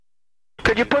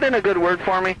Could you put in a good word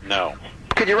for me? No.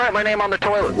 Could you write my name on the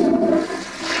toilet?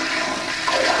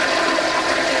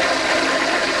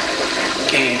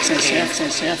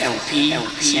 KXSF LP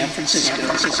San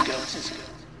Francisco.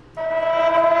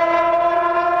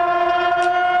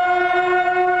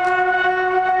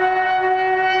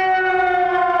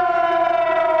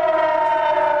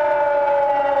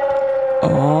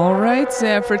 All right,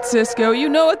 San Francisco, you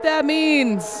know what that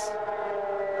means.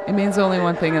 It means only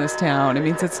one thing in this town. It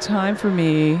means it's time for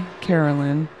me,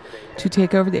 Carolyn, to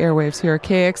take over the airwaves here at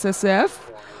KXSF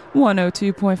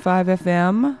 102.5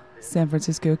 FM, San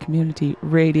Francisco Community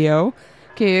Radio,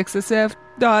 KXSF.FM.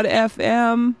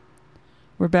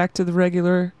 We're back to the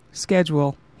regular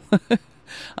schedule.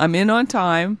 I'm in on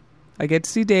time. I get to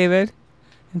see David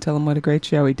and tell him what a great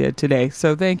show he did today.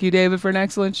 So thank you, David, for an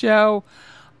excellent show.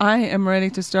 I am ready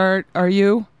to start. Are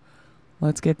you?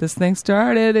 Let's get this thing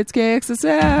started. It's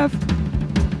KXSF.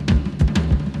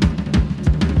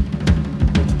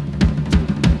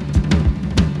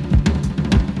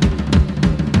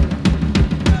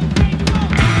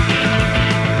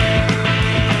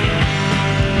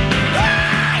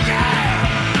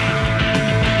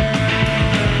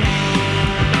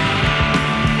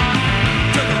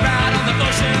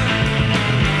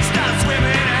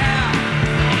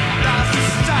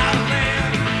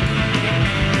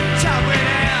 Top it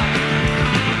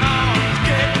out,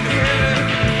 get here.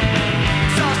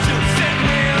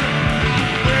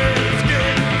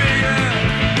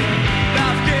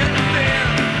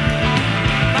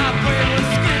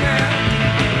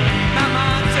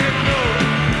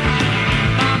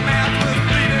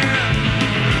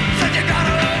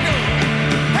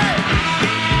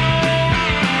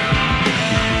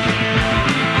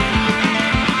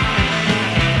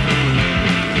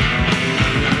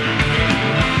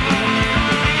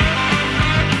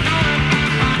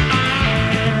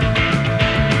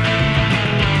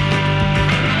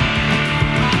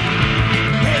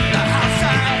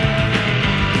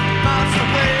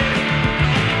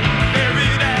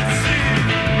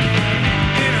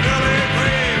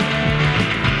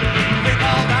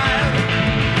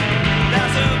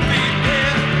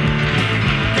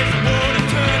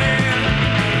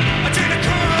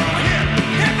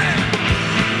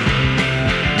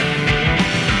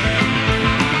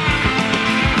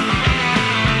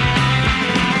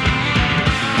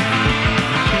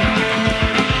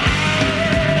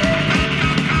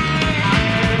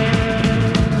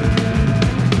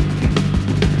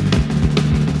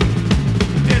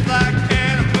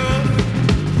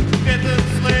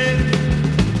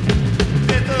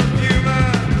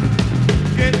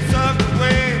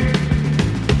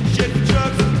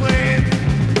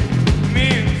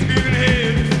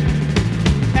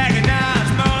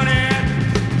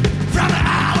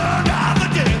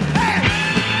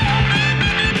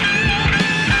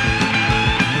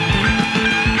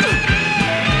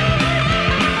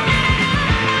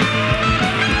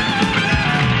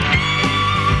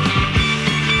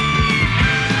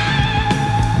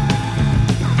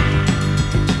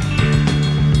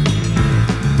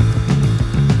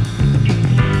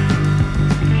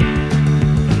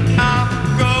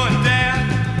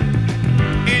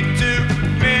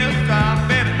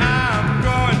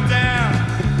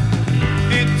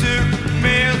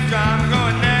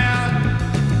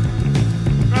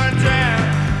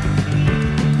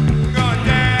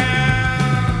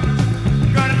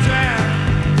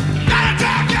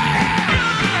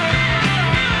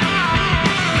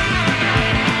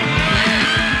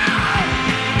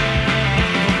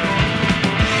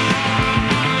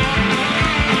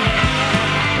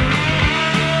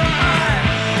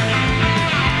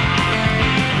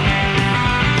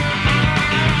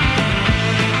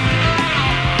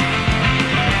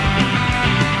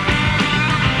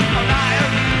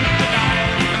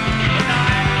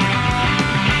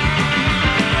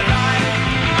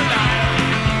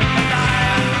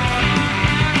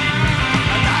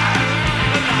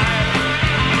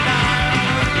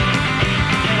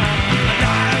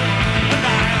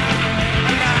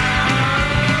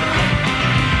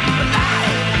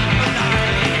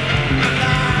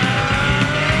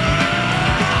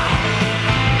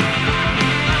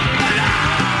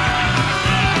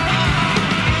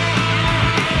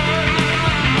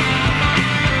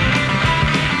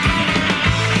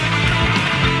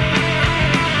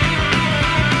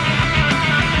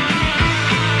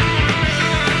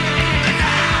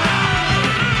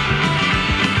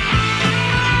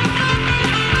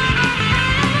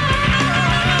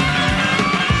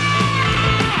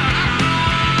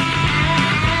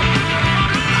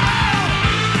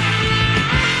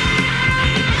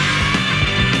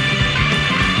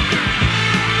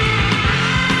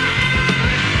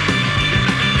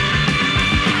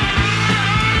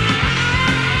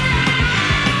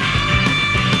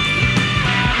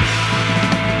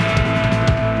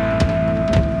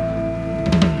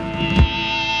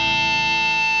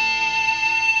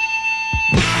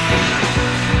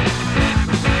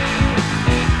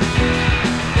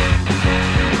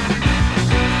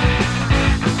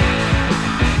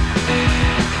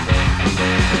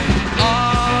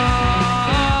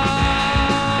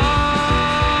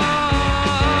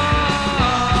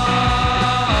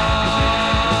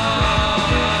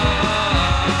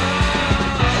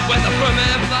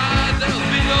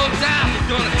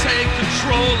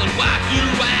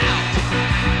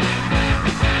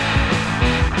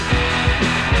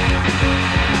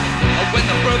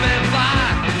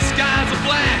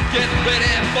 get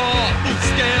ready for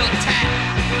full-scale attack.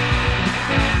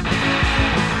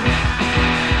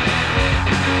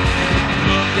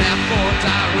 Look out for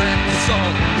direct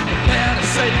assault. Prepare to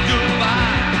say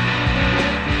goodbye.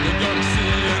 You're gonna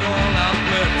see it all out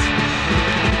blitzed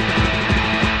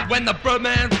when the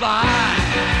Birdman flies.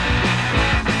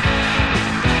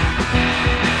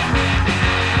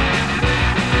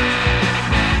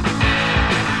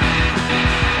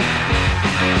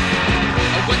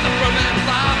 When the Birdman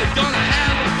fly, we're gonna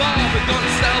have a ball. We're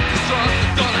gonna self-destruct,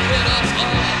 they're gonna hit us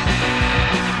all.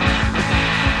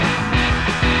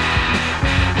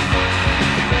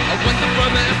 When the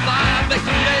Birdman fly, they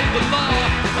create the law.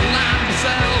 Align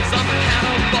themselves on the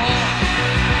cannonball.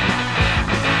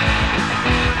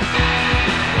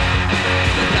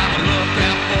 They gotta look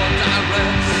out for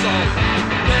direct assault.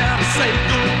 Prepare to say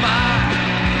goodbye.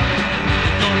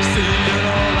 You're gonna see it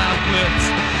all out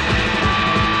blitzed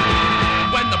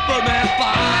when the Birdman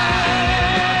flies.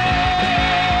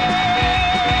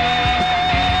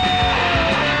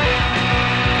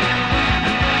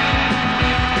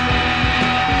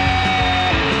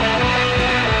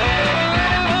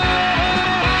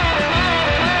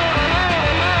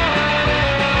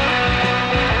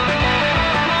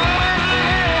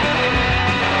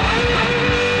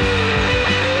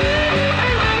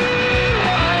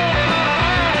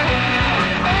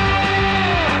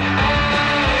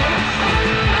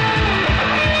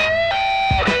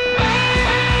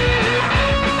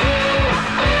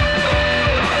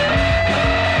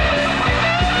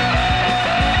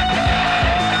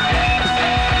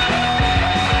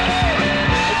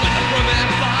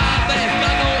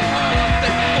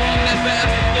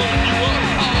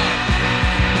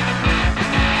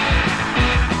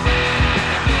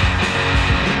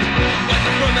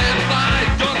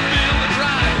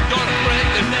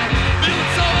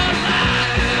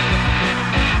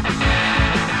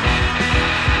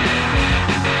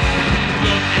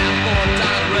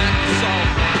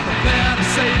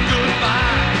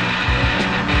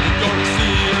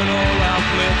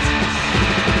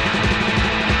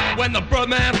 When the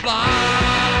Birdman flies.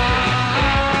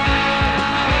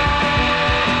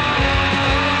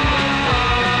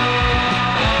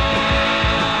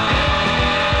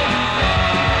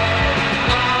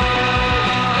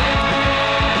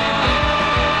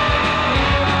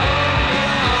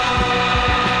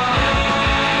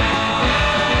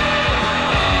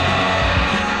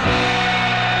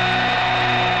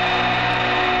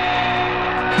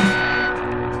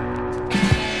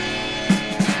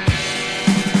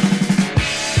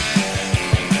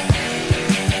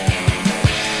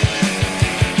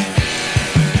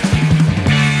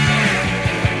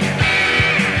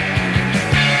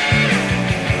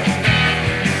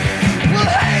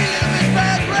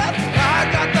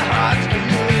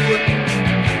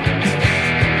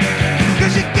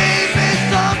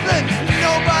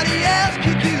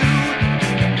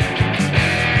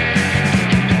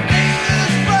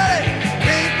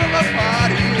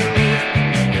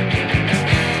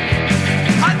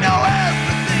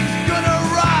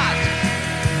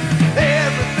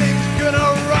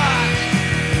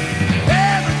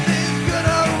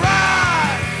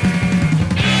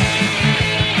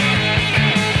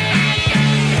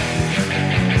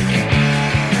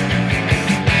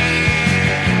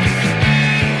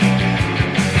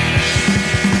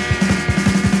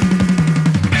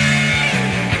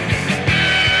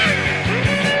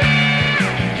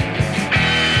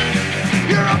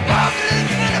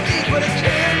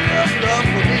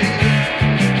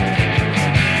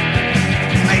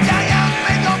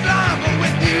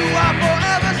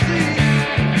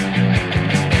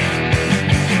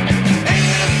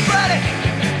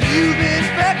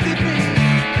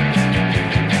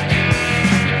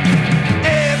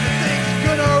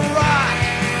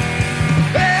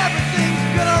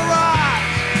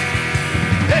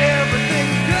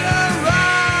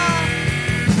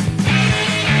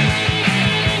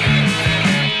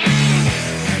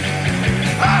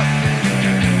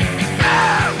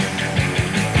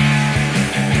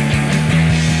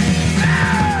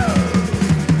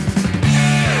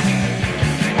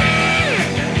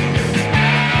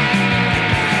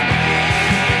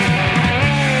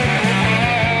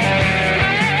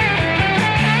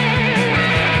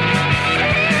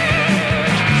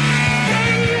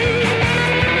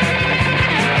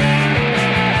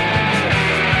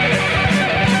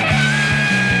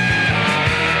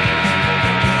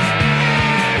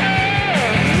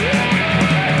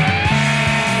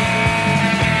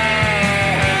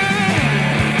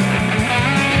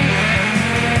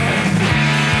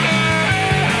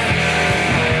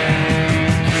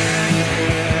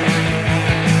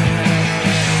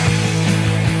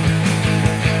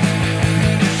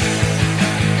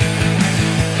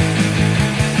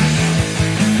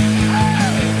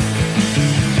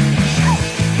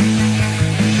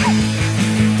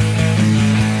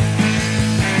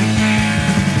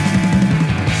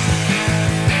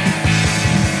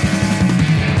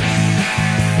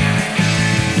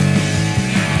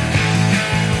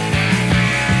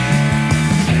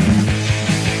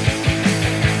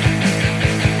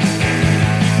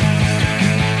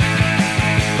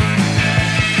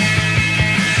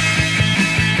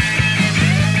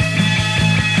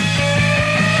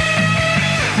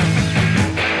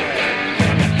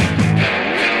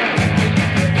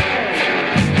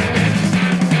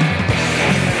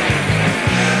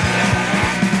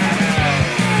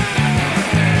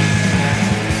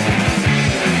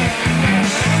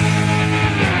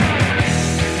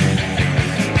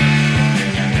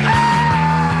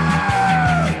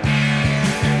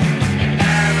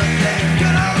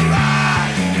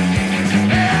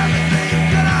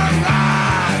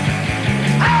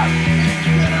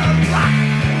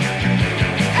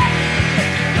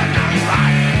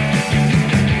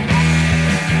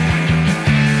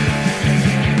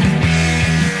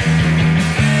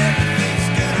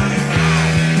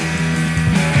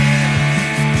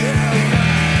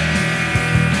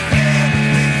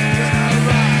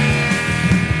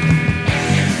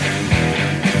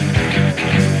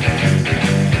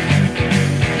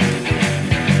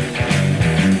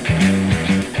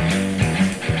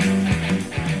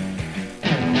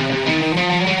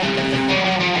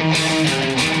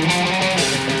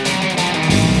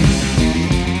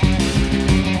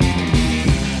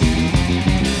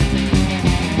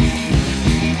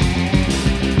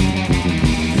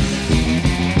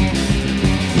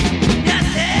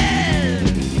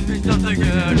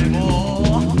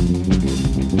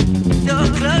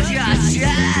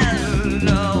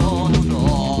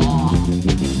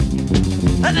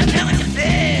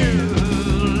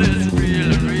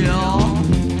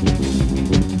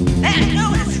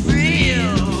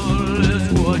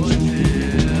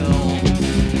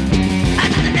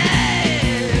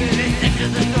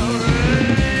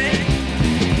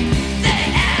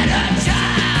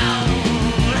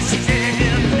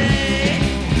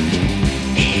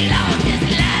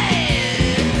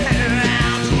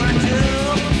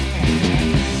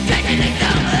 Taking the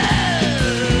cover,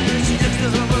 she looks so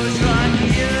much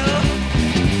like you.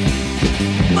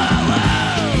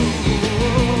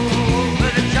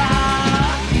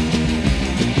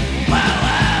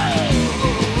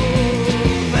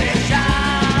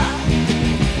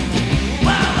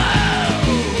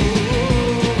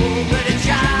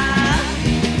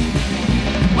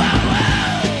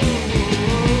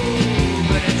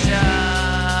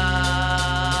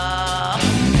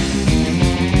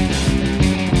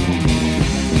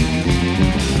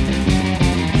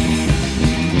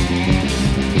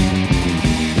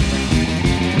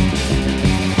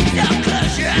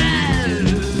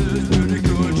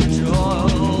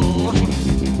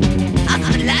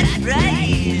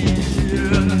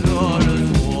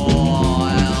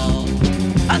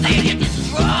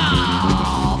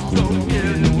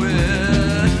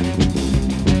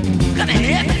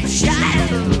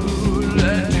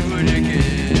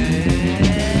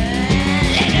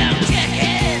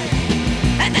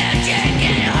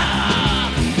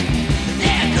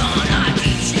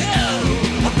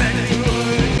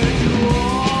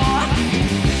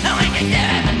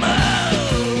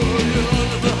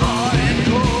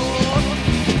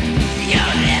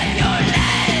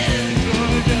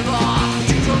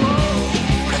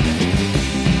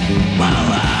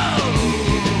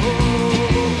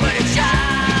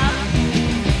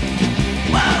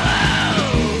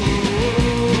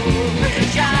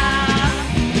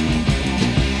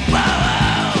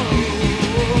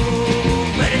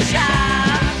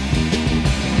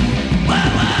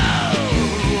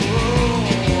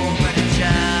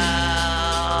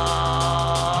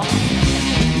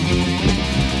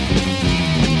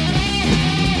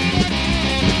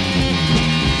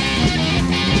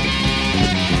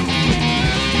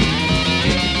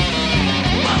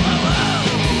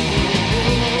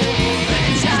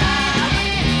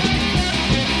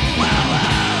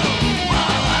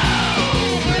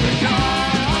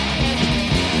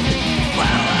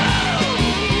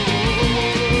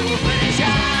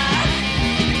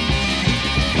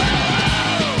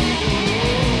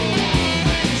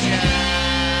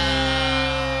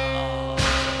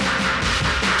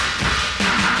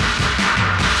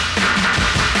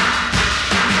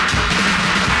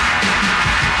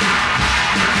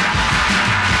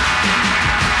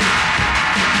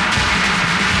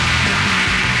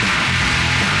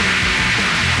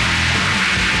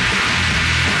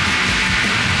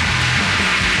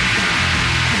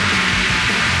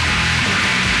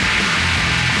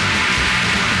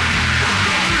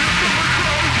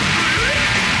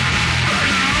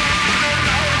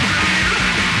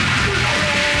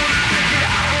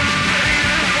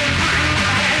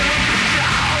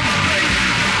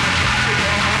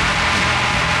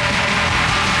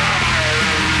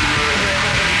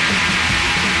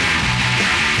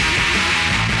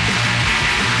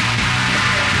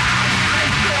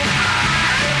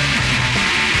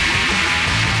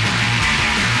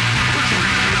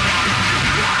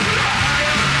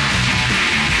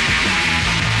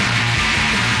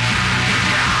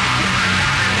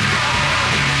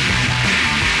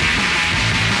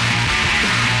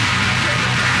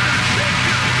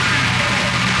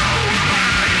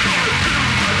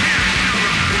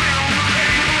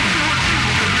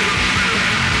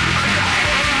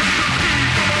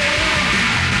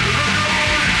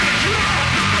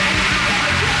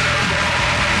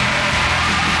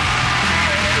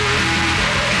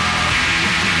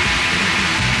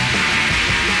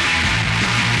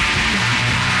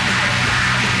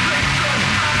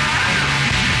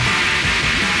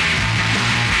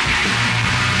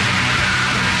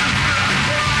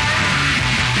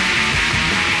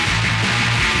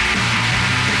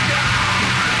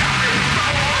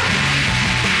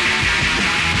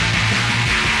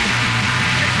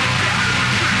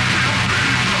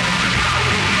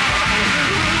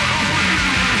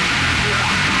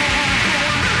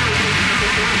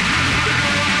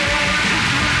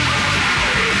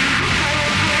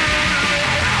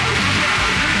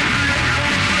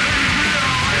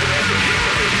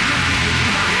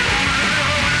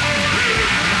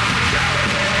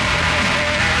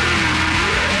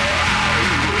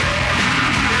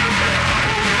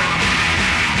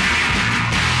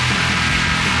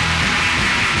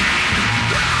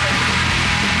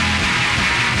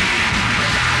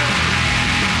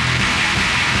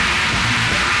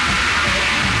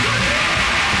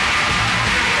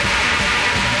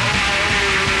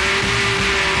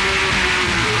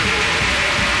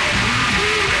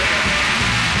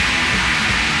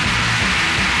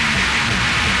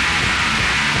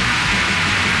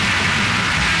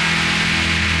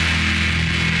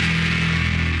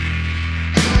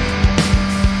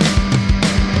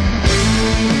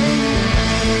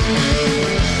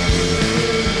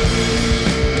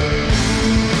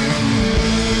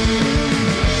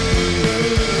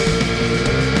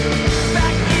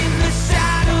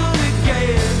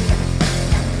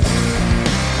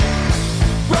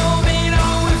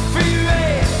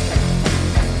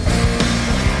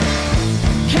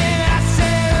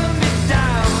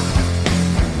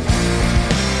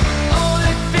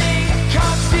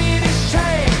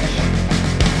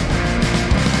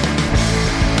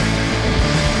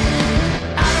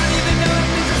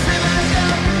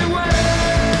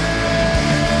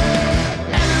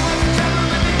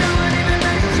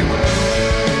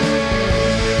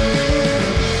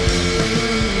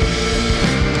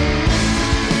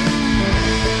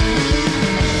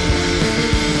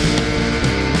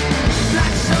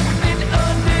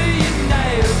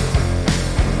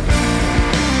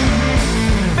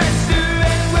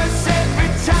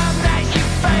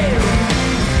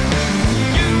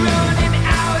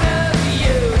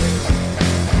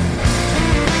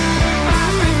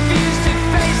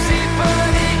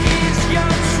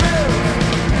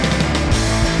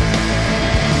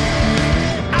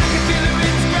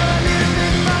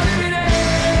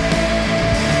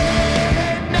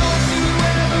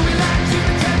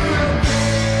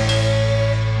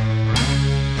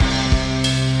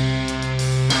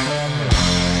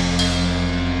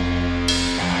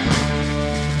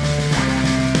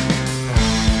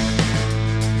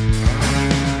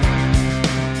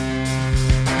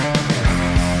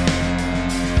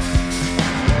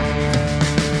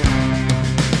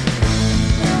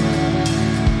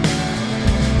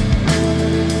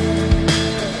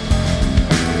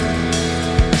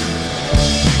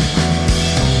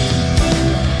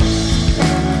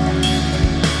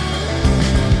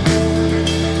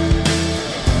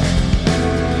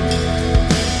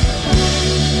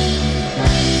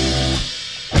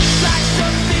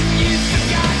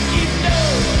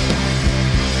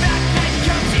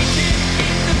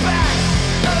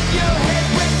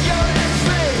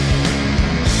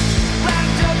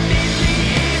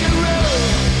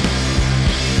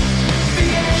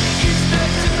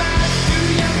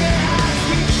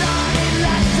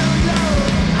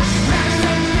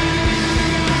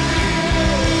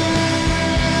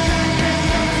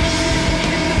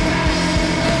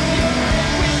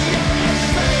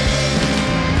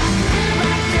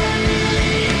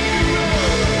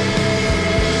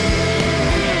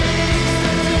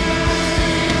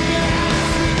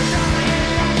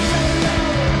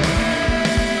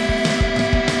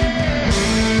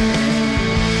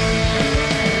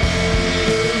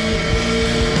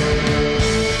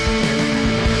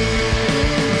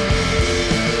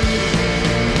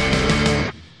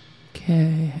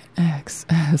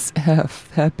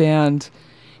 KXSF. That band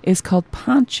is called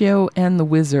Pancho and the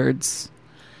Wizards.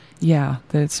 Yeah,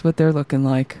 that's what they're looking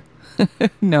like.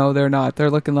 No, they're not. They're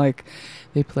looking like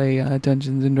they play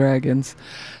Dungeons and Dragons.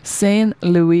 San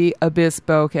Luis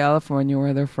Obispo, California,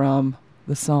 where they're from.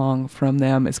 The song from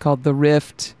them is called The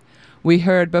Rift. We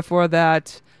heard before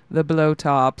that the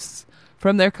Blowtops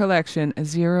from their collection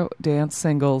Zero Dance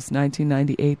Singles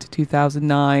 1998 to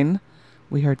 2009.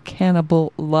 We heard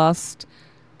Cannibal Lust.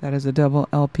 That is a double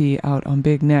LP out on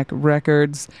Big Neck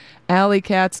Records. Alley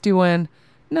Cats doing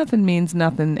Nothing Means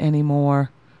Nothing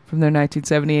Anymore from their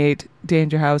 1978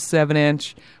 Danger House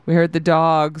 7-inch. We heard the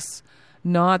Dogs,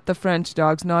 not the French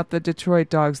Dogs, not the Detroit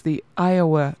Dogs, the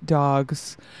Iowa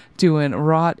Dogs doing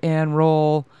Rot and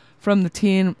Roll from the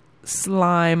Teen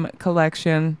Slime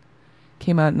collection.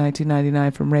 Came out in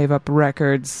 1999 from Rave Up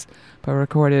Records, but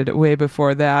recorded way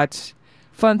before that.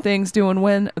 Fun Things doing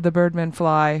When the Birdmen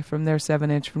Fly from their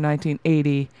 7-inch from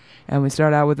 1980. And we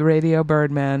start out with Radio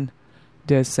Birdman,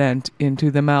 Descent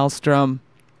into the Maelstrom.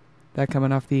 That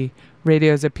coming off the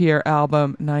Radios Appear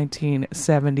album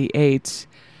 1978.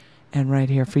 And right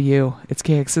here for you, it's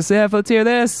KXSF. Let's hear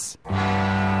this.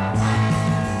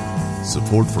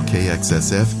 Support for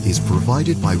KXSF is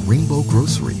provided by Rainbow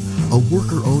Grocery, a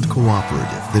worker-owned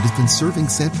cooperative that has been serving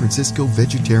San Francisco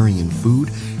vegetarian food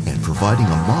and providing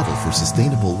a model for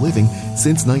sustainable living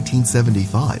since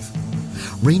 1975.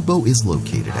 Rainbow is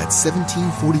located at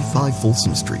 1745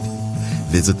 Folsom Street.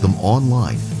 Visit them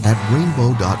online at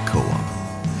rainbow.coop.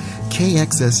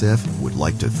 KXSF would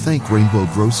like to thank Rainbow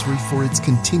Grocery for its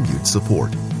continued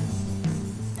support.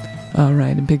 All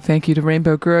right, and big thank you to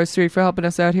Rainbow Grocery for helping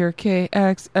us out here at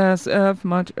KXSF.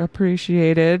 Much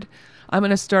appreciated. I'm going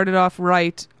to start it off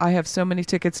right. I have so many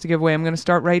tickets to give away. I'm going to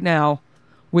start right now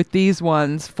with these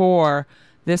ones for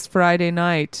this Friday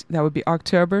night. That would be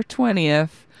October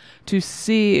 20th to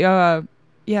see, October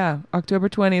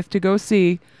 20th to go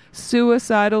see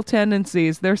Suicidal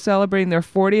Tendencies. They're celebrating their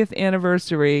 40th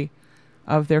anniversary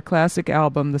of their classic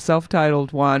album, the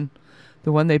self-titled one,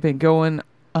 the one they've been going,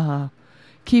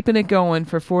 keeping it going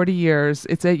for 40 years.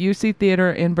 It's at UC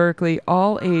Theater in Berkeley,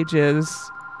 all ages.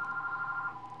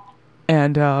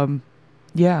 And, I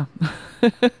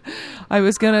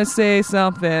was going to say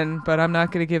something, but I'm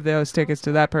not going to give those tickets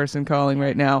to that person calling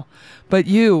right now. But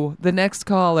you, the next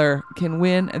caller, can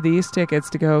win these tickets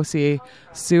to go see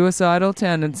Suicidal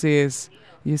Tendencies,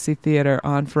 UC Theater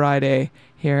on Friday.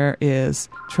 Here is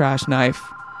Trash Knife.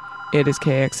 It is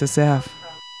KXSF.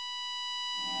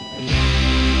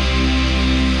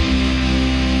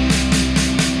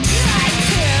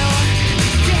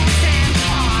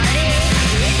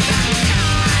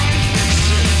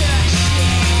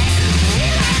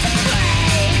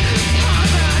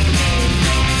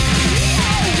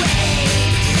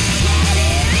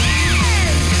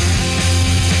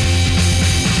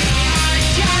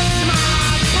 Just my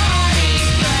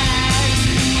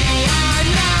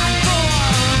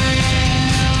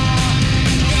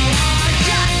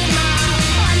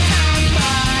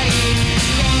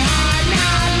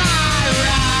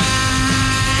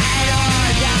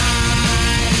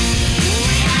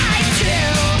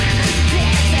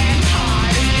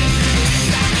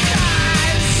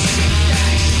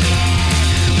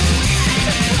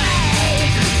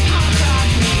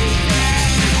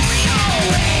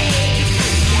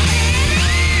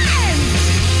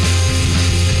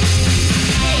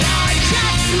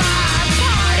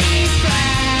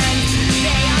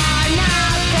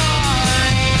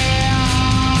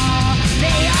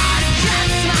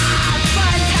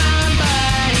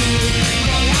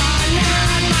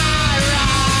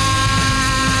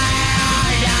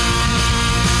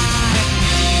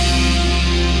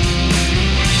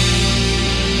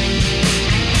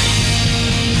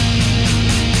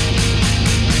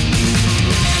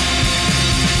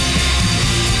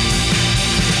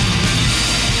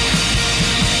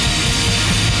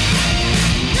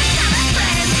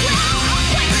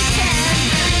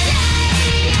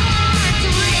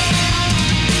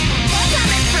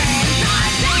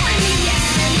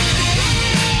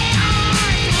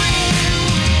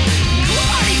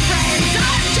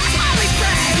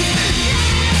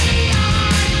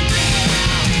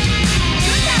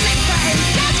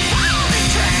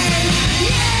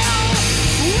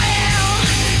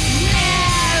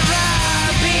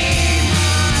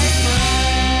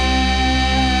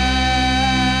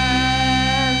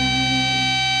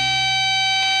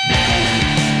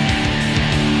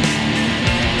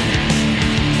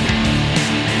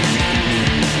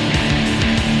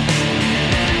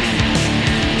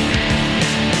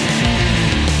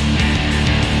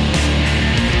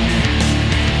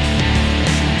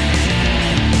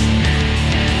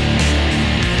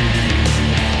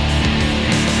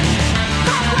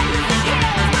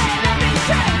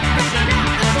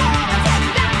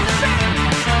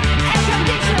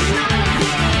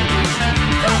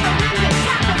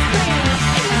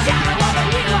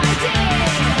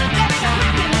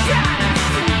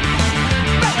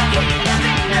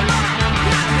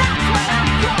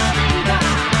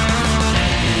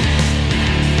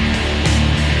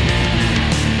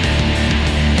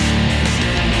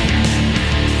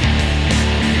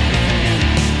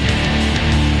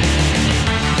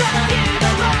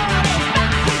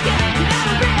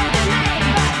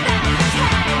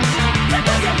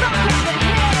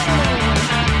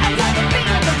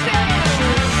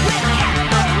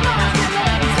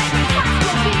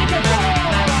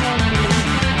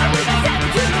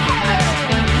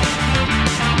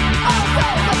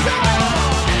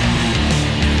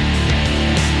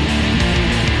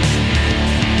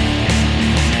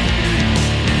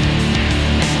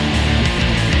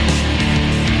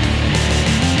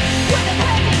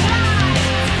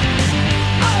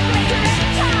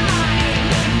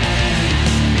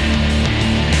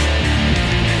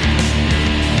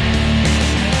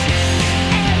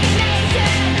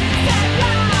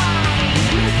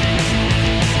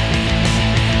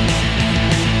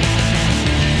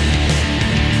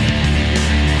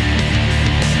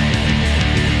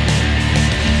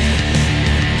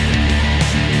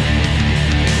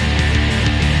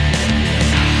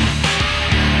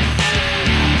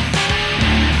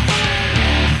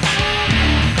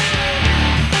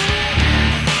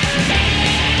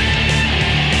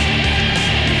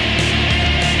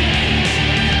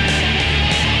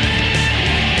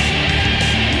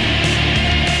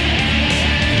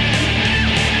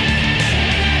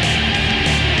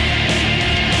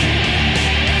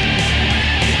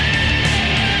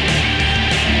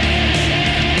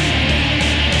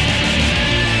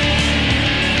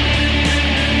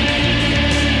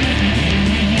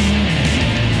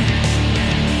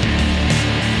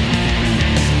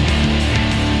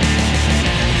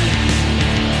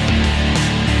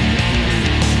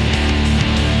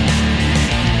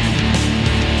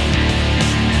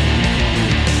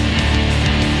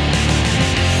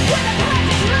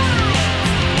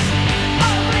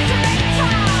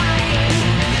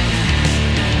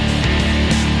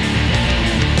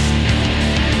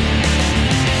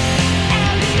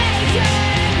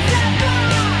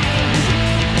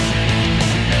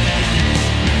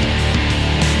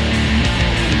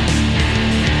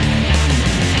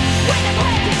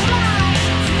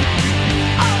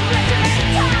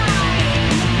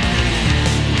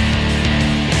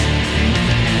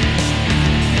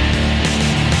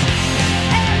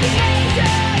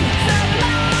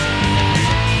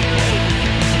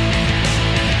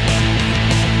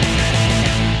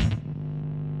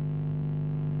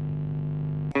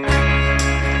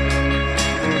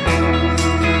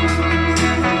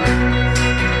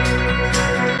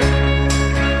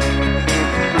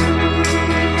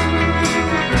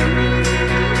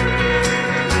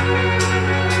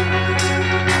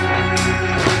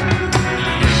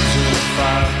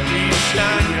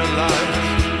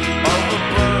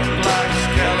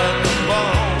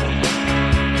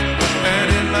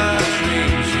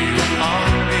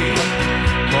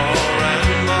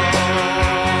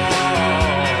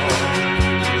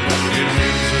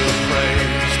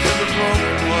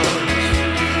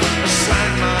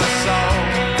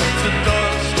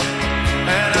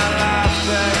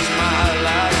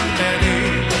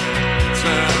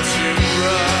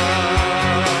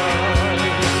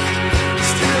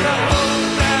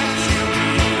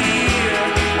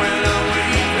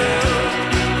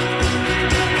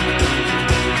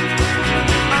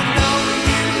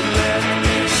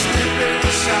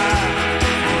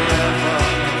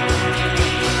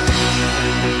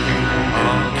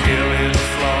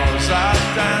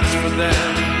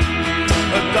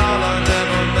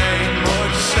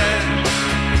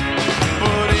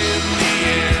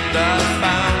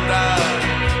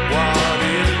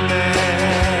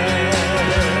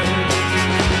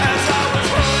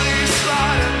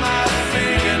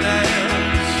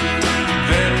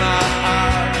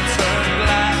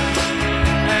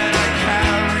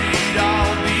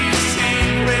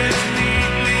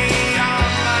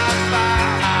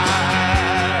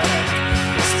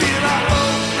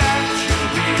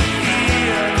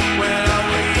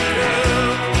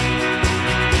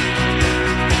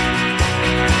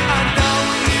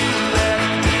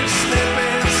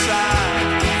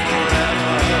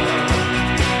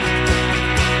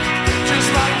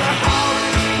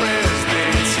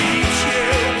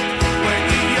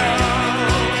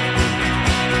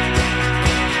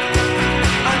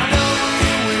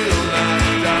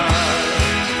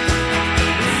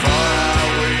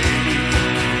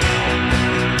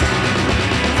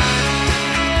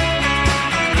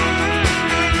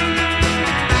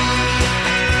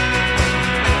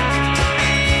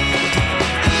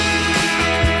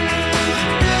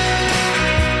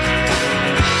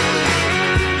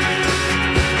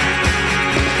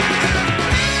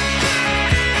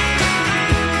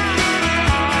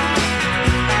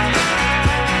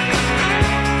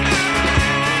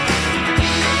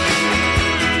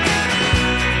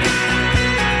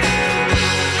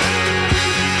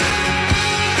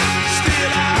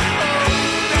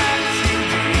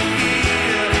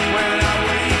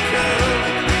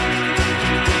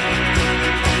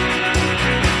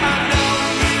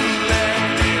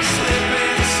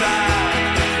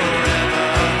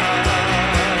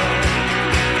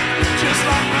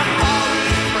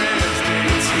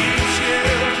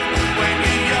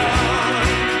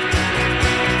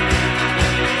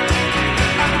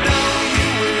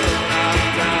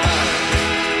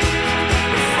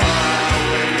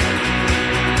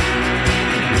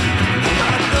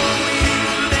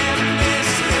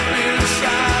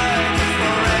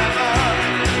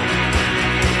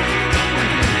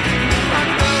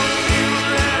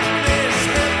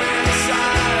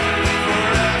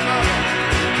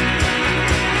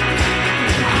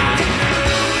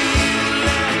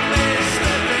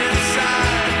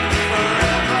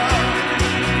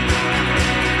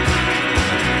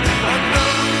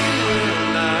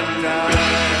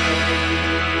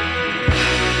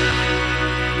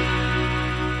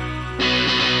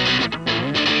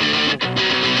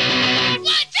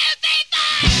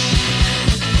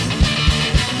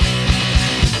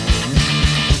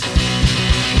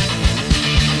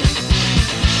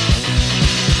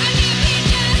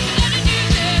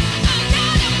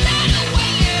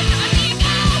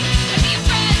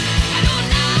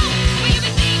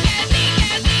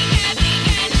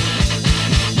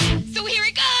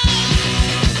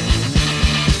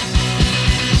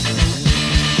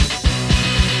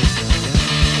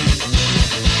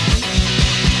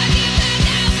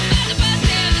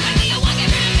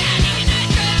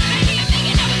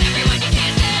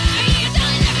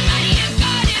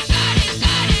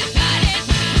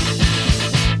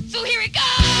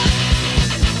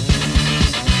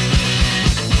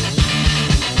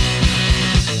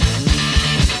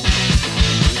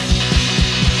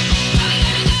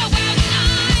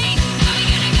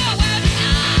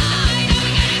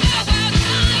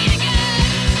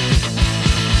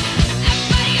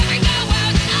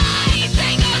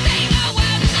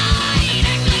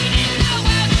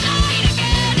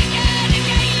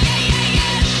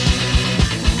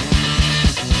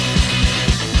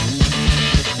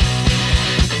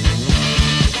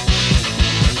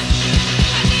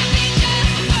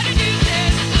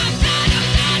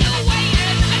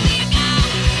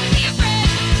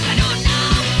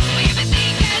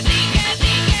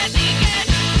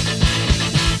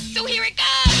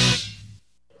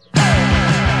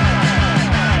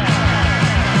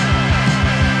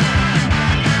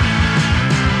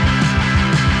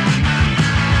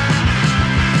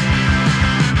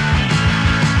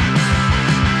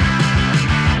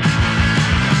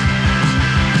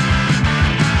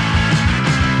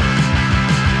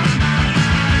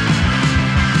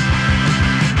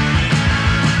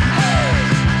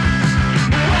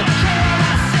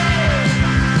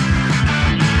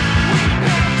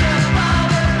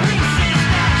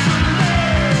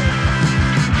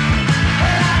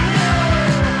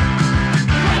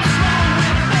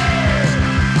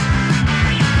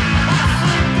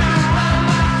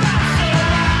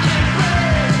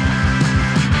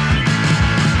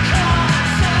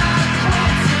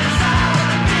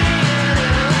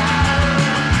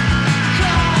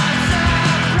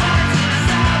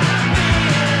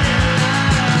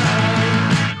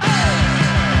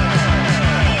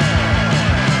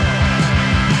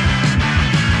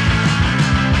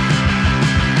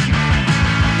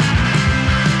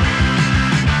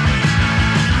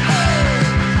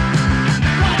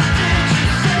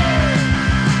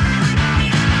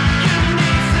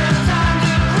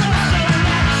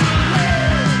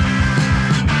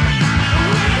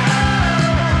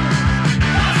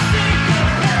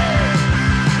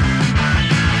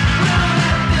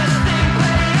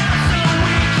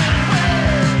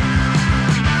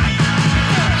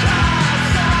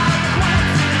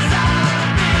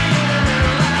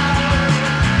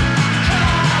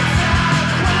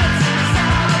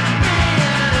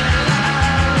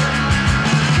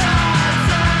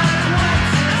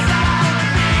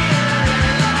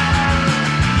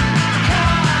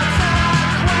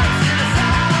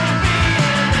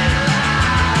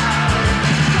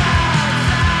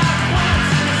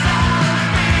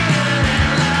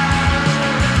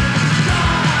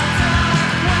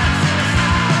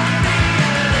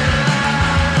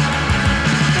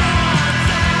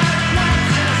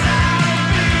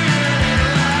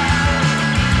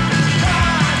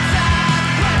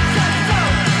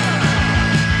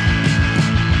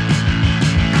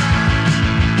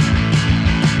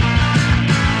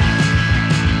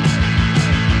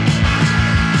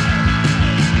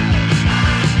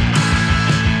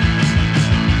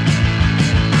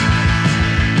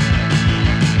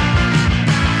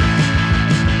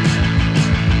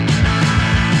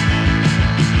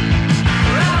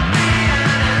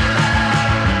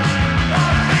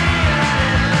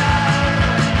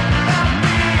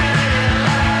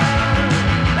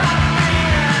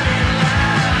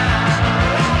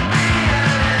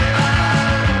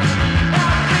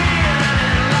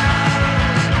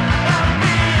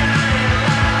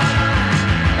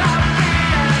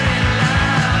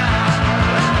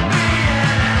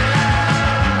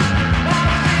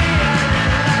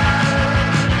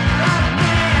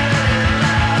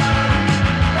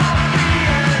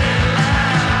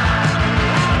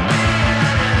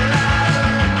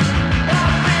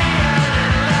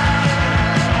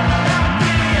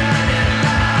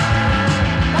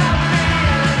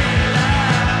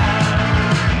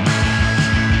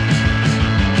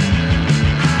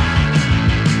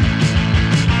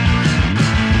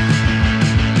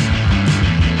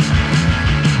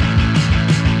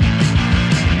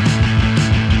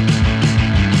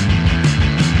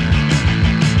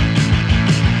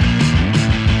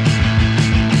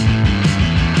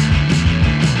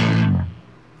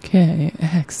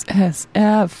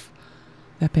KXSF.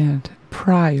 That band,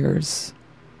 Priors,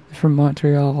 from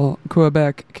Montreal,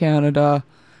 Quebec, Canada.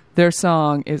 Their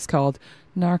song is called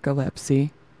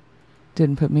Narcolepsy.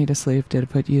 Didn't put me to sleep, did it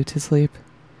put you to sleep?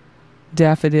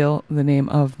 Daffodil, the name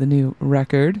of the new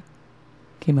record.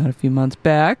 Came out a few months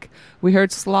back. We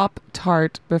heard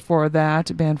Sloptart before that,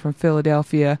 a band from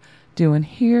Philadelphia, doing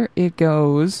Here It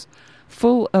Goes.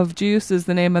 Full of Juice is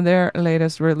the name of their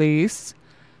latest release.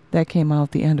 That came out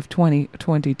at the end of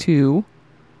 2022.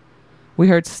 We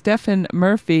heard Stefan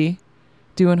Murphy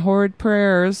doing Horrid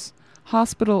Prayers.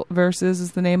 Hospital Verses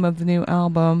is the name of the new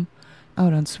album,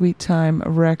 out on Sweet Time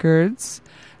Records.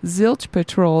 Zilch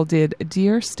Patrol did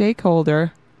Dear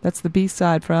Stakeholder. That's the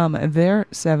B-side from their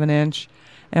 7-inch.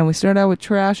 And we start out with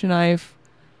Trash Knife,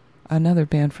 another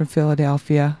band from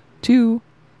Philadelphia. 3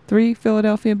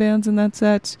 Philadelphia bands in that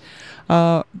set.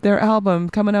 Their album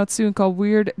coming out soon called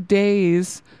Weird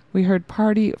Days. We heard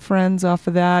Party Friends off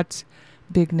of that.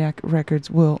 Big Neck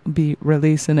Records will be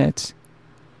releasing it.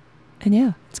 And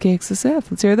yeah, it's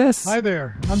KXSF. Let's hear this. Hi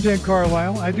there. I'm Dan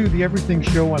Carlisle. I do the Everything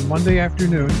Show on Monday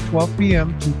afternoon, 12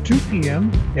 p.m. to 2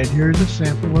 p.m. And here's a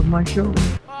sample of my show. 1,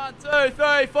 2, 3,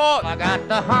 4. I got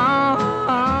the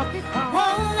honky tonk.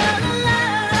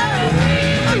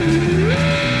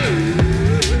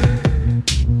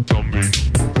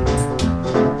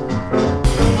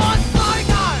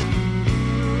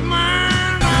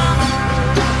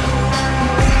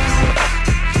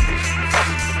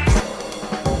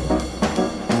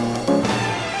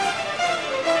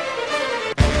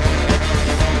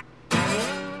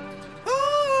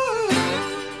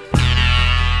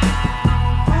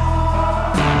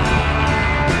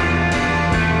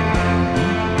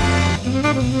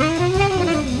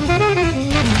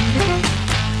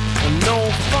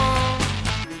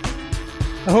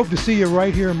 I hope to see you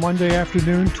right here Monday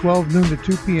afternoon, 12 noon to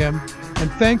 2 p.m. And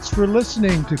thanks for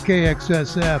listening to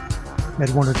KXSF at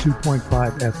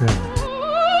 102.5 FM.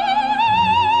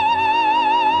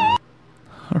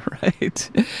 All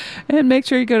right. And make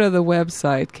sure you go to the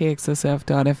website,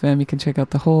 kxsf.fm. You can check out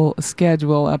the whole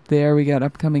schedule up there. We got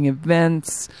upcoming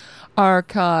events,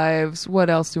 archives. What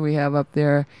else do we have up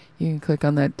there? You can click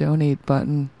on that donate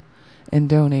button and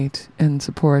donate and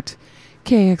support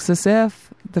KXSF,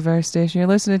 the very station you're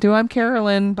listening to. I'm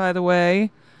Carolyn, by the way.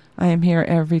 I am here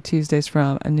every Tuesdays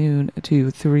from noon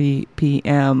to 3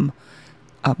 p.m.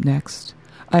 Up next,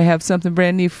 I have something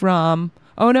brand new from...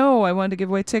 Oh no, I wanted to give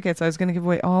away tickets. I was going to give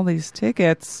away all these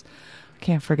tickets.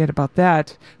 Can't forget about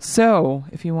that. So,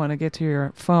 if you want to get to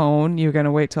your phone, you're going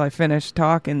to wait till I finish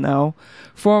talking, though.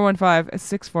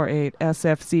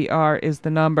 415-648-SFCR is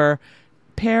the number.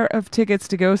 Pair of tickets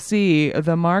to go see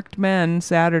The Marked Men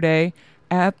Saturday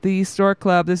at the Stork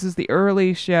Club. This is the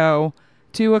early show,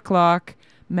 2 o'clock,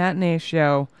 matinee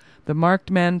show. The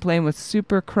Marked Men playing with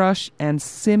Super Crush and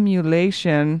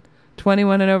Simulation.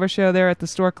 21 and over show there at the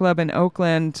Stork Club in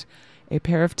Oakland. A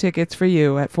pair of tickets for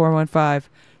you at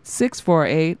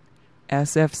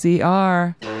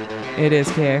 415-648-SFCR. It is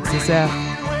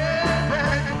KXSF.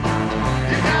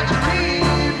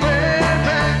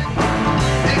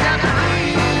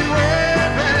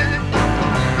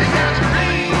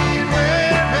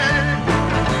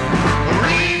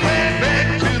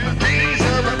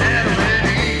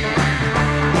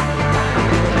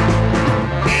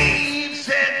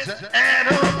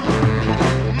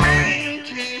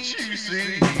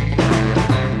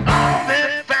 All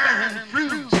that fine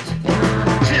fruit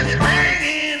just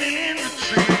hanging in the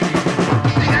tree.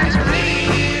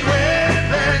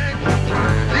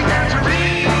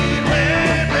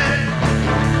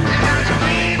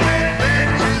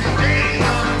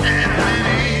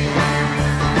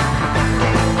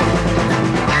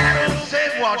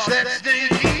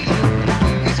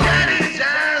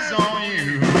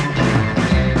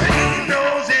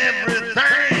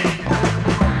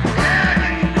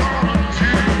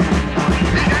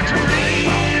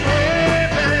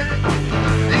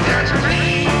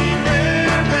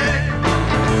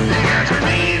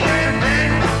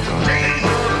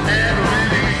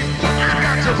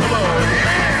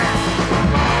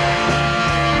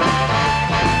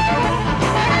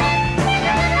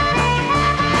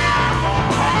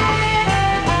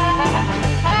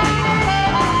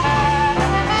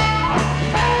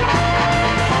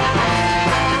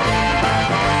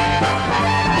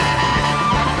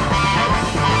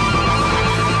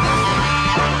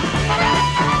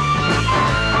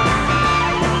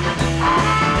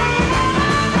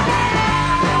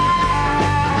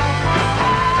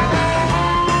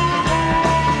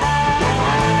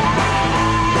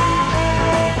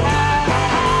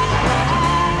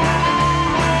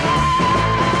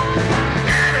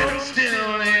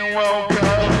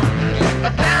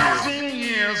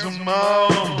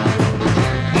 mom.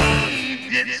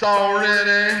 It's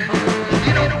already,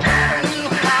 you know, that little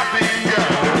happy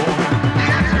girl. You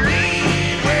got to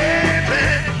lead with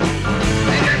it.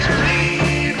 You got to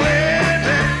lead with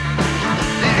it.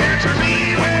 You got to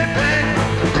lead with it.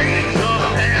 Take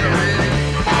some hand already.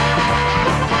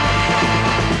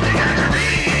 You got to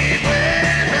lead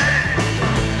with it.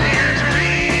 You got to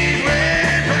lead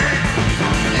with it.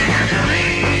 You got to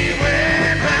lead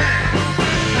with it.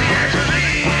 You got to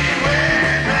lead with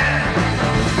it.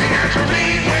 You got to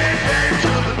lead with it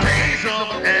to the day.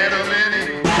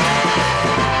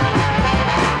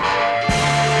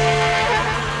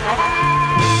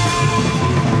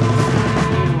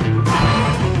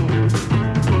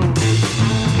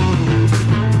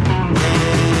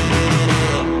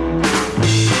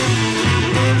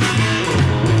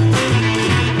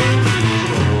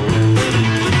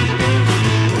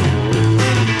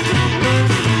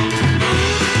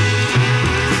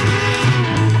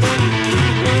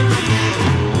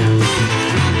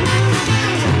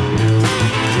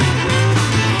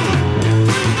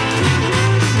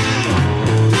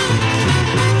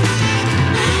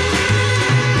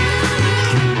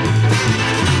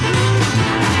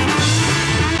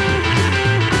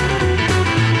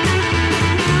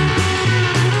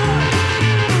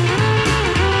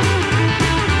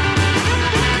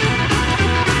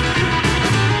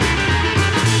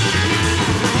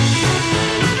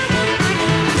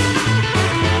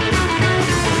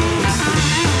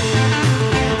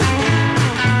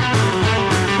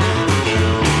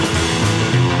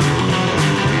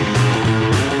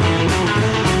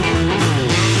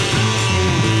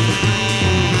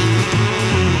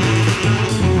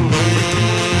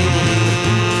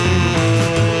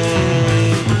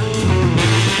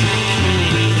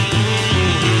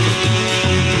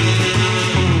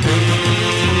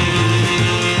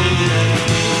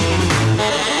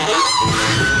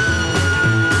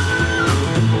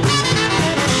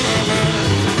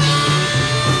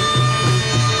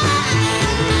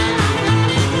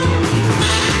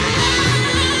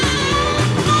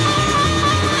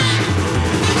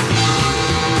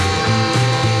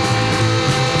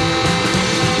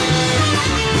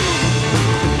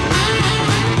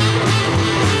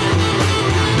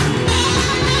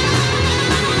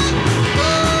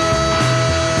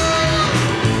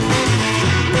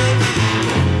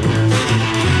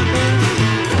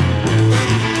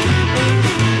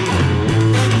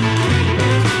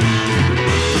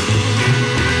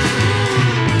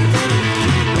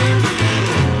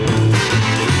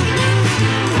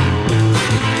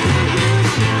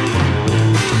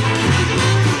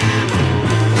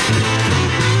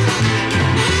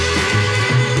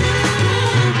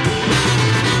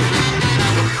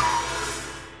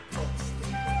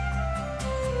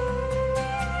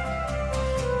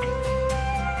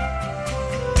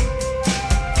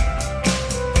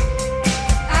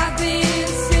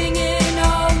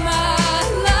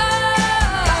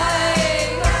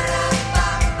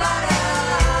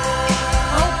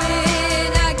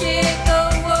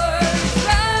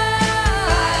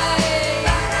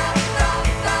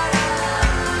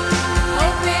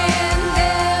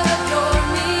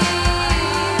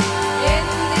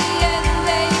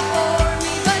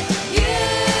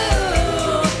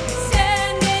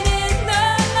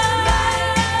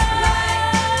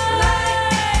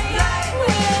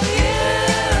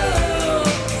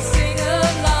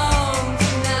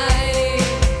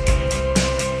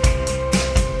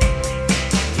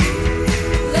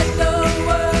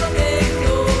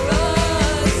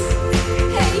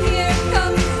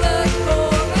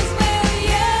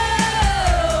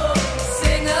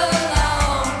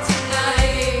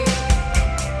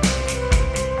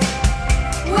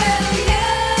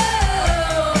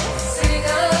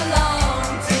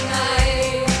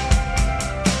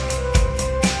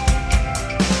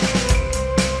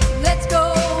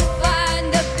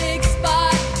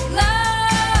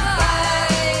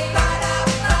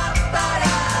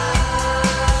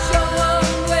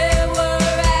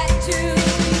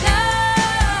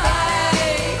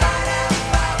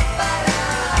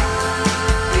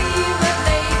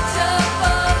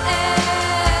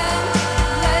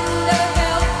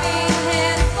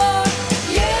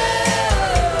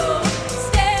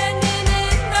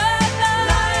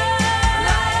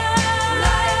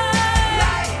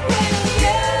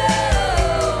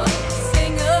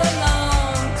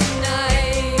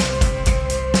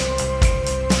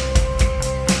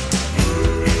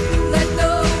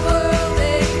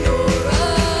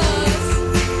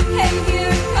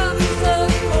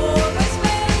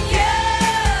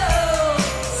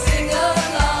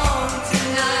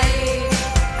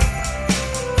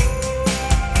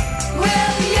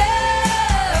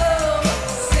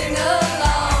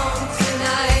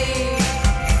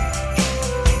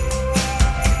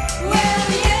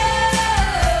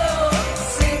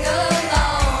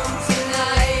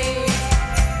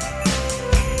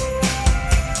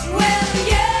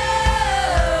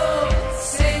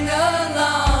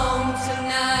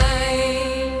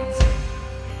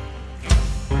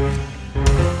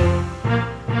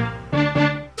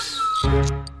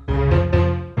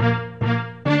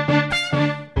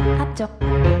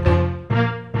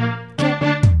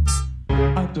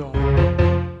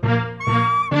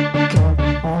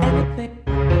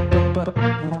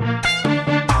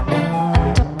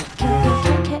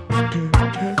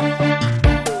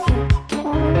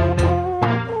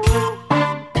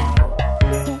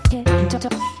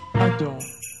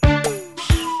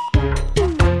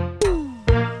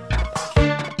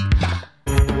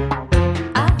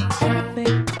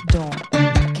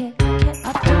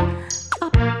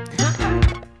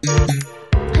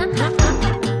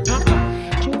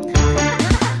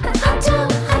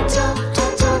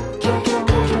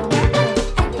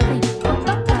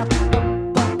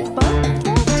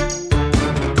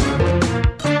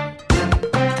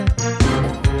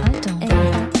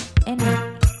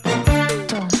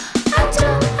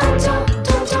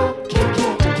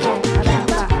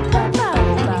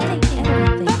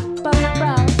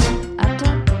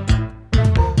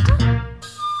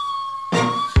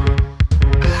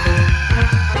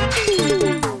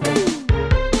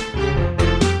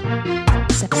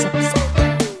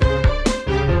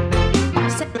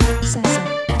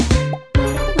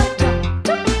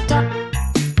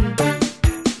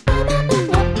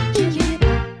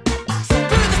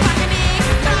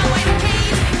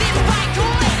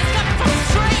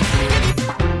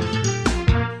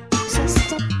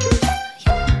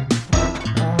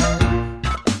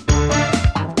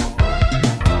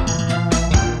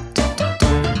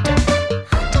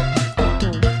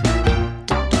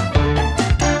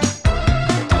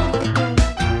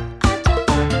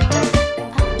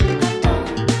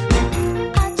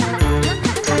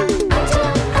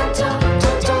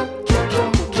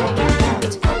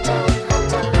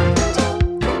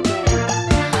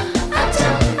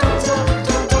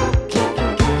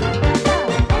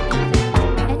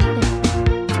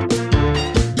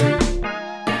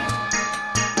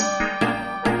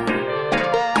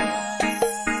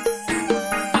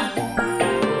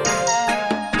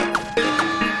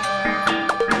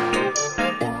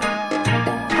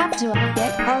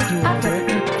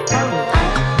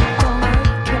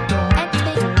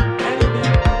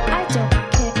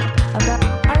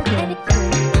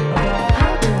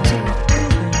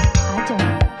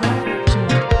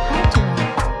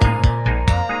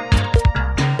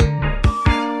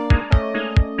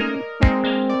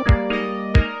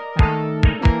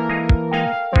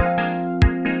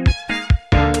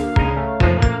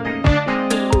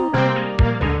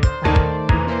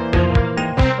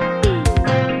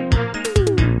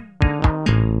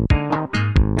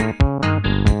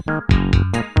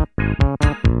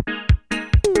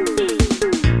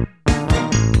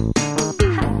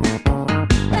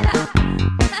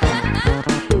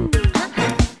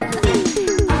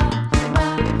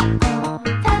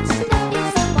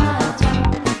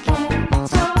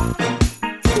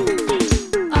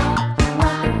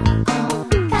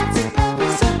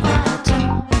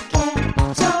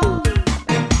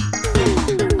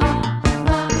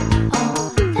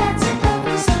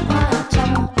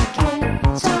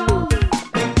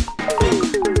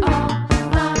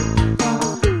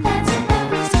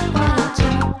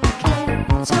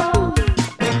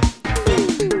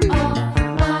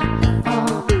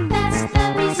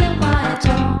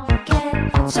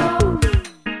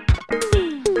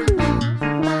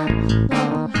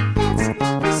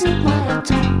 I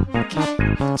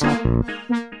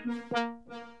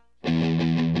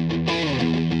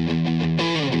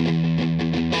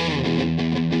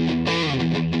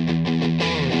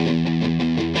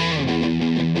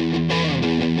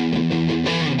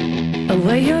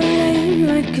wear your name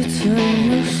like it's a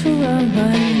noose around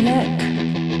my neck.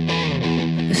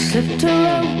 I slipped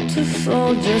around to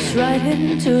fall just right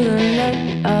into the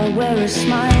net. I wear a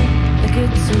smile like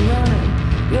it's a runner.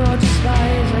 Your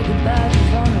despise like a badge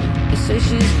of honor. They say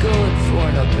she's good for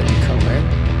an up-and-comer.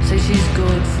 Say she's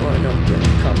good for an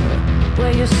up-and-comer.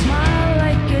 Wear your smile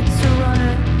like it's a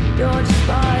runner. Your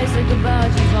despise like a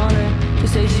badge of honor. They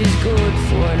say she's good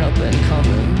for an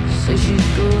up-and-comer. Say she's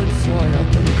good for an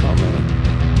up-and-comer.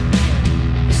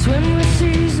 I swim the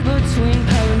seas between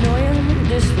paranoia and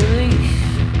disbelief.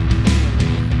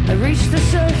 I reach the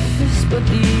surface, but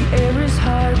the air is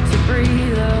hard to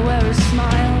breathe. I wear a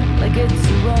smile like it's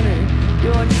a runner.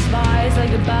 You're despised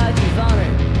like a badge of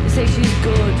honor. They say she's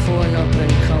good for an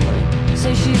up-and-comer.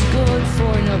 Say she's good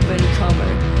for an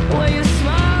up-and-comer. Wear your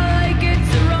smile like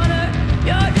it's a runner.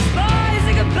 You're despised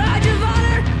like a badge of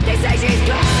honor. They say she's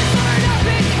good for an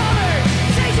up-and-comer.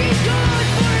 Say she's good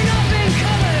for an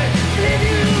up-and-comer. If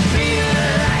you beat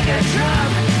her like a drum,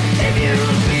 if you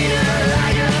beat her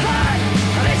like a heart,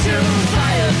 I bet you'll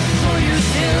fire for you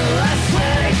still. I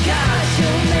swear to God,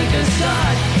 she'll make a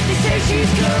start. They say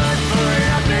she's good for an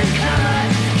up-and-comer.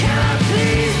 Can I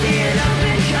please be an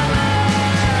up-and-comer?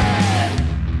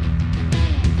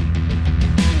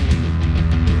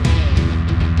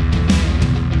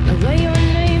 I wear your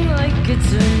name like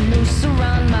it's a noose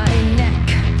around my neck.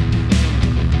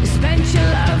 I spent your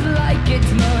love like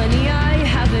it's money I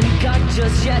haven't got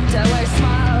just yet. I wear a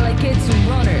smile like it's a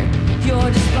runner.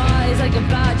 You're despised like a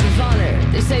badge of honor.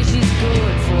 They say she's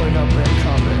good for an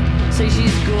up-and-comer. Say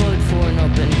she's good for an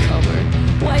up-and-comer.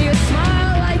 Wear your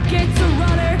smile like it's a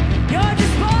runner. You're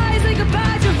despised like a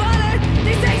badge of honor.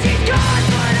 They say she's good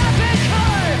for an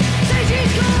up-and-comer. Say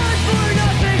she's good for an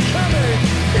up-and-comer.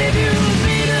 If you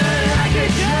beat her like a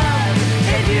drum,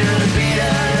 if you beat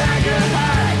her like a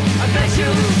heart, I bet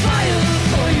you'll fire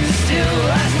for you still.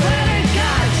 I swear to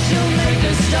God, she'll make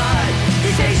a start.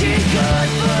 They say she's good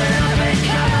for an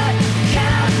up-and-comer.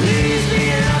 Can I please be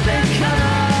an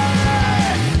up-and-comer?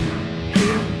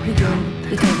 Here we go,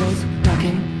 the devil's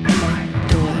knocking at my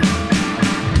door.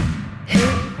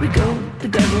 Here we go, the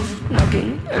devil's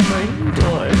knocking at my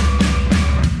door.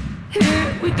 Here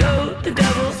we go, the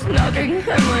devil's knocking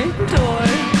at my door.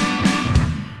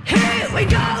 Here we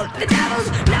go, the devil's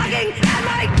knocking at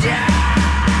my door.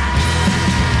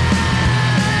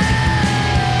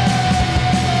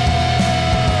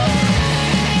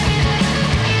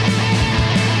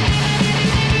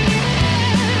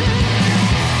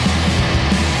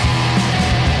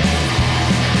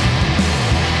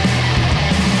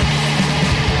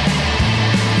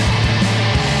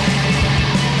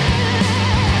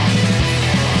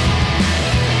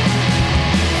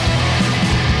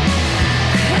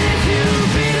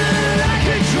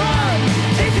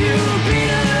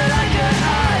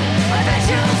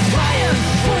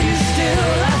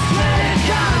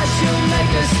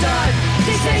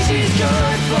 They say she's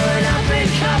good for an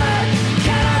up-and-comer.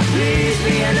 Can I please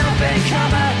be an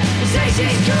up-and-comer? They say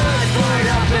she's good for an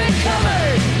up-and-comer.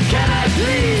 Can I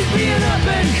please be an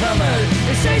up-and-comer?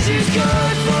 They say she's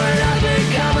good for an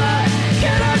up-and-comer.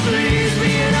 Can I please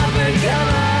be an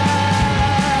up-and-comer?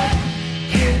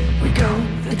 Here we go,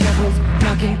 the devil's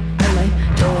knocking at my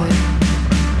door.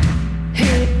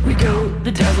 Here we go,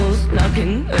 the devil's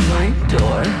knocking at my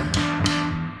door.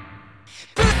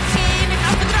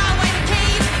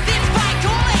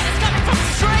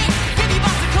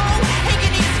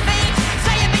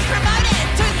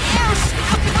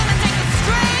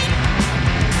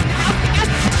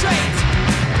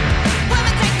 Women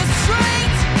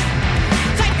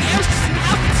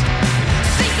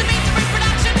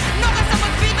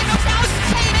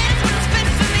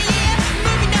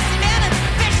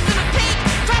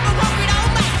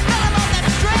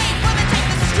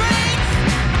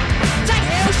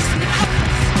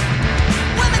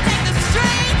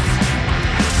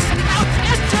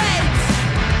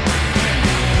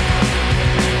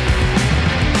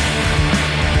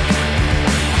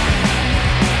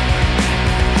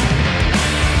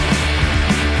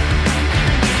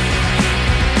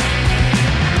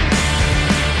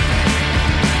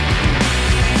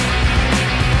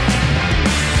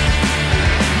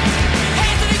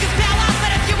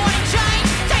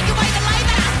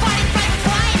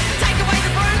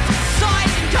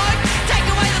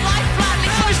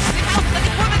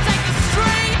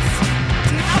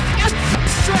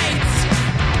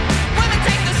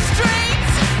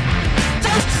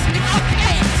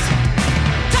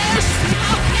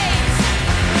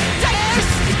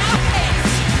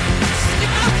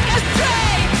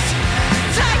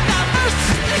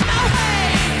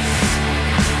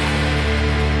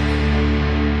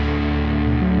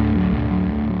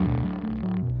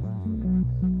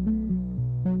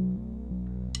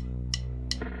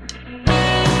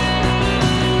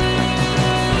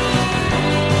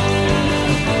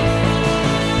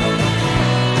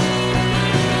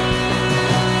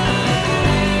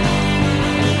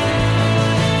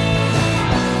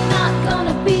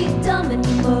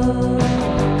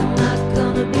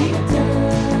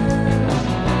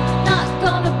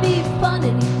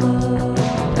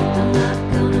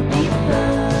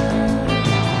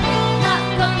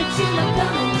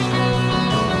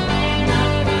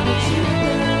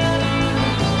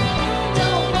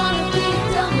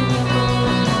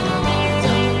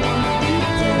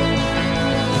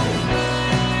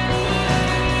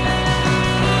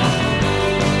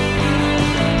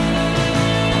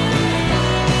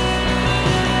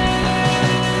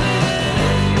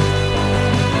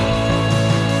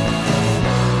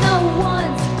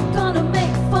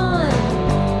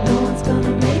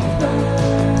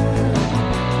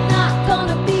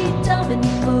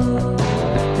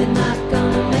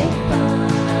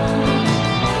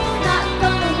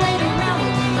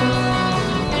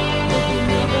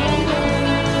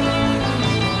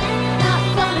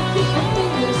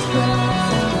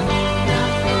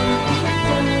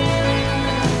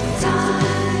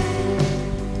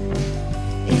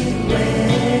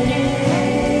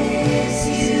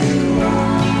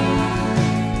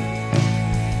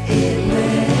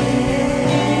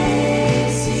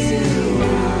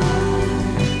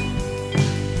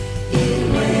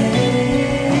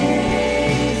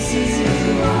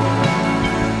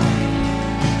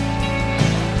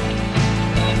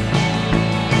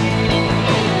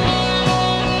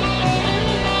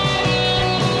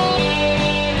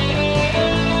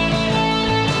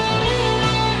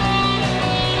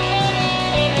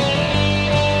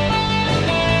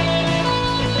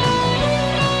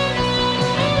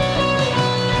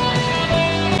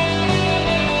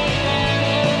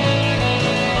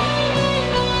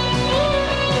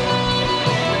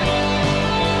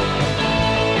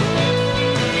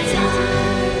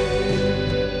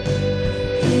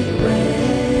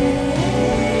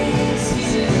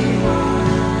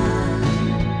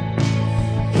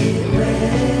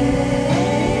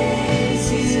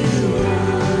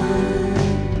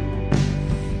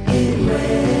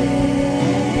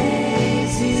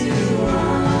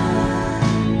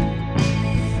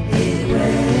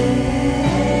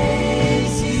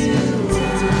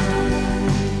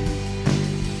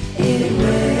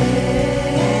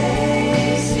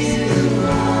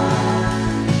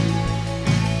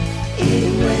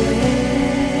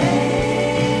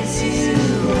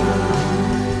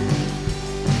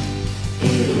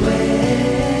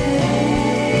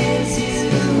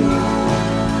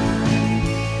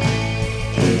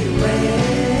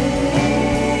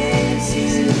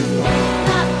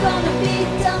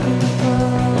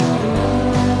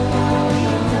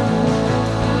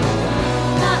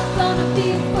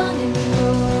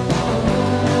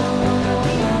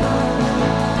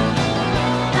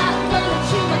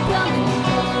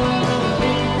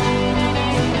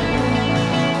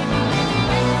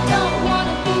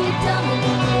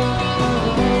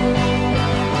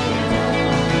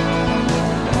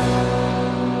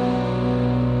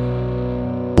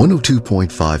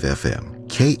 102.5 FM,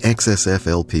 KXSF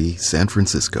LP San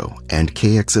Francisco, and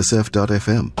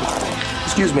KXSF.FM.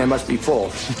 Excuse me, I must be full.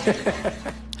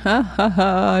 Ha ha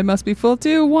ha, I must be full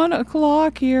too. 1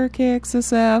 o'clock here,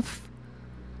 KXSF.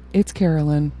 It's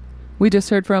Carolyn. We just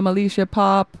heard from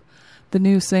Alicja-pop, the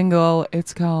new single.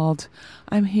 It's called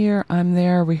I'm Here, I'm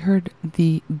There. We heard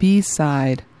the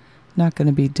B-side, Not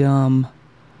Gonna Be Dumb.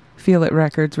 Feel It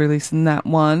Records releasing that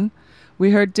one.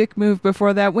 We heard Dick Move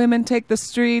before that. Women Take the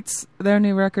Streets. Their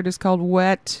new record is called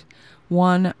Wet.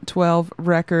 112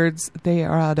 Records. They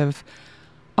are out of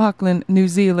Auckland, New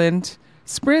Zealand.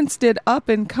 Sprints did Up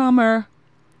and Comer.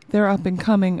 Their up and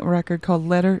coming record called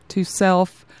Letter to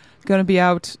Self. Going to be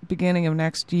out beginning of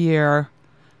next year.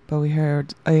 But we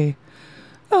heard a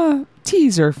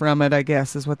teaser from it, I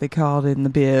guess is what they called it in the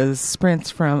biz. Sprints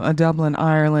from Dublin,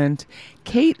 Ireland.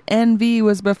 Kate NV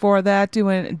was before that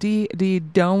doing D.D.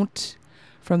 Don't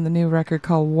from the new record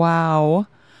called Wow.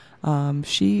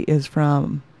 She is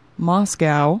from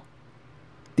Moscow.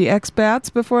 The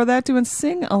Exbats before that doing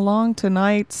Sing Along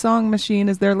Tonight. Song Machine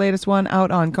is their latest one out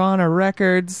on Goner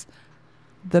Records.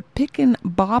 The Pickin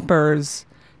Boppers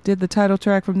did the title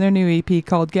track from their new EP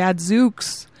called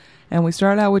Gadzooks. And we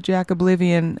start out with Jack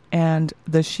Oblivian and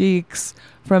the Sheiks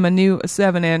from a new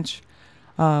 7-inch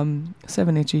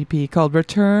EP called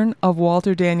Return of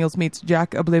Walter Daniels meets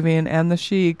Jack Oblivion and the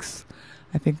Sheiks.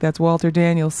 I think that's Walter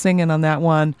Daniels singing on that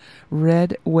one.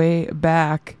 Red Way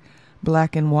Back.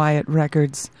 Black and Wyatt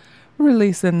Records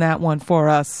releasing that one for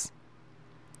us.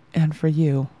 And for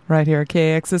you, right here at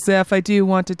KXSF, I do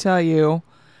want to tell you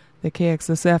that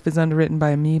KXSF is underwritten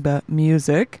by Amoeba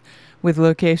Music with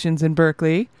locations in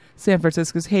Berkeley, San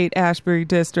Francisco's Haight-Ashbury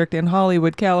District, and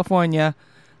Hollywood, California.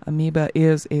 Amoeba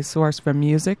is a source for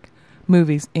music,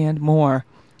 movies, and more.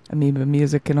 Amoeba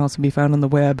Music can also be found on the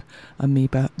web,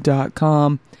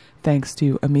 amoeba.com. Thanks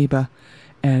to Amoeba,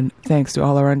 and thanks to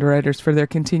all our underwriters for their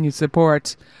continued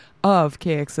support of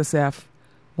KXSF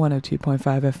 102.5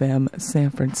 FM San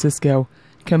Francisco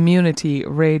Community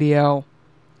Radio.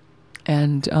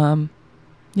 And,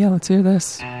 yeah, let's hear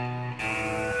this.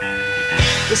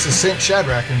 This is St.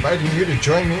 Shadrach inviting you to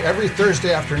join me every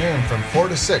Thursday afternoon from 4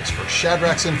 to 6 for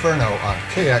Shadrach's Inferno on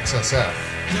KXSF.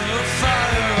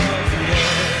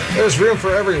 There's room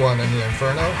for everyone in the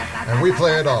Inferno, and we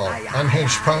play it all.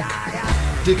 Unhinged punk,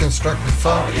 deconstructed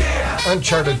funk,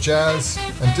 uncharted jazz,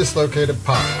 and dislocated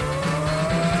pop.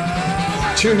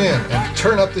 Tune in and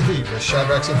turn up the heat with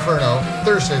Shadrach's Inferno,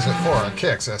 Thursdays at 4 on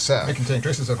KXSF. May contain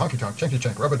traces of honky tonk, chanky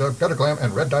chank, rubber dub, gutter glam,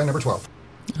 and red dye number 12.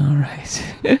 All right.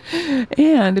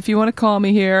 And if you want to call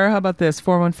me here, how about this?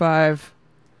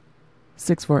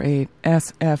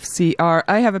 415-648-SFCR.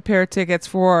 I have a pair of tickets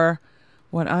for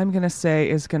what I'm going to say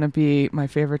is going to be my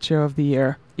favorite show of the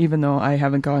year, even though I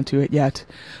haven't gone to it yet.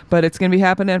 But it's going to be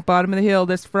happening at Bottom of the Hill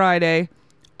this Friday.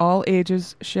 All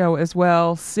ages show as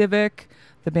well. Civic,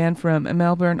 the band from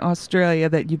Melbourne, Australia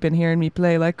that you've been hearing me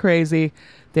play like crazy.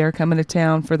 They're coming to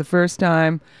town for the first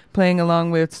time, playing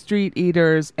along with Street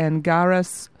Eaters and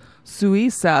Garas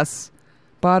Suisas.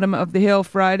 Bottom of the Hill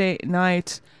Friday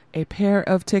night. A pair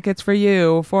of tickets for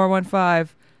you.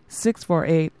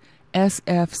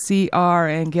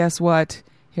 415-648-SFCR. And guess what?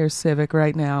 Here's Civic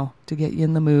right now to get you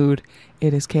in the mood.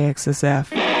 It is KXSF.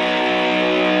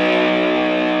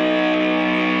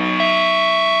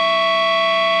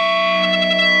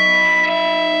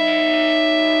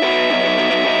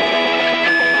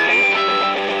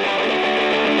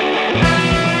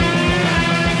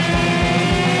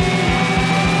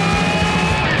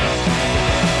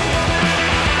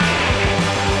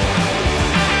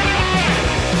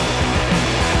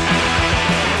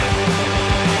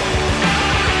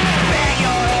 Bang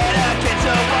your head against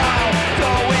a wall,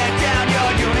 going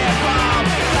down your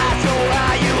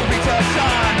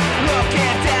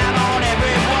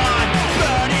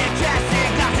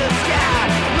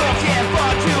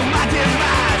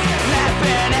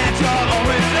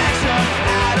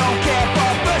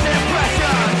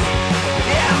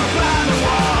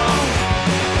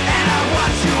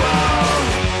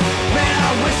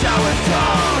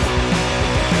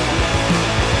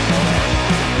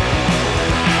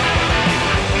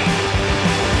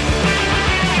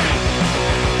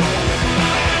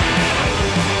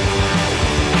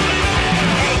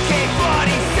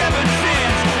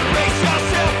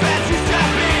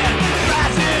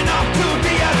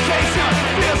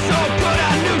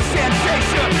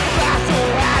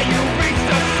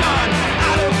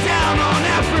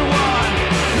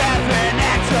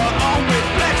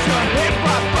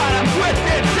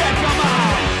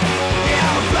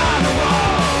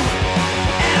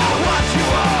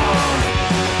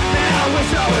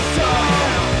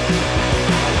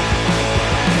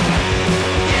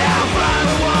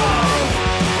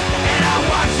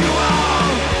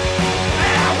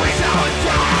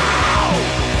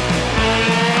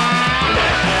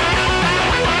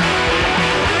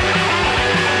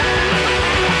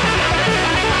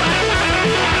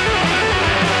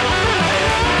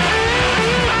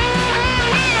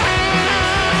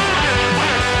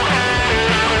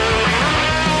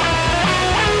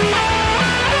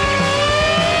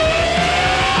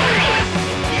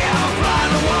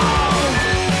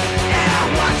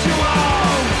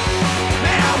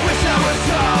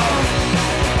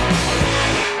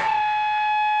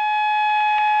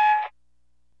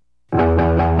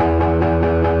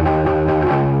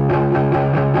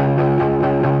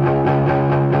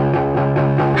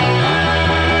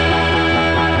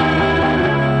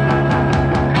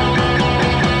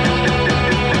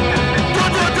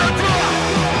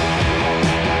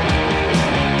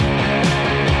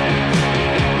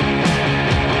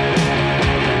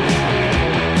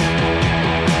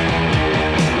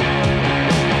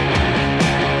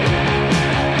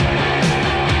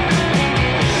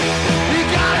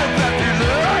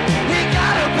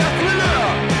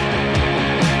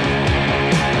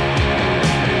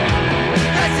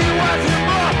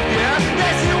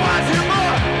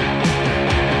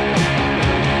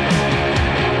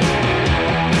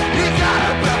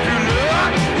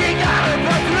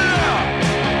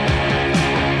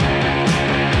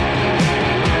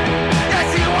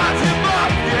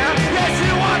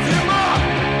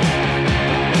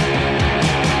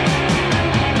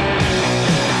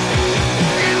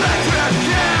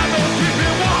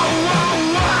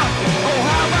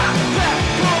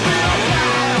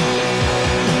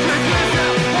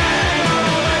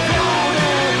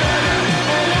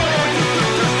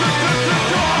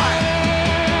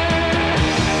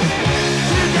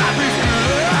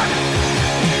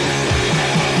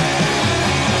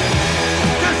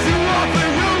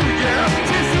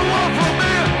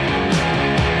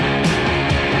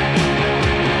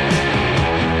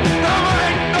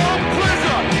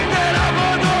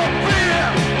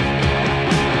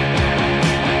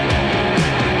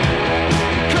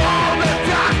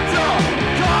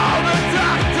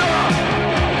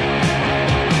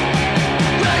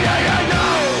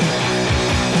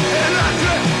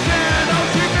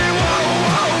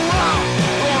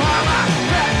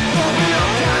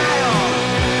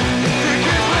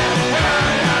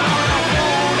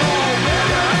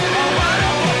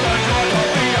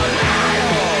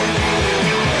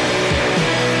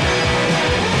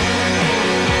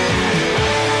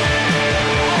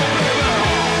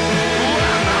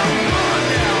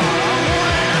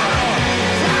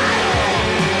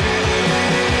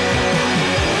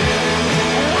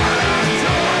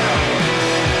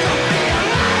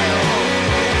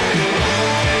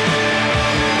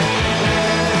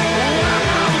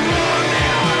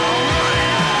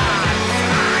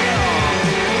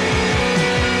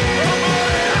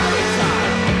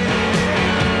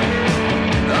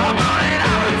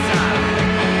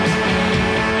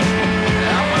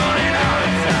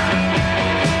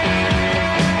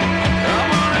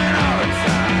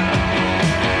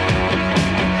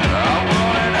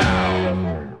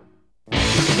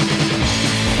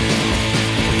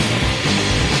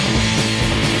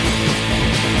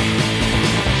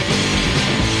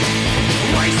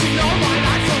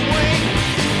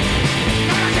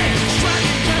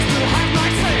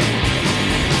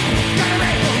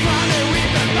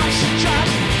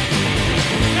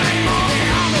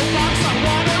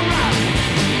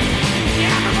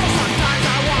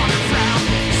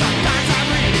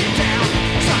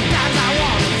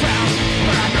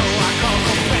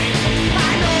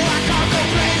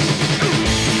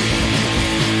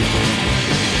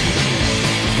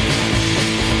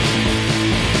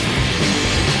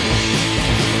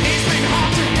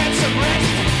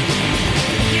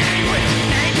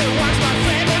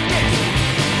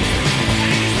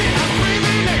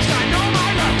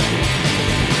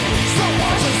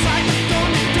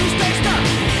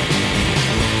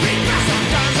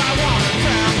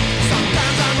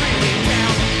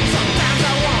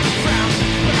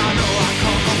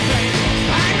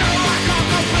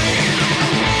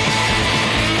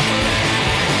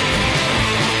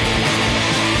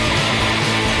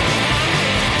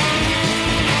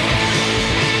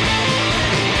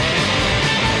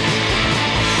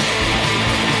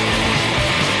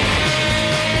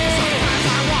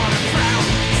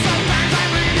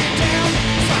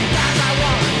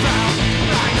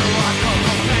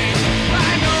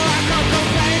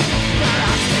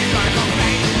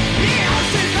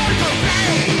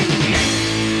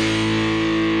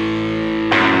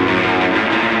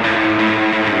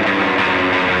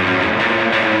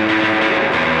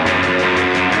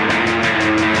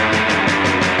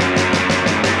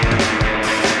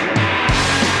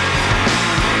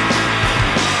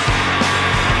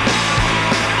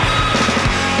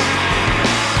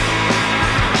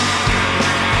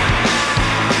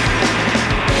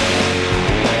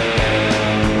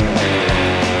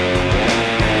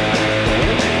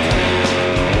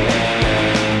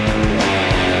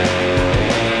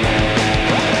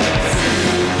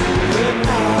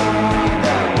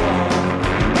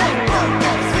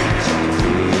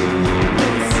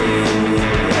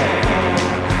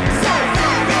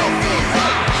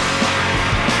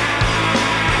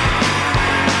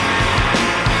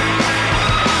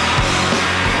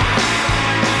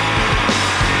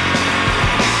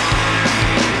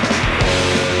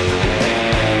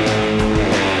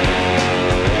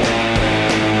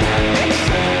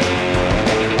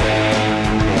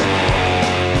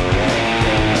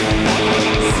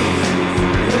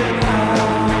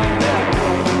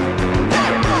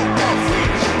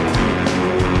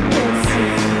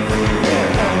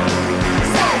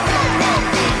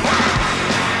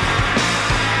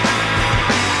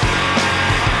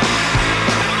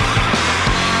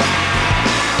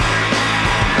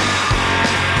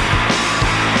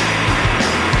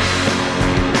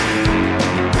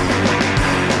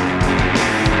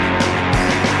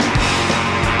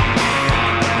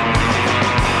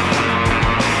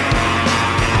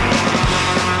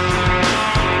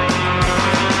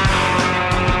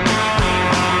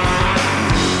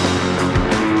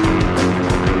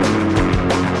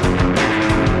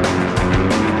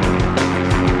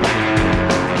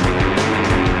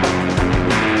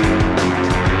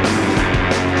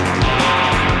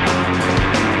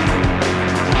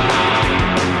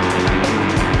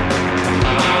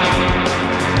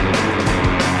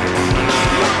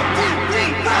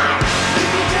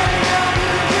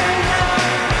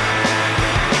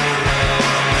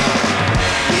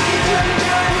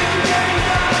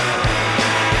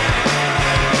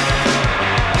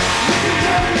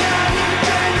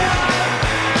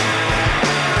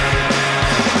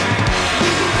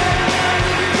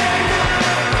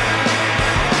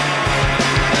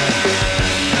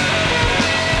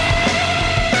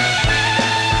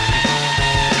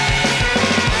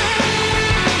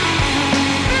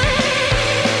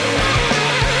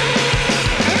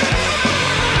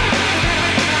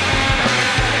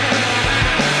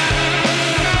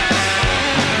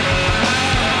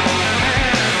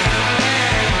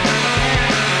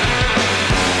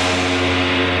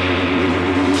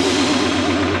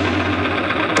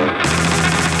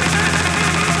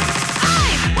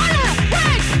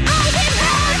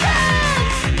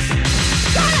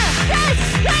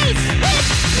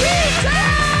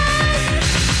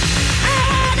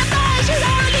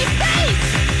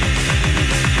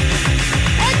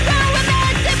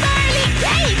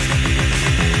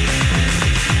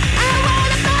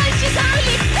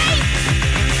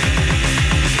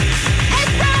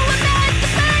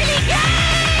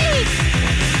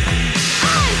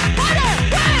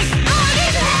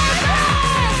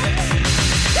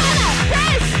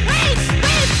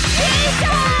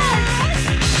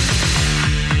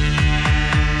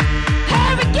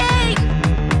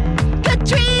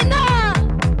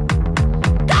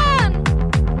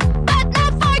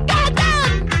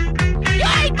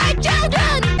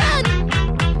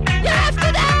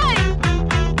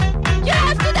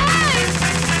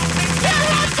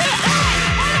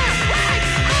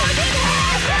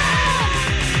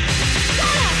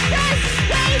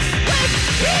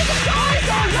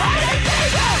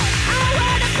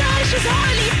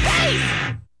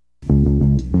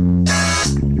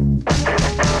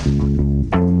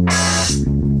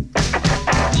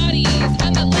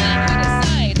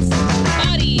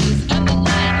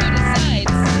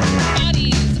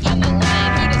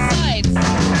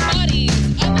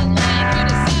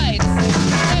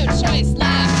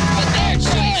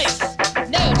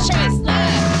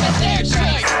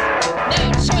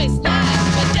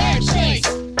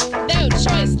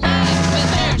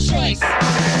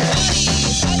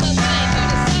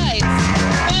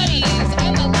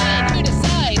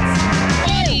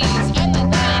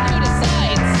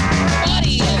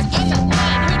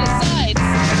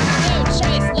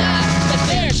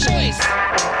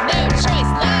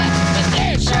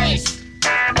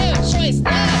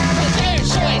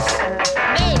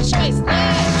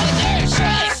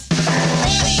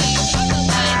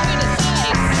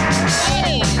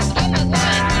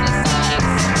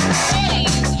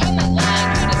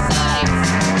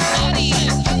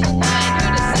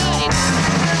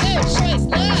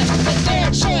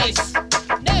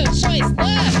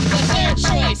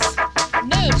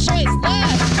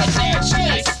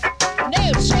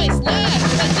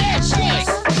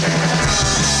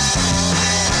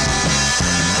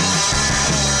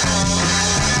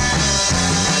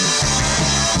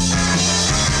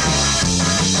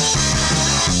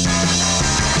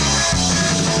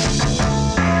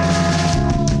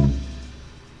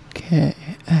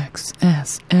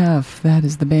KXSF. That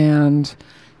is the band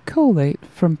Collate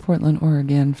from Portland,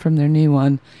 Oregon, from their new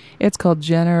one. It's called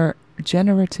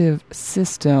Generative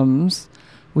Systems.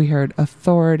 We heard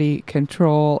Authority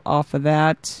Control off of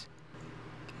that.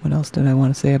 What else did I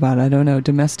want to say about it? I don't know.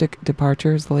 Domestic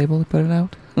Departure is the label that put it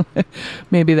out.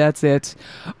 Maybe that's it.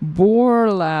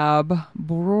 Brorlab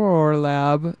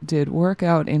did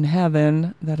Workout in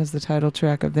Heaven. That is the title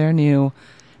track of their new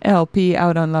LP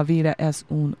out on La Vida es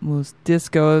un Mus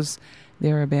Discos.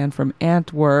 They're a band from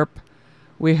Antwerp.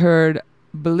 We heard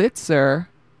BLITZER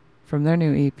from their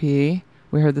new EP.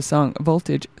 We heard the song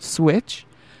Voltage Switch.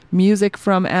 Music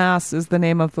from Ass is the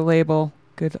name of the label.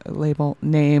 Good label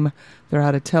name. They're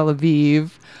out of Tel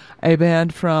Aviv. A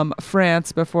band from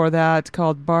France before that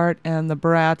called Bart And The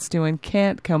Brats doing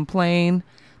Can't Complain.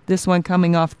 This one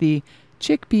coming off the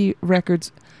Chickpea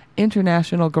Records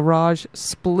International Garage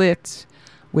split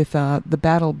with the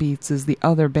Battle Beats is the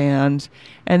other band.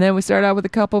 And then we start out with a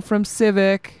couple from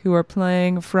Civic who are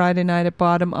playing Friday night at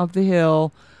Bottom of the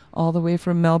Hill all the way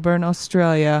from Melbourne,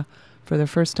 Australia for their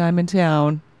first time in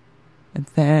town.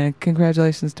 And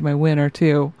congratulations to my winner,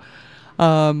 too.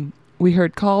 We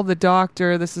heard Call the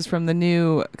Doctor. This is from the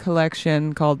new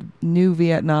collection called New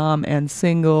Vietnam and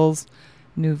Singles.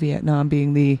 New Vietnam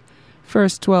being the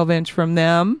first 12-inch from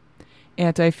them.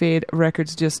 Anti-Fade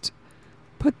Records just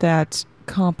put that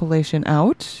compilation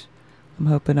out. I'm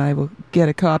hoping I will get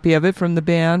a copy of it from the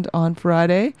band on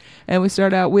Friday. And we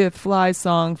start out with Fly's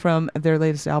song from their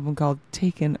latest album called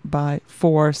Taken by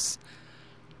Force.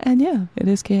 And yeah, it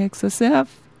is KXSF.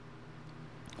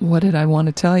 What did I want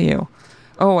to tell you?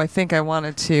 Oh, I think I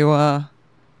wanted to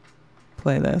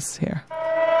play this here.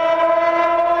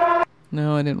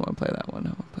 No, I didn't want to play that one. I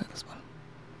want to play this one.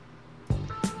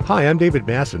 Hi, I'm David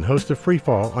Masson, host of Free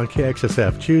Fall on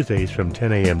KXSF Tuesdays from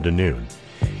 10 a.m. to noon.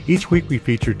 Each week we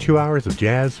feature 2 hours of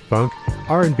jazz, funk,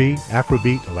 R&B,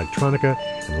 Afrobeat, electronica,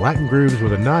 and Latin grooves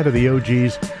with a nod to the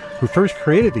OGs who first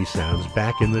created these sounds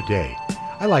back in the day.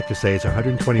 I like to say it's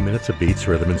 120 minutes of beats,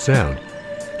 rhythm, and sound.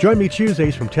 Join me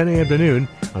Tuesdays from 10 a.m. to noon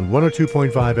on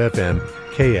 102.5 FM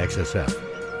KXSF.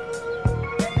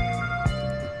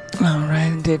 All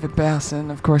right, and David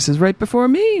Basson, of course, is right before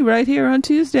me, right here on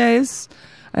Tuesdays.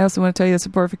 I also want to tell you that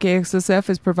support for KXSF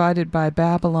is provided by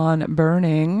Babylon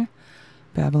Burning.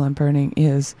 Babylon Burning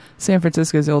is San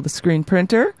Francisco's oldest screen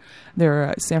printer. They're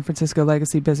a San Francisco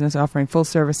legacy business offering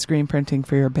full-service screen printing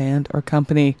for your band or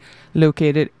company,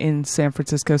 located in San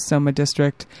Francisco's Soma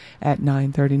District at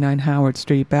 939 Howard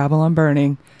Street. Babylon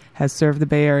Burning has served the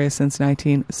Bay Area since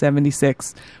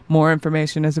 1976. More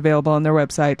information is available on their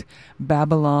website,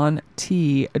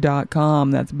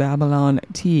 BabylonTee.com. That's Babylon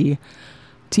TEE.com.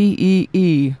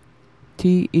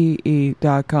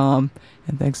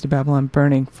 And thanks to Babylon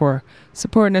Burning for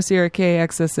supporting us here at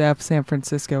KXSF San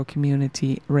Francisco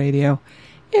Community Radio.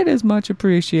 It is much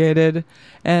appreciated.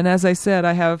 And as I said,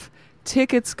 I have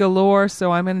tickets galore,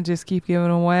 so I'm going to just keep giving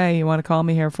away. You want to call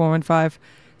me here,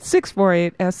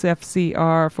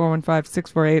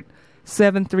 415-648-SFCR,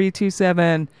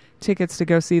 415-648-7327. Tickets to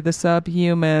go see the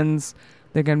Subhumans.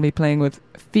 They're going to be playing with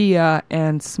Fia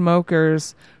and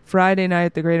Smokers Friday night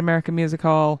at the Great American Music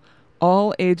Hall.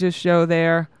 All ages show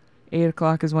there. 8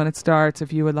 o'clock is when it starts.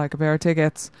 If you would like a pair of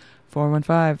tickets,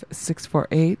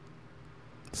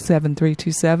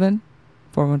 415-648-7327,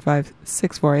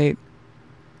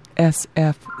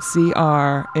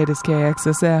 415-648-SFCR. It is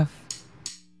KXSF.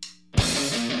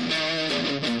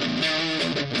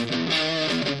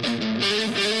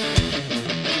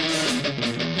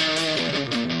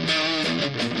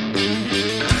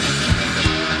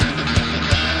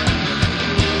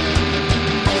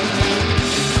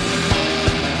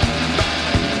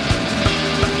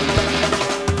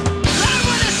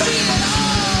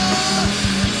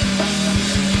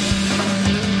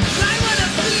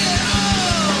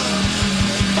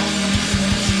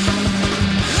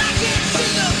 Like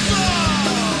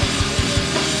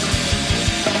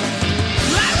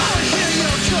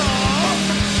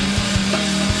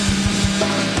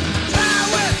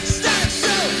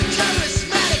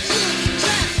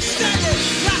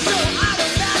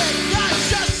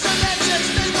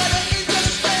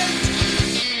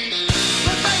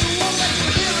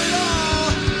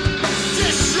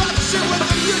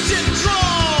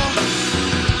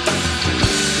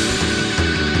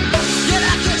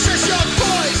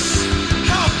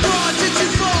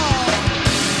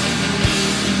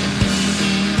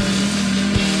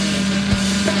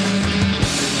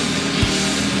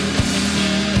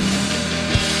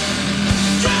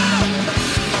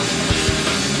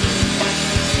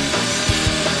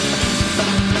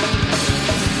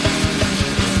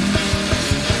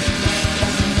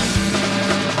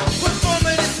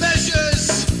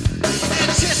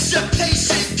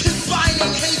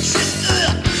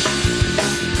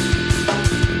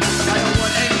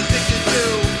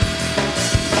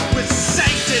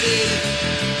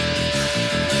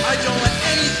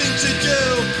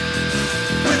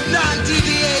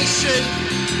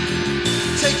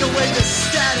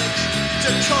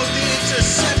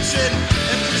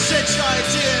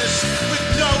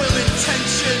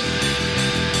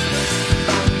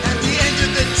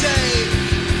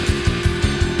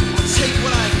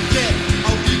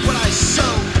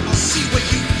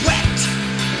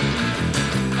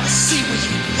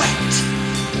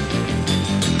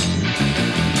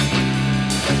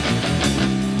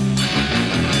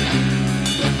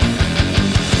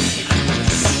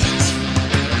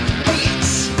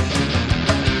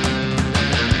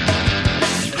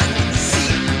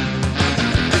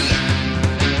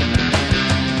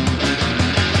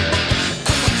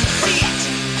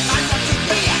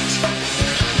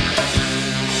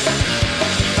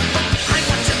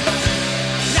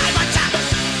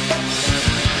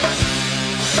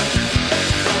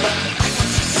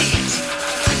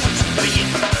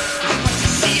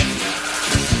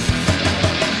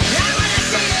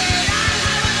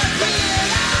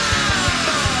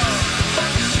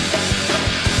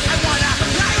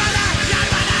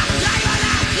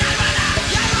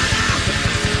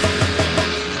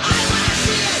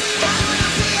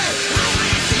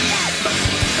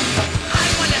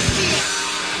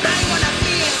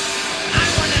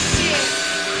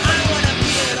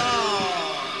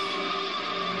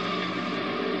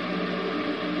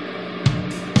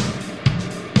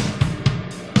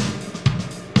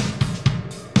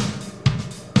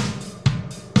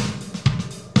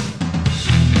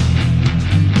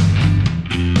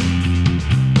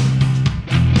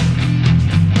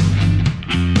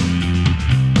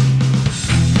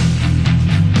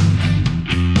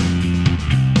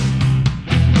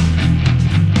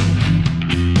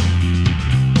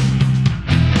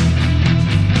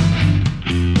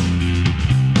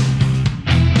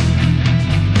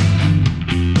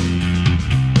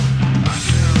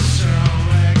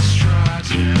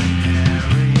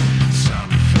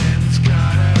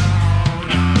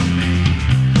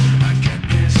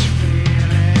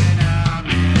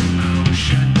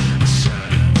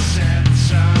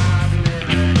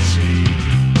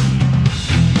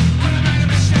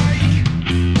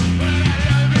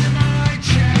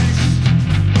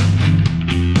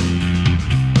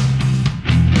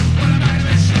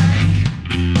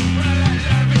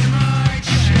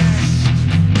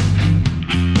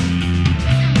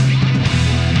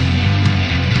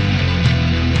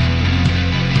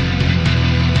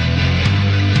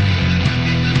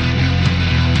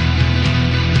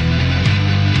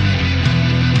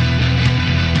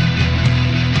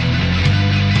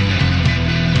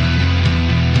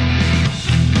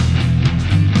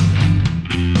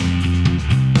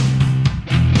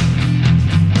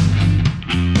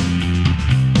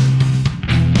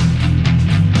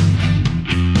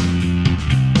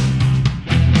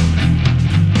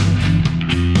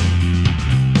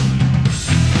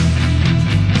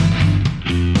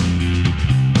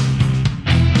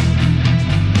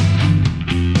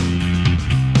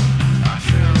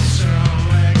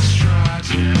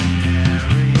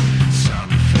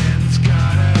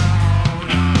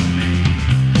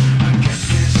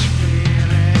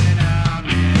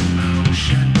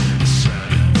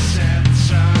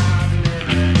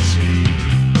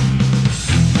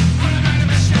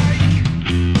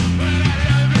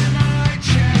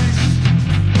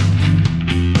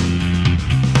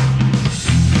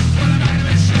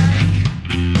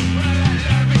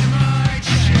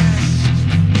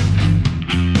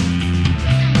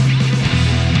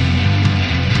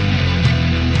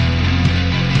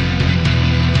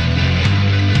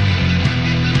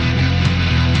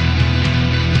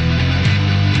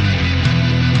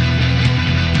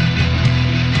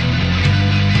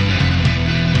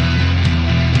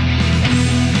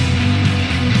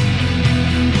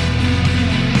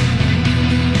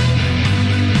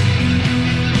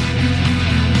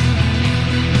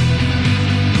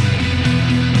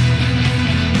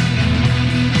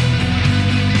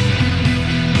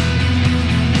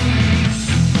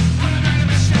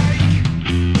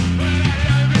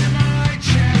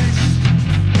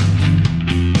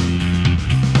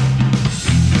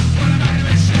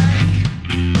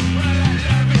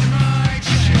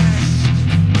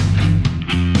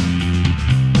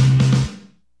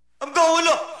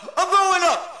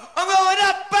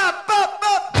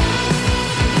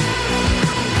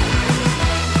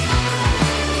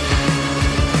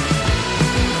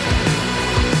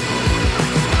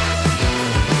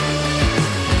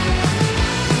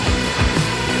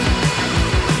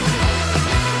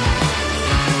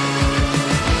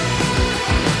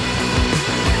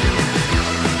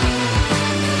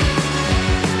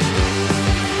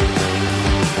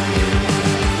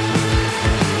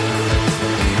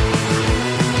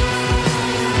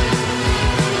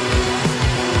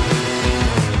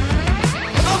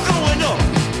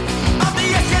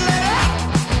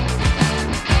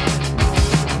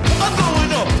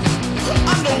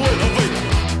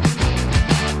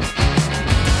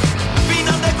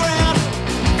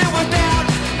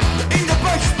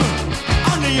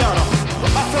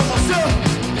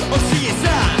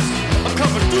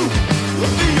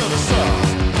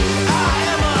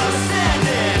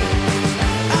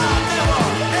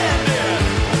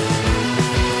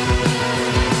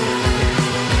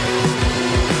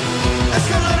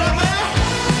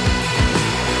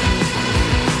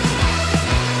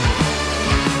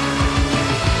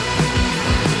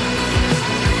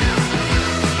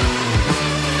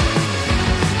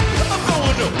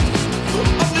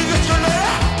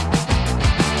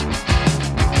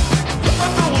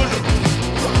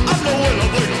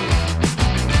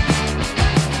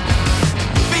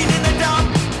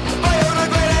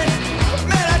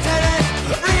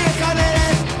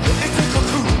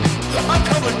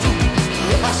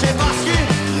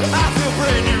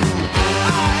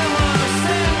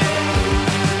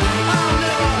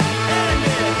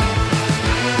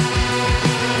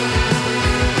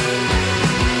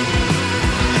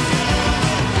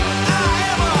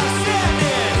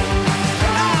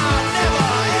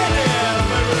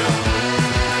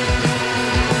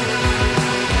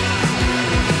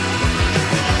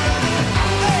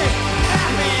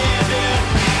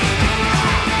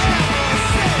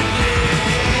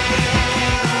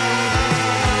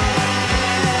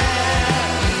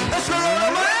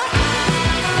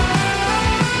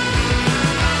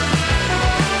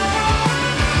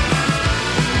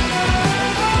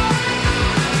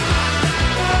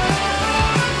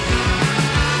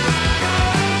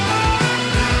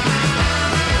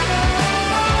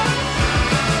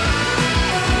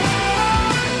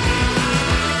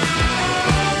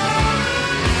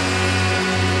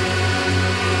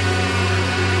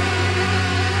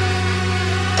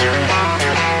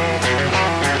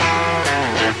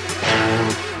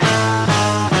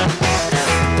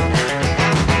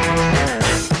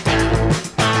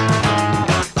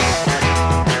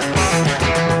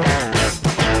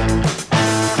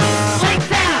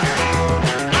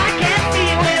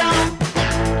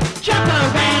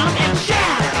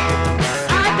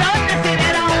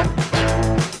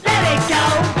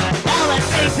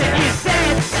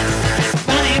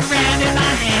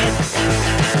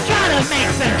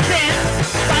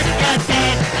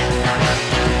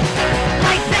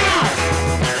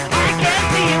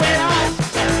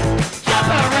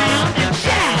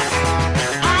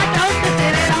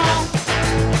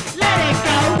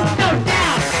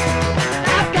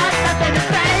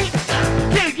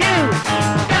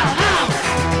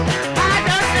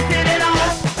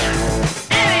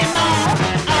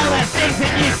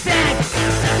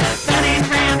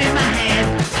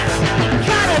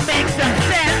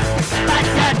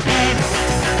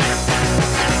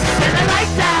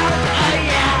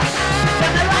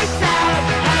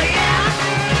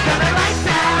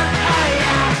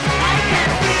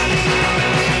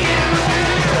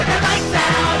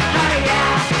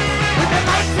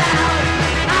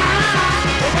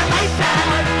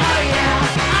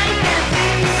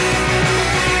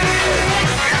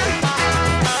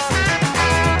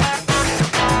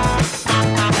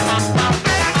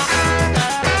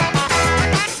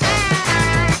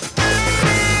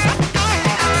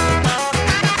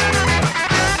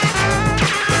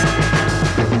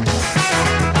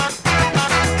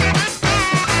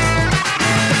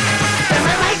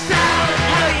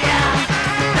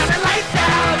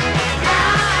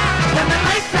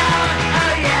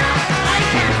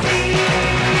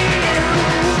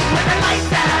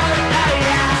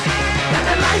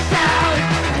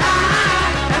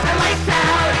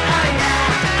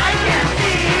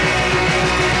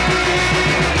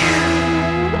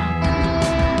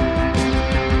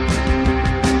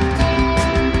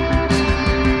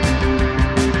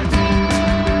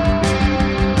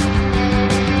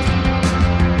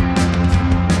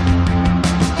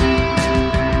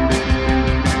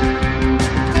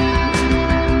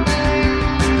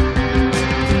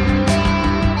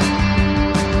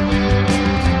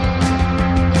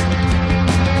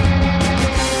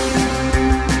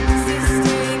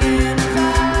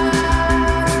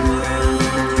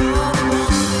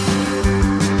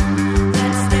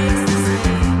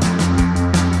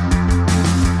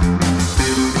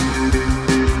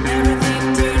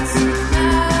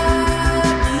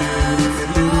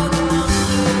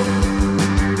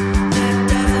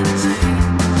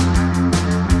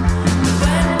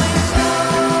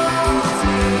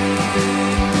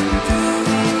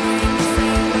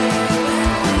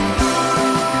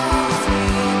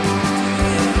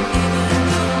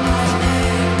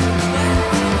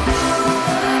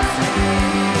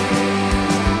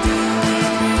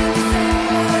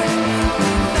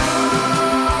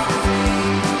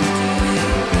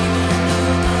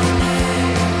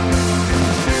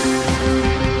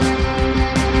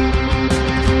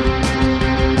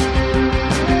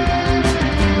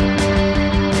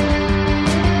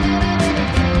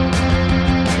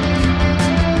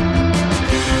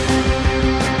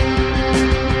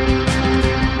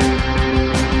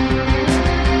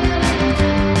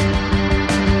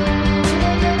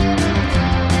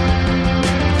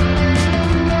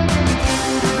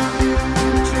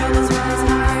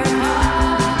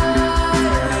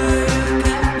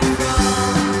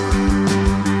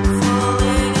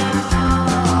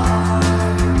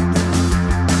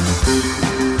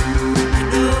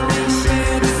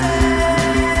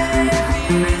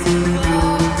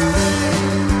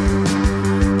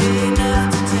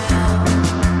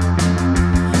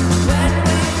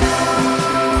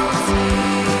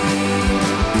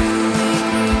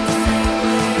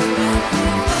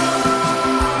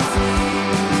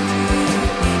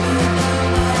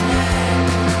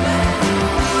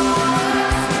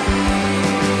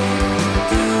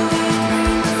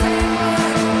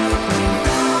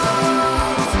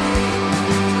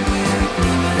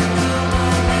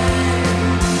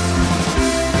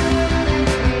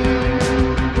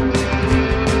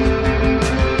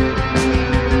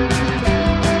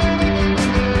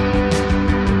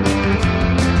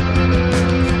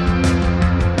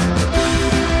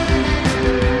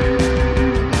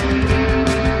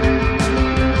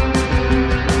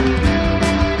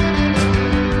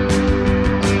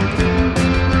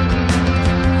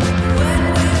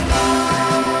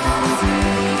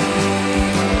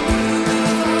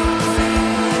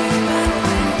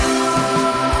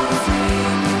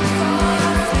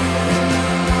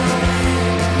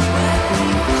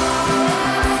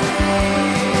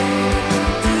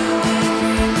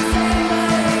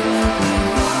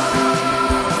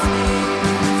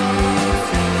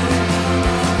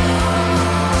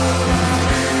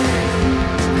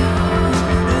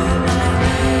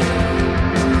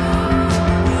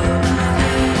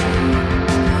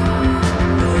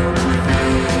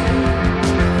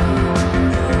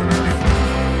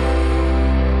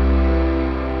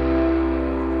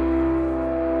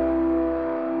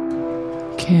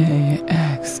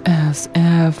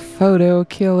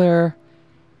Fotokiller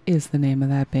is the name of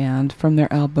that band. From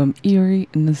their album Eerie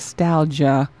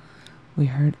Nostalgia, we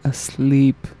heard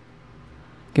Asleep.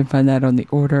 You can find that on the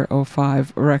Order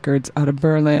 05 Records out of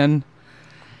Berlin.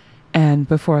 And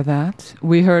before that,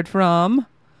 we heard from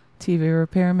Tee Vee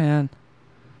Repairmann.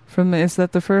 Is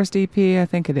that the first EP? I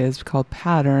think it is, called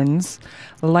Patterns.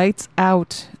 Lights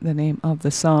Out, the name of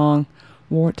the song.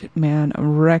 Wartman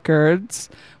Records.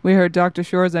 We heard Dr.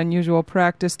 Shore's Unusual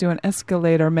Practice doing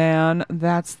Escalator Man.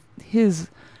 That's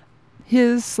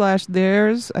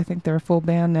his/theirs. I think they're a full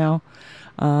band now.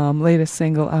 Latest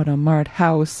single out on Mart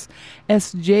House.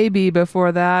 Esjaybe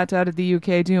before that, out of the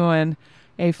UK, doing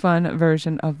a fun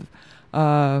version of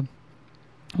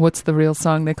what's the real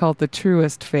song? They call it The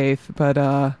Truest Faith, but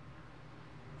I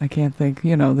can't think,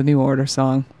 the New Order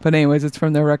song. But anyways, it's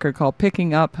from their record called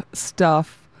Picking Up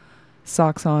Stuff,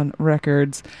 Socks On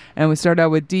Records. And we start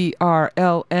out with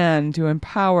D.R.L.N. doing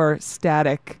Power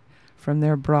Static from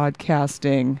their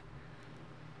broadcasting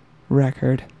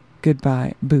record,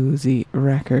 Goodbye Boozy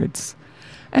Records.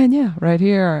 And yeah, right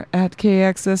here at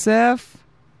KXSF.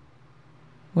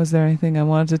 Was there anything I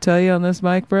wanted to tell you on this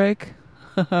mic break?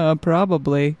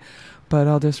 Probably. But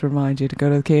I'll just remind you to go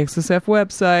to the KXSF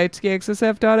website,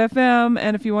 kxsf.fm.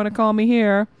 And if you want to call me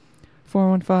here,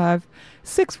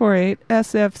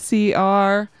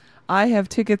 415-648-SFCR. I have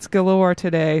tickets galore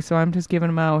today, so I'm just giving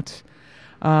them out.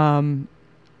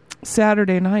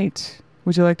 Saturday night,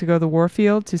 would you like to go to the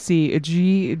Warfield to see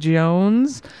G.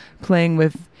 Jones playing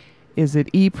with, is it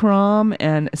E-Prom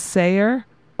and Sayer?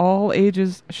 All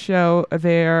ages show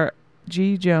there.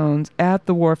 G. Jones at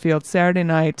the Warfield Saturday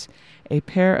night. A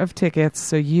pair of tickets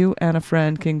so you and a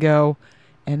friend can go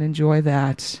and enjoy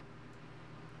that.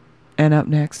 And up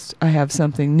next, I have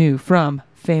something new from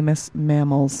Famous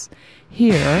Mammals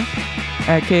here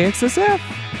at KXSF.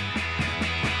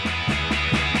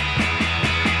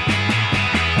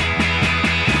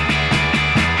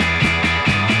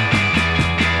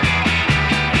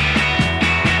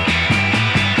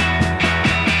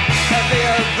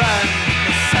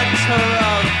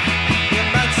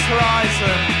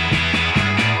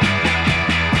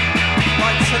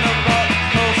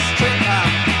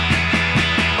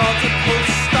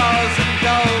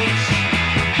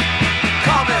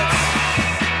 Comets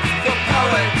for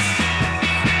poets.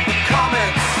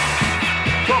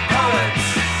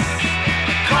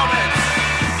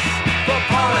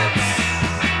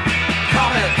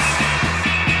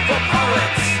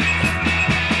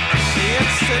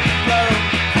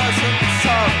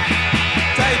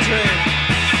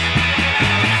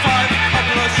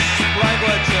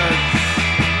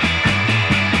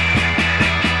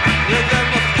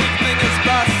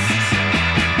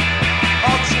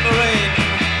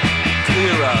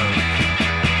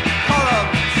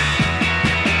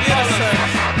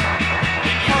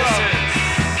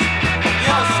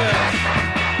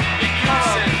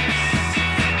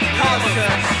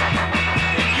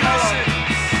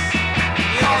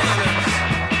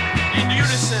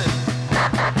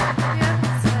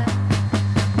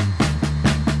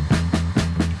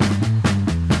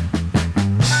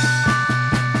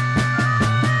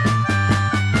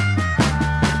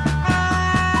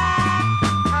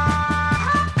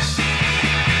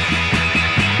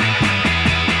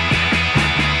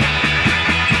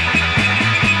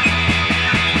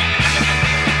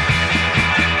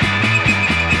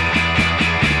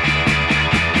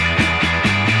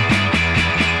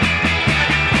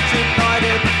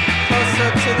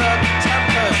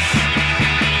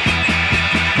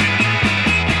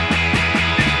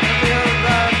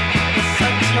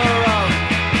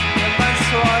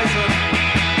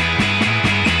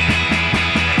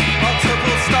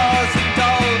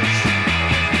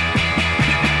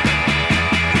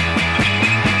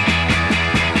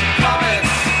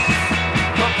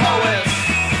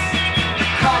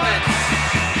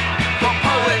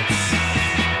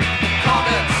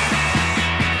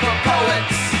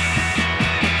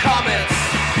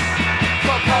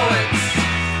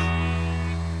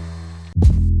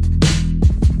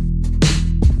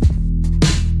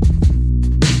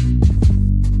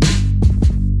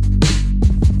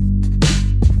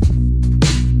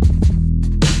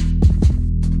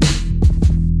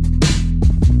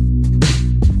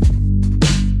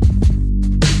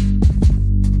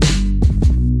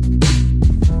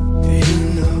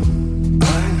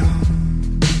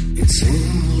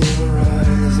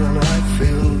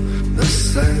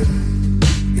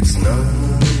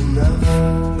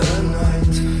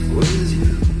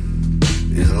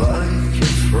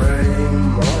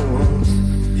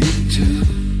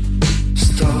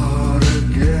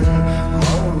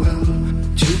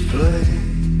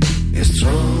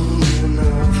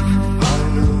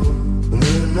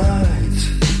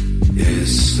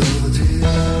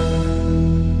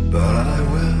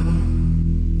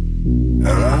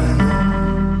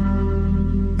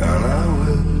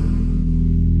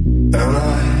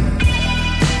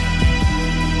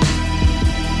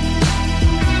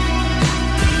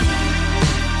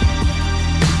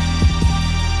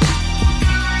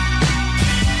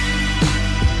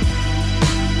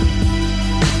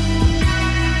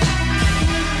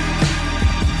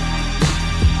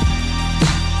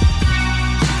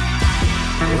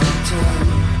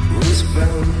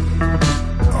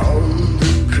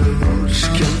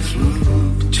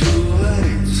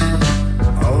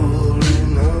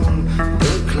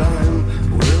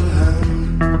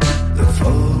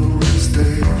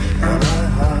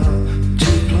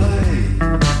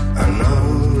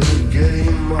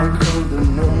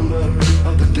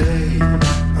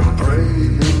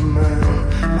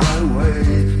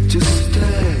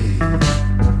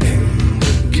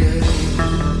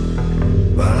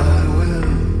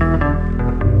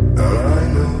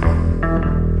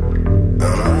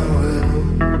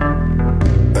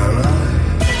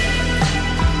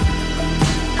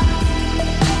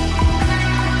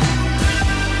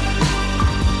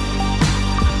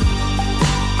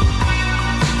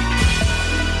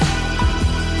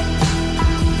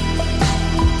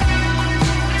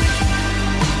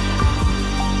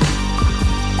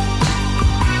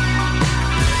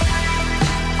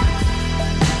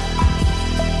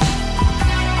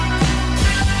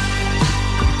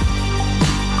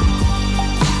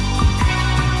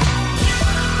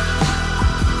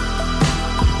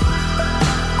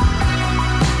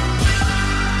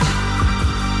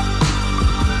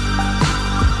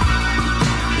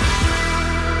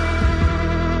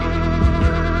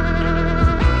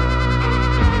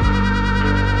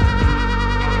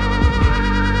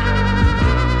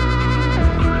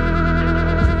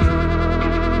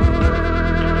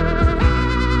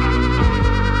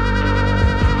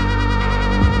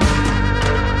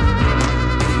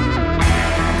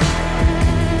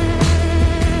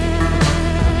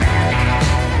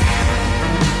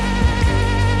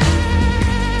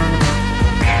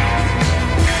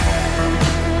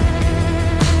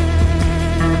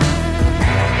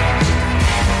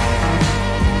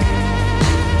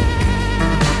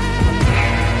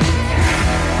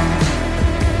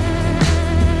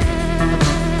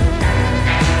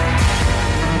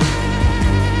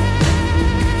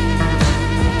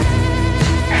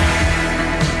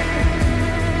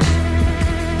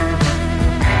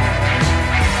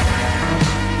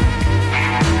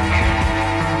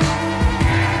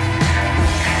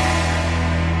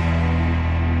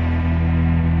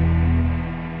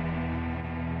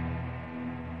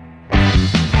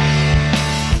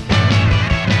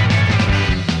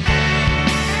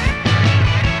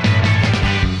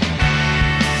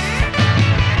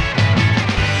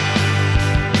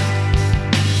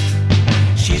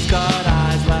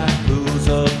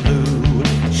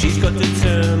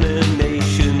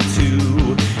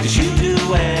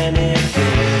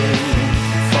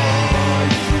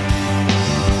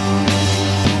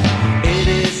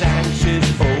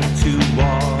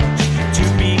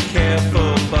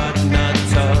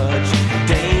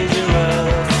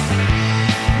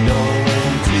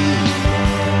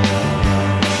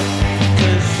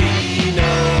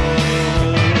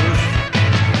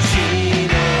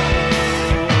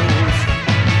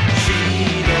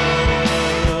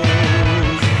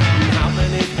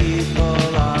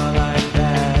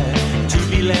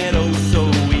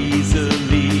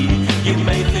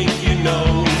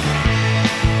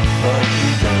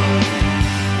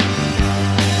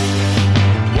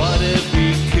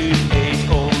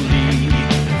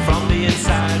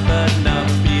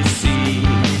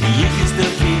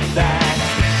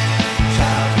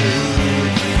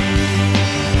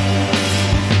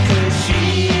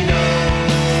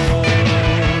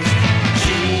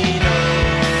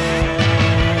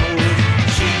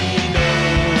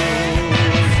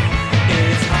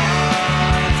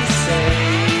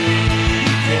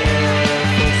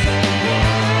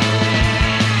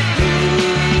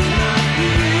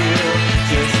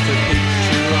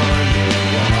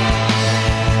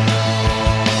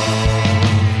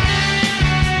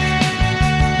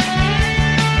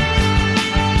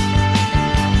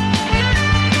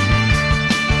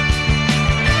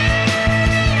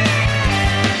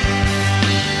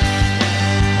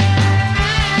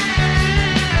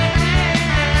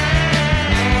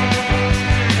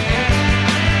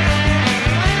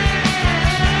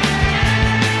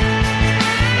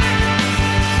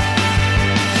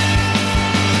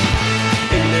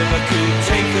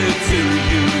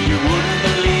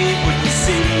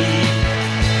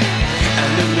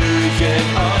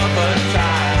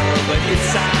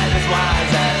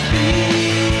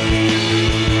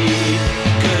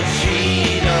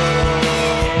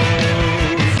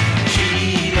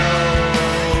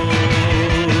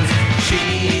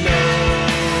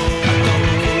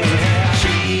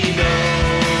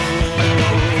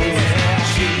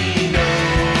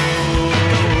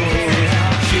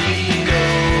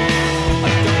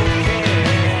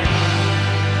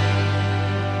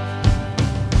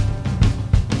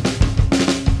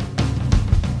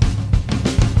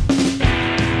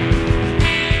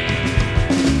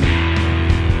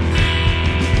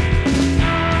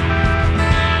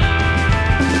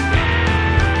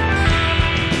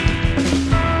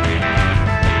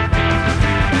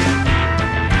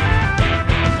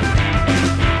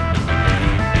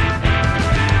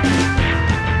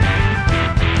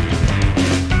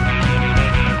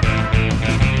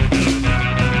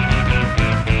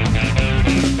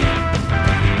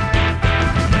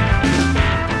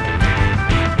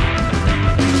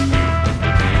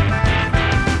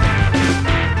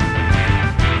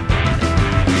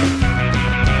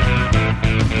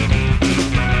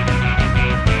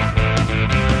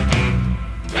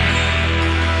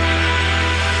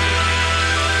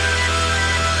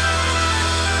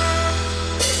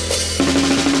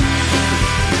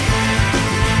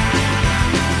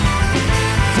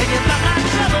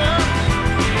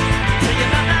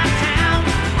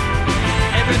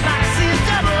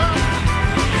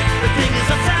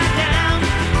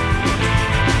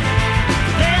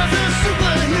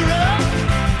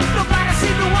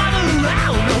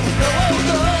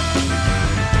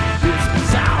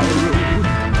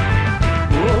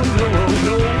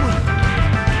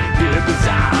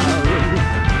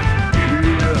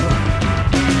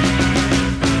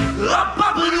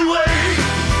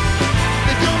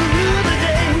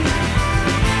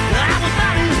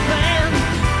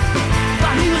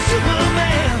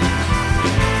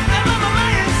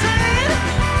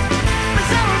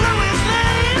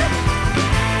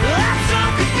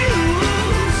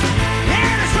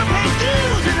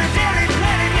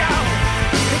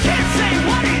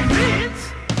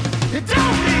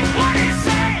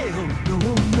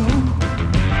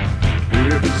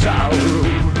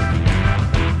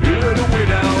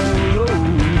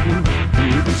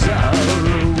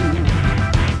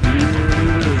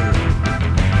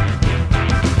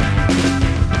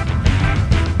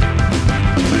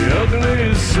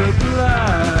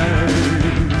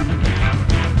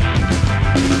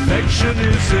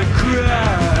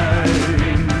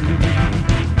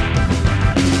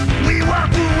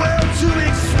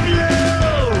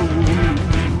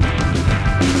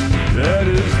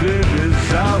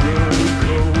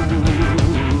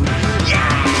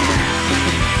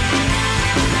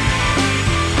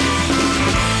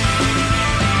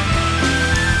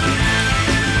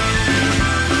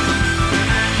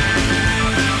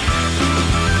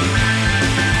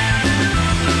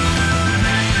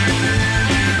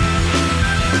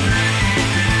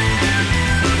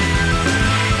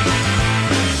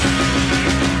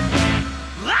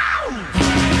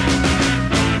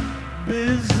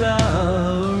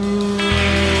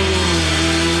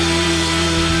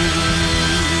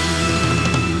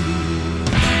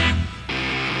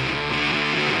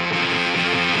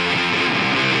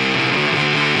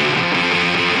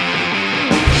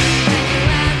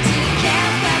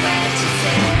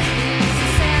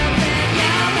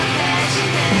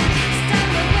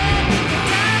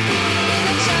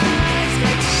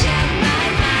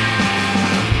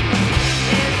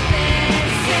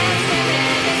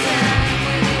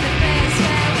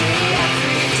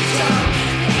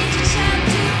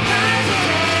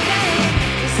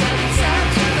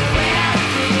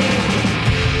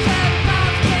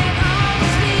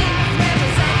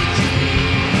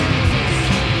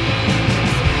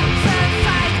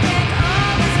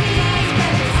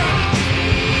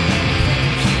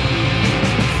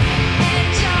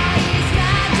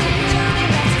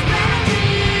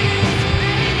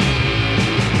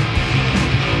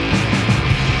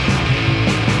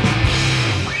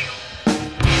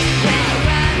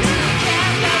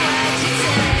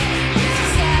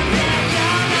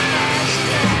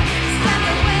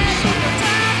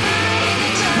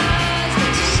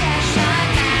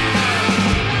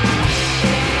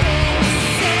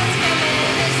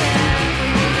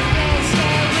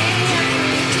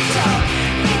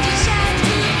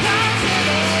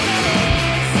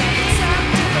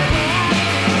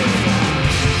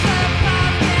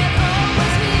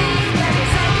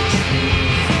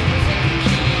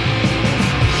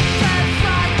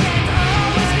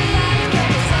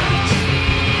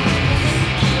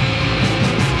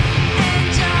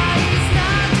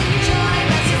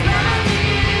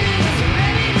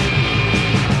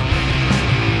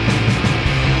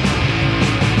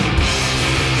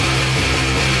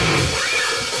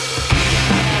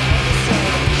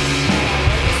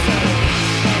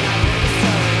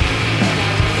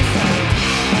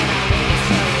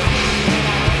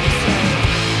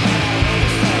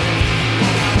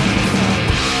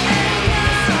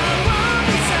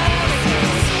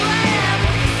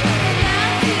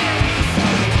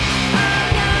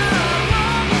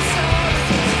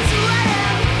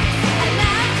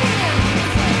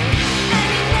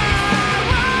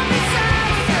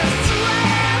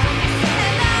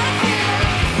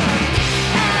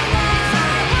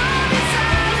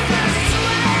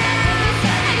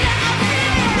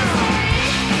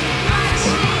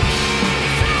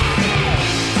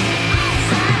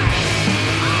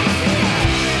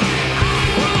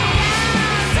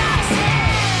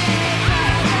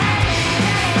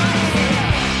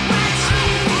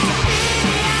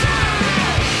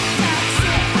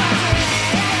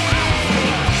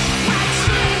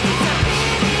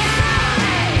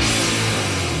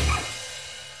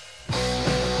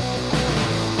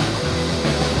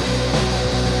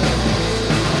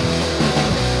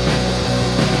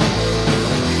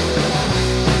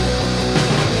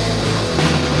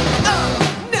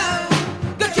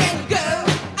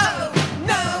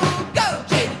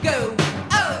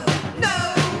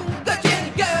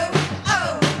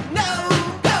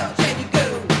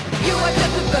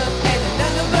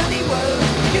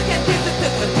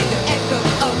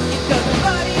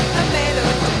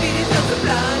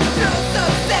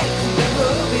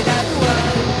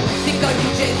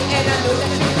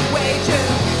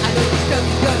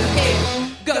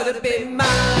 be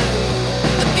mine.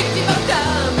 A victim of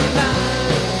time, be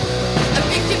mine. A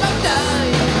victim of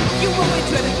time. You always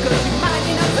dreaded cause you're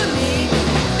mine utterly.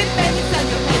 The pen inside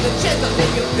your head, the chest on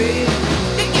your feet.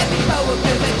 They get me power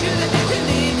cause I do the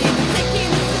naturally. Even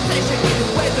taking the sensation in the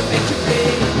way to make you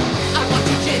feel. I want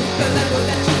you change cause I know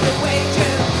that you're the way to.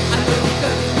 I know you're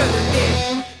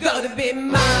gonna be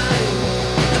mine.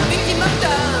 A victim of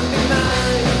time, be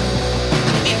mine.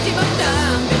 A victim of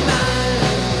time, be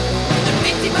mine. A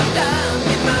victim of time,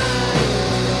 be mine.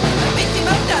 A victim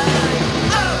of time.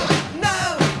 Oh no,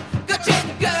 go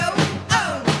Jenny go.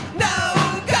 Oh no,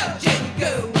 go Jenny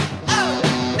go. Oh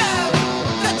no,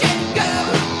 go Jenny go.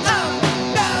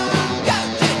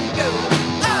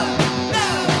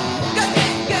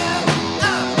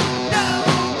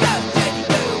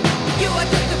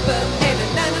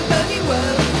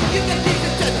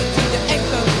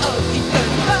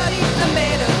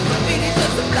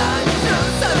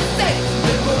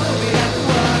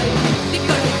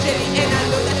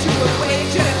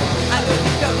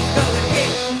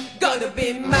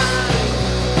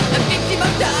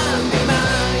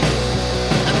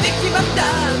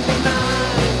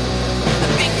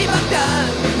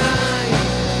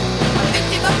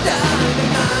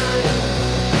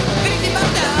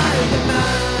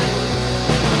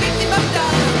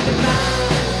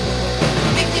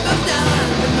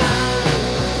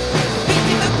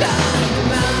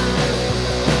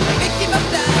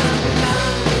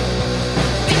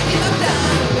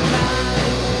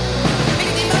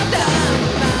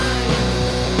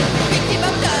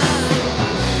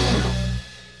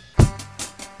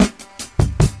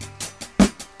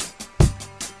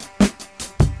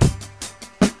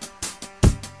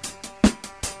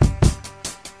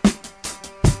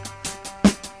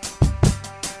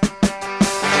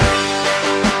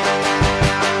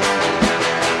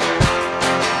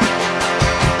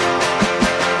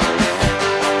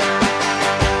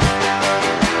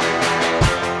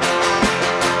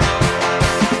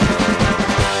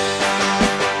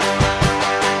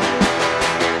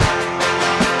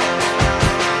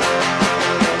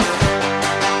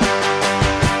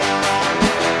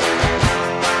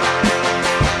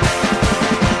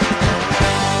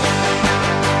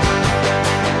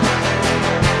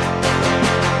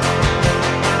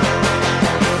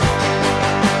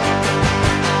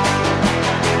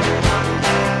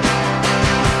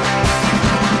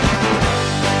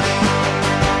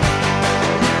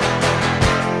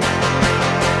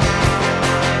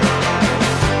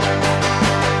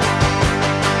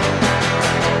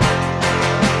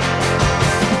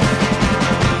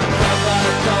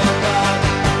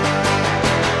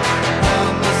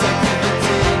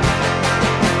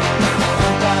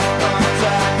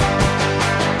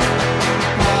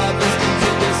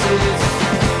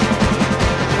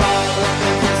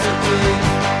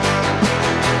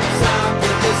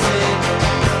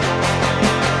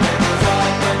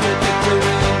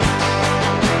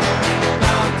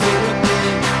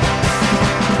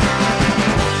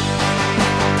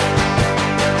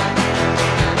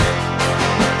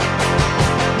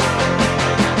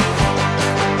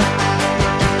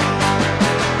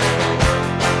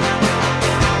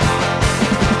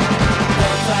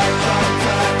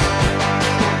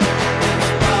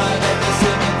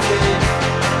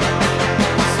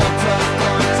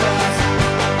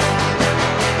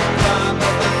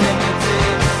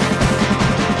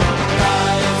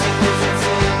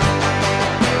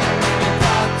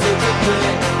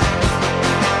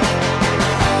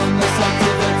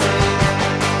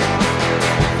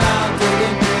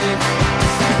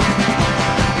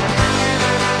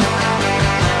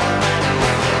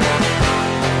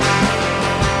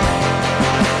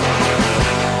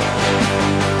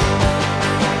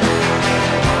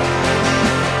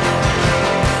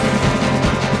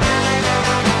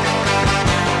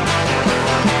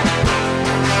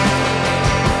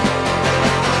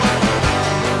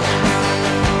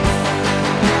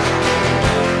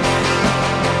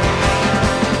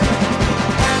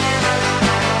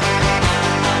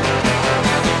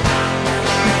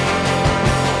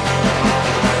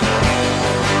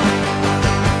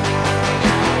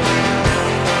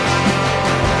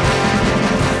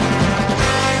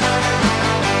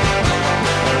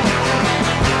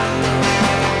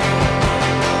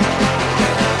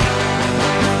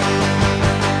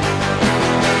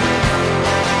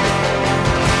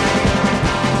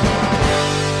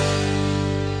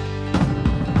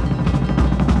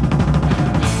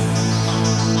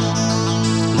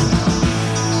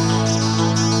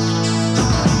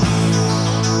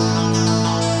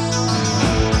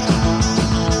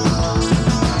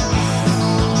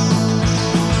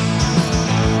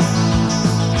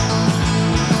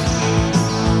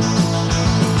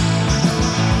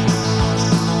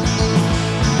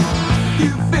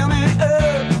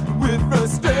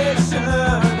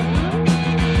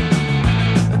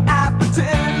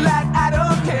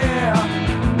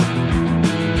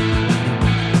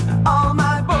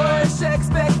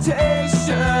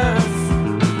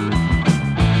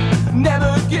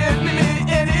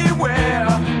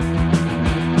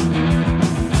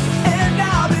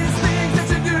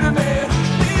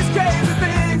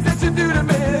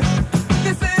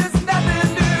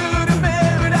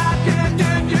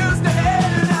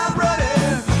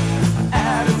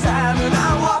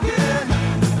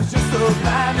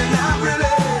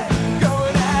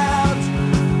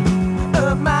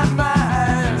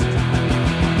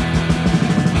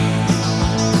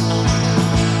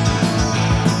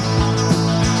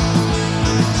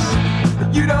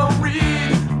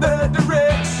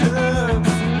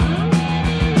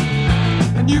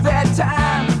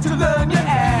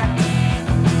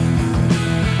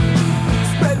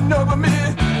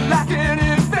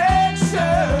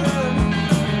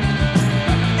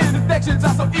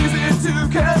 to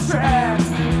contract.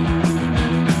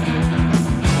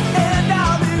 And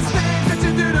all these things that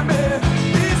you do to me,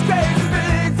 these crazy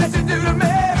things that you do to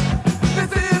me,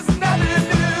 this is nothing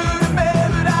new to me,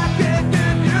 but I can't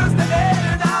get used to it,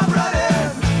 and I'm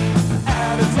running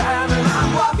out of time and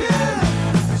I'm walking,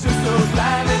 it's just so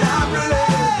blind and I'm really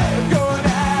going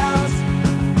out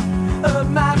of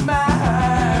my mind.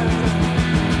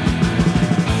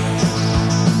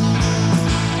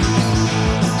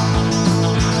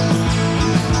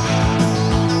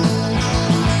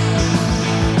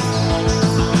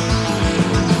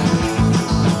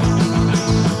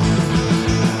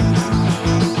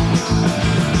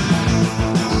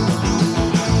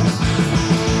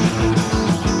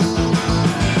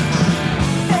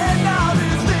 And all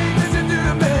these things that you do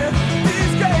to me,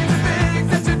 these crazy things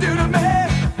that you do to me,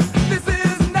 this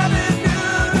is nothing new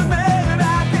to me, but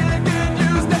I can't get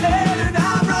used to it, and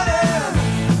I'm running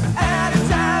out of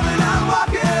time and I'm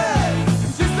walking,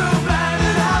 just so blind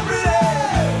and I'm really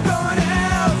going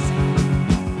out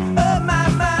of my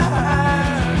mind.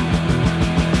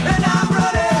 And I'm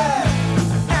running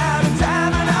out of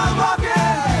time and I'm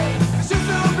walking, just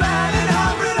so blind and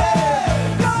I'm really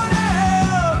going out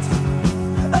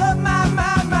of my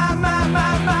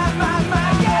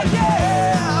yeah, yeah.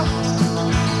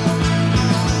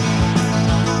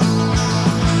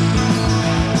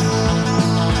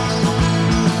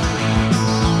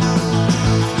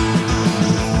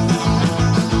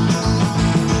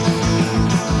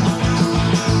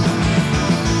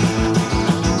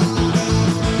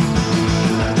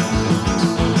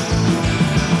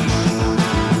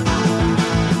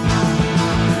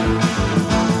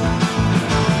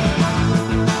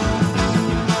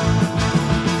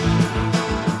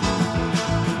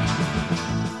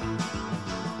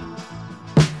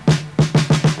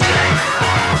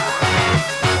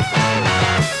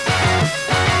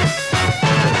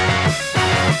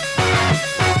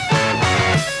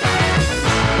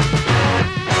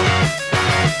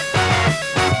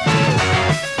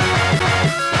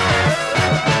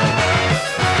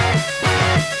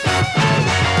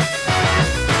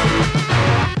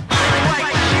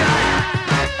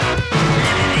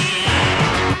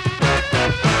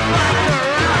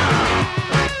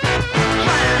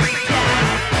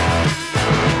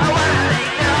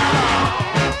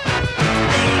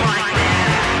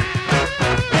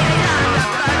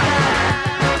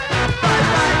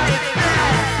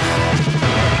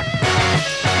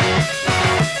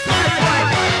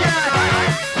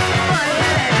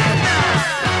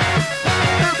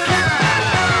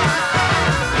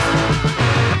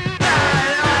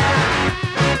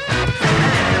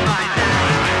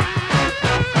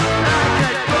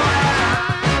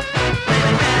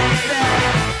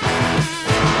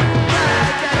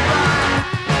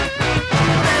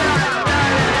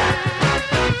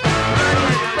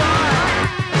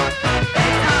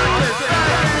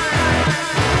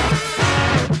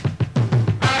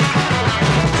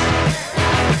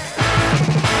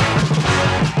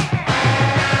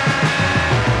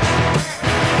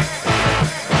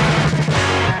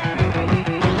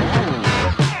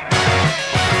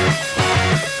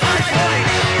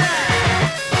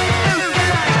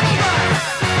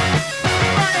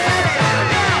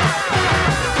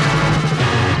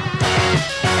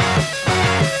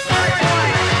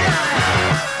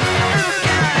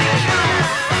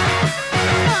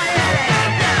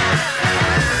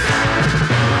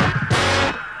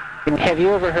 Have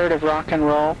you ever heard of rock and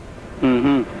roll?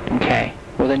 Mm-hmm. Okay.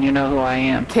 Well, then you know who I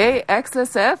am.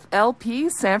 KXSF LP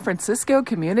San Francisco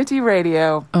Community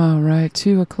Radio. All right,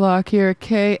 2 o'clock here at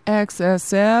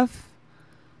KXSF.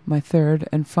 My third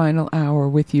and final hour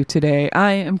with you today.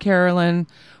 I am Carolyn.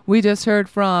 We just heard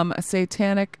from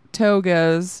Satanic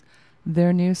Togas,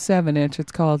 their new 7-inch.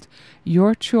 It's called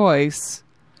Your Choice.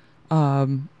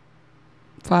 5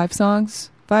 songs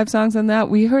on that.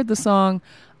 We heard the song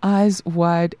Eyes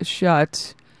Wide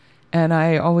Shut, and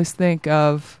I always think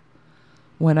of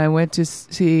when I went to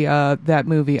see that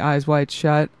movie Eyes Wide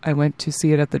Shut. I went to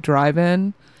see it at the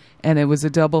drive-in, and it was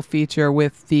a double feature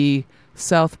with the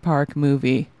South Park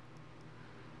movie.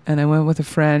 And I went with a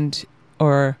friend,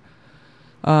 or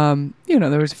there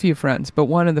was a few friends, but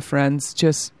one of the friends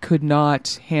just could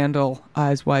not handle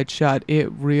Eyes Wide Shut.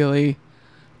 It really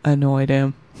annoyed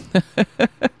him.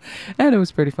 And it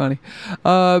was pretty funny.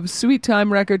 Sweet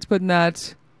Time Records putting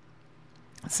that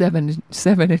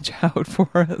 7-inch out for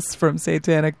us from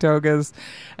Satanic Togas.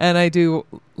 And I do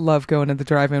love going to the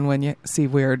drive-in when you see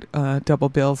weird double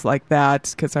bills like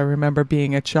that, because I remember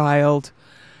being a child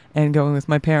and going with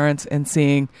my parents and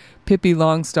seeing Pippi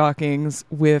Longstockings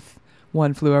with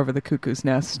One Flew Over the Cuckoo's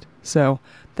Nest. So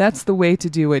that's the way to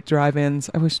do it, drive-ins.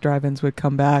 I wish drive-ins would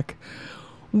come back.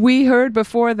 We heard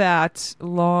before that,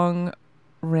 long,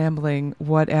 rambling,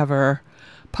 whatever,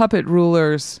 Puppet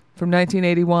Rulers from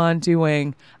 1981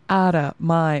 doing Outta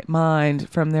My Mind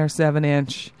from their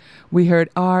 7-inch. We heard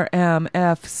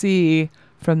R.M.F.C.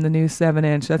 from the new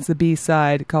 7-inch. That's the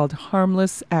B-side called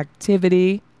Harmless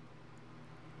Activity.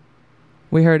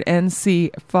 We heard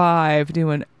NC5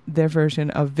 doing their version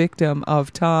of Victim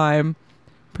of Time.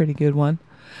 Pretty good one.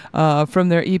 From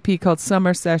their EP called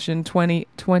Summer Session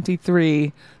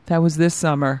 2023. That was this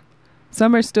summer.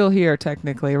 Summer's still here,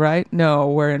 technically, right? No,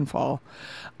 we're in fall.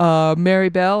 Mary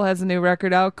Bell has a new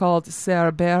record out called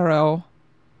Cerbero.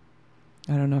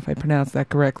 I don't know if I pronounced that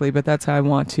correctly, but that's how I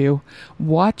want to.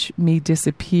 Watch Me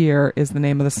Disappear is the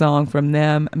name of the song from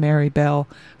them, Mary Bell.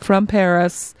 From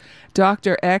Paris,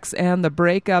 Dr. X and the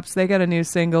Breakups, they got a new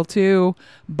single too.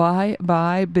 Bye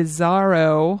Bye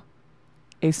Bizarro,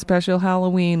 a special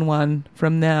Halloween one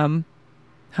from them.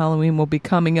 Halloween will be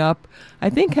coming up. I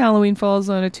think Halloween falls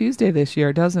on a Tuesday this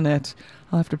year, doesn't it?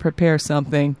 I'll have to prepare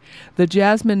something. The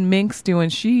Jasmine Minks doing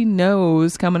She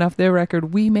Knows, coming off their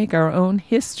record We Make Our Own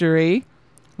History.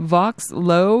 VoX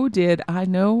LoW did I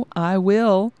Know I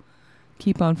Will.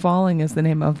 Keep on Falling is the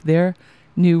name of their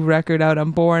new record out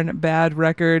on Born Bad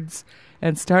Records.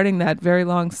 And starting that very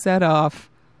long set off,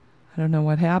 I don't know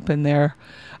what happened there.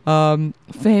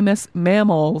 Famous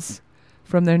Mammals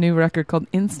from their new record called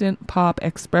Instant Pop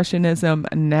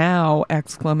Expressionism Now!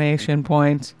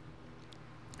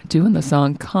 Doing the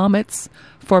song Comets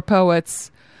for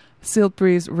Poets. Silk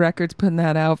Breeze Records putting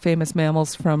that out. Famous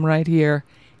Mammals from right here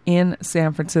in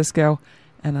San Francisco.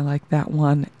 And I like that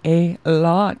one a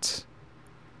lot.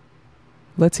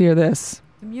 Let's hear this.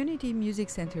 Community Music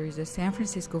Center is a San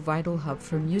Francisco vital hub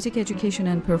for music education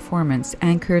and performance,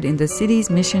 anchored in the city's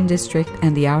Mission District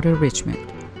and the Outer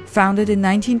Richmond. Founded in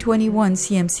 1921,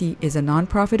 CMC is a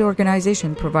nonprofit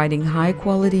organization providing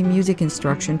high-quality music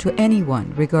instruction to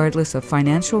anyone, regardless of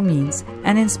financial means,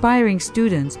 and inspiring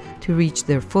students to reach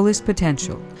their fullest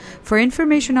potential. For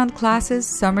information on classes,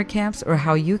 summer camps, or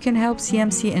how you can help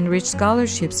CMC enrich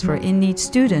scholarships for in-need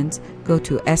students, go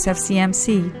to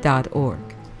sfcmc.org.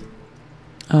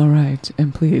 All right,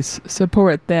 and please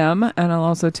support them. And I'll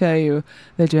also tell you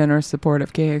the generous support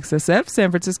of KXSF,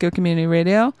 San Francisco Community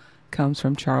Radio, comes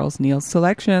from Charles Neal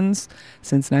Selections.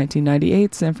 Since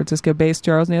 1998, San Francisco-based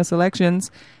Charles Neal Selections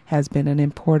has been an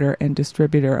importer and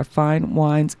distributor of fine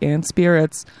wines and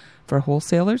spirits for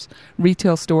wholesalers,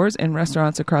 retail stores, and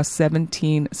restaurants across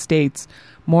 17 states.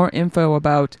 More info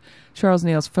about Charles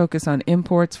Neal's focus on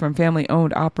imports from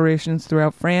family-owned operations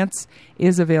throughout France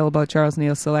is available at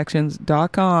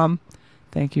charlesnealselections.com.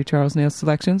 Thank you, Charles Neal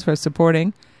Selections, for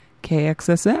supporting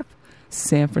KXSF,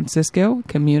 San Francisco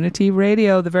Community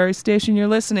Radio, the very station you're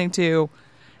listening to.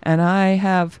 And I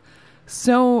have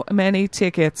so many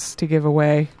tickets to give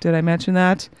away. Did I mention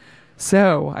that?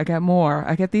 So I got more.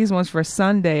 I got these ones for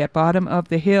Sunday at Bottom of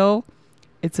the Hill.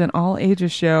 It's an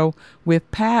all-ages show with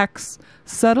PAX,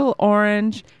 Subtle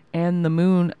Orange, and The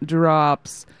Moon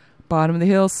Drops. Bottom of the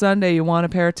Hill Sunday. You want a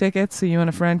pair of tickets so you and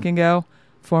a friend can go?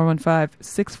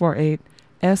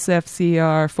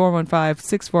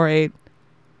 415-648-SFCR,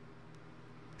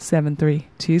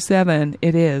 415-648-7327.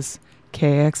 It is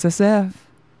KXSF.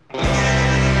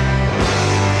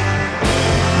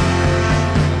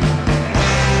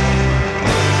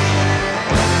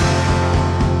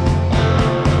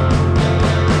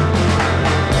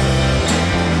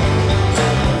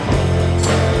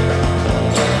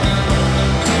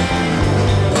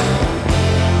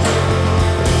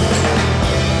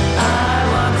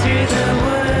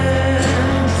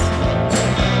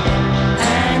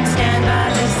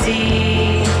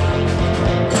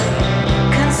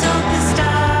 Consult the stars.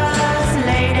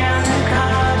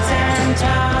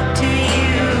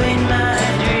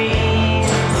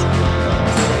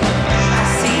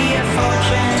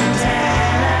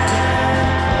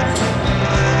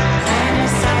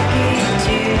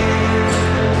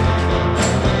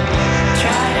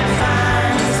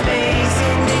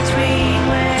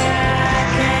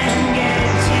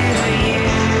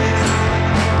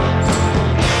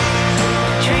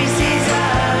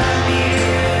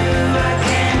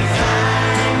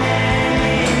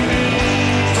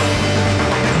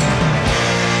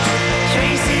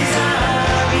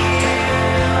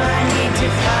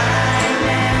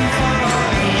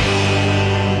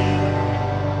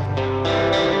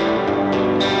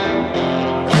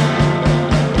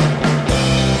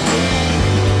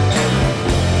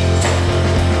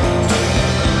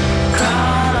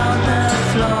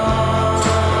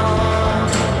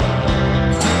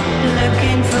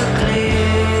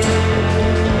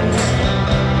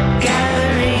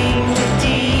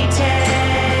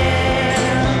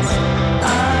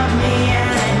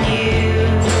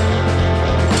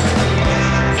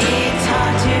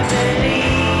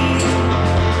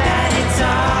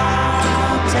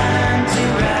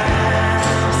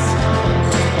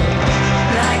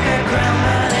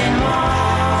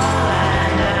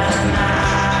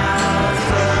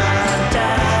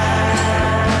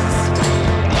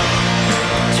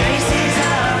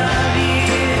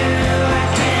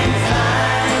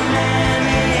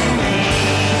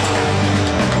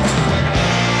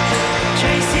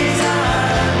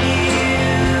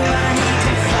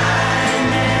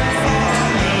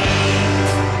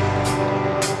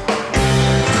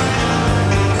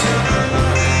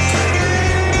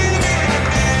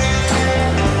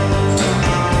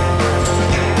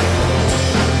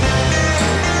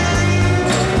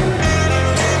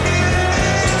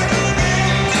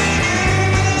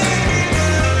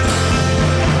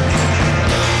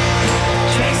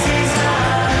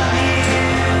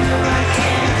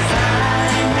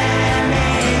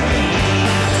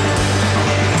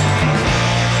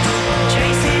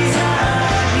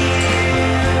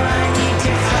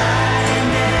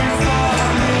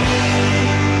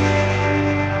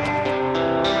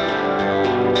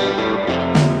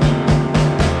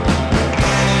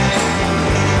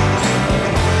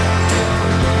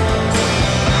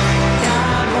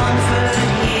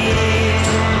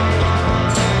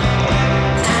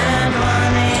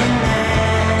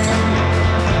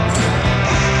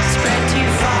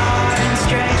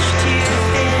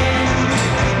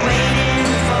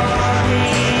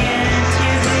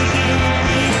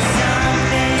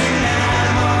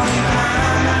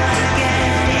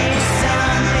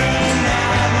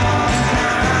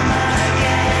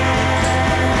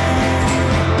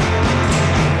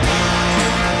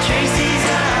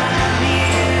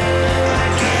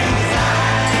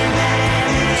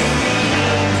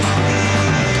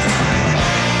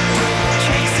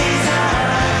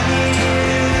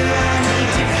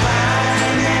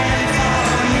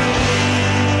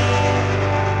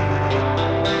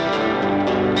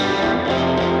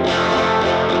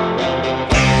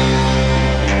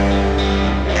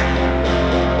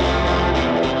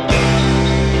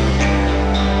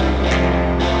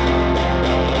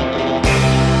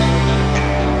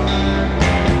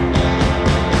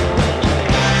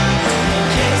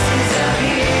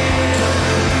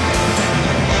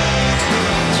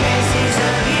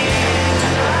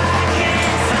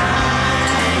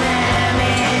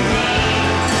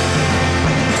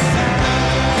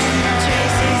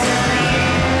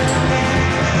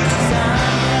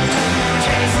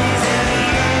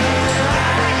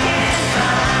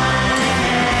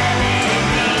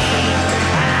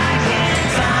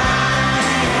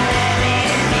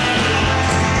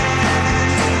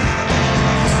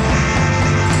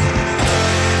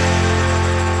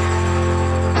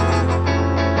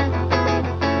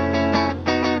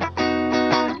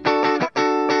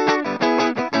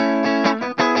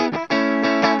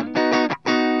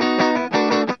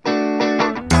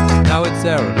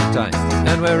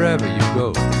 wherever you go.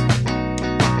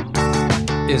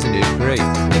 Isn't it great?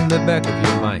 In the back of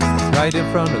your mind, right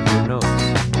in front of your nose.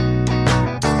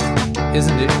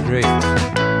 Isn't it great?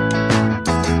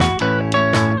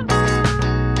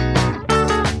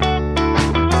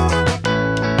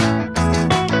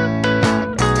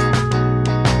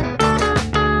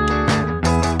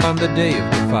 On the day of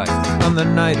the fight, on the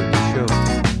night of the show,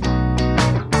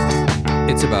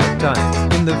 it's about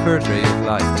time, in the first ray of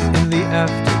light, in the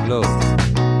afterglow.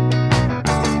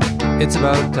 It's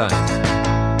about time.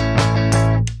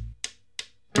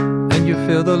 And you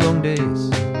fill the long days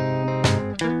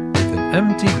with an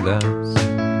empty glass,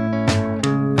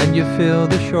 and you fill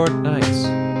the short nights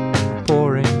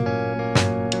pouring,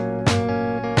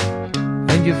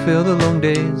 and you fill the long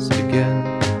days again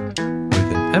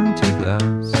with an empty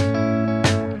glass,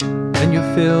 and you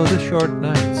fill the short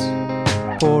nights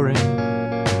pouring.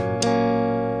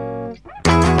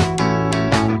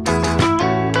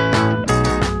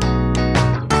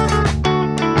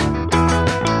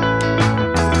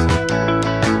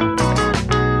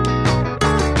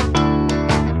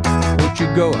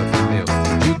 Go out for milk?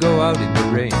 Would you go out in the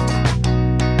rain?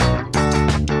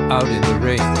 Out in the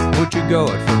rain. Would you go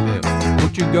out for milk?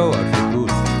 Would you go out for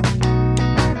food?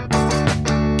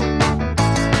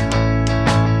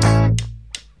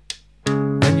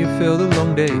 And you fill the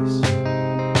long days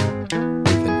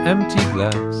with an empty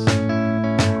glass,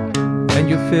 and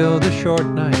you fill the short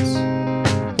nights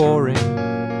pouring,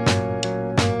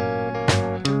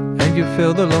 and you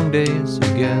fill the long days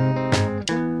again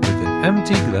with an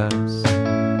empty glass,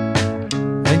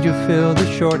 and you fill the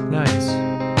short nights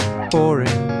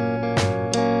pouring.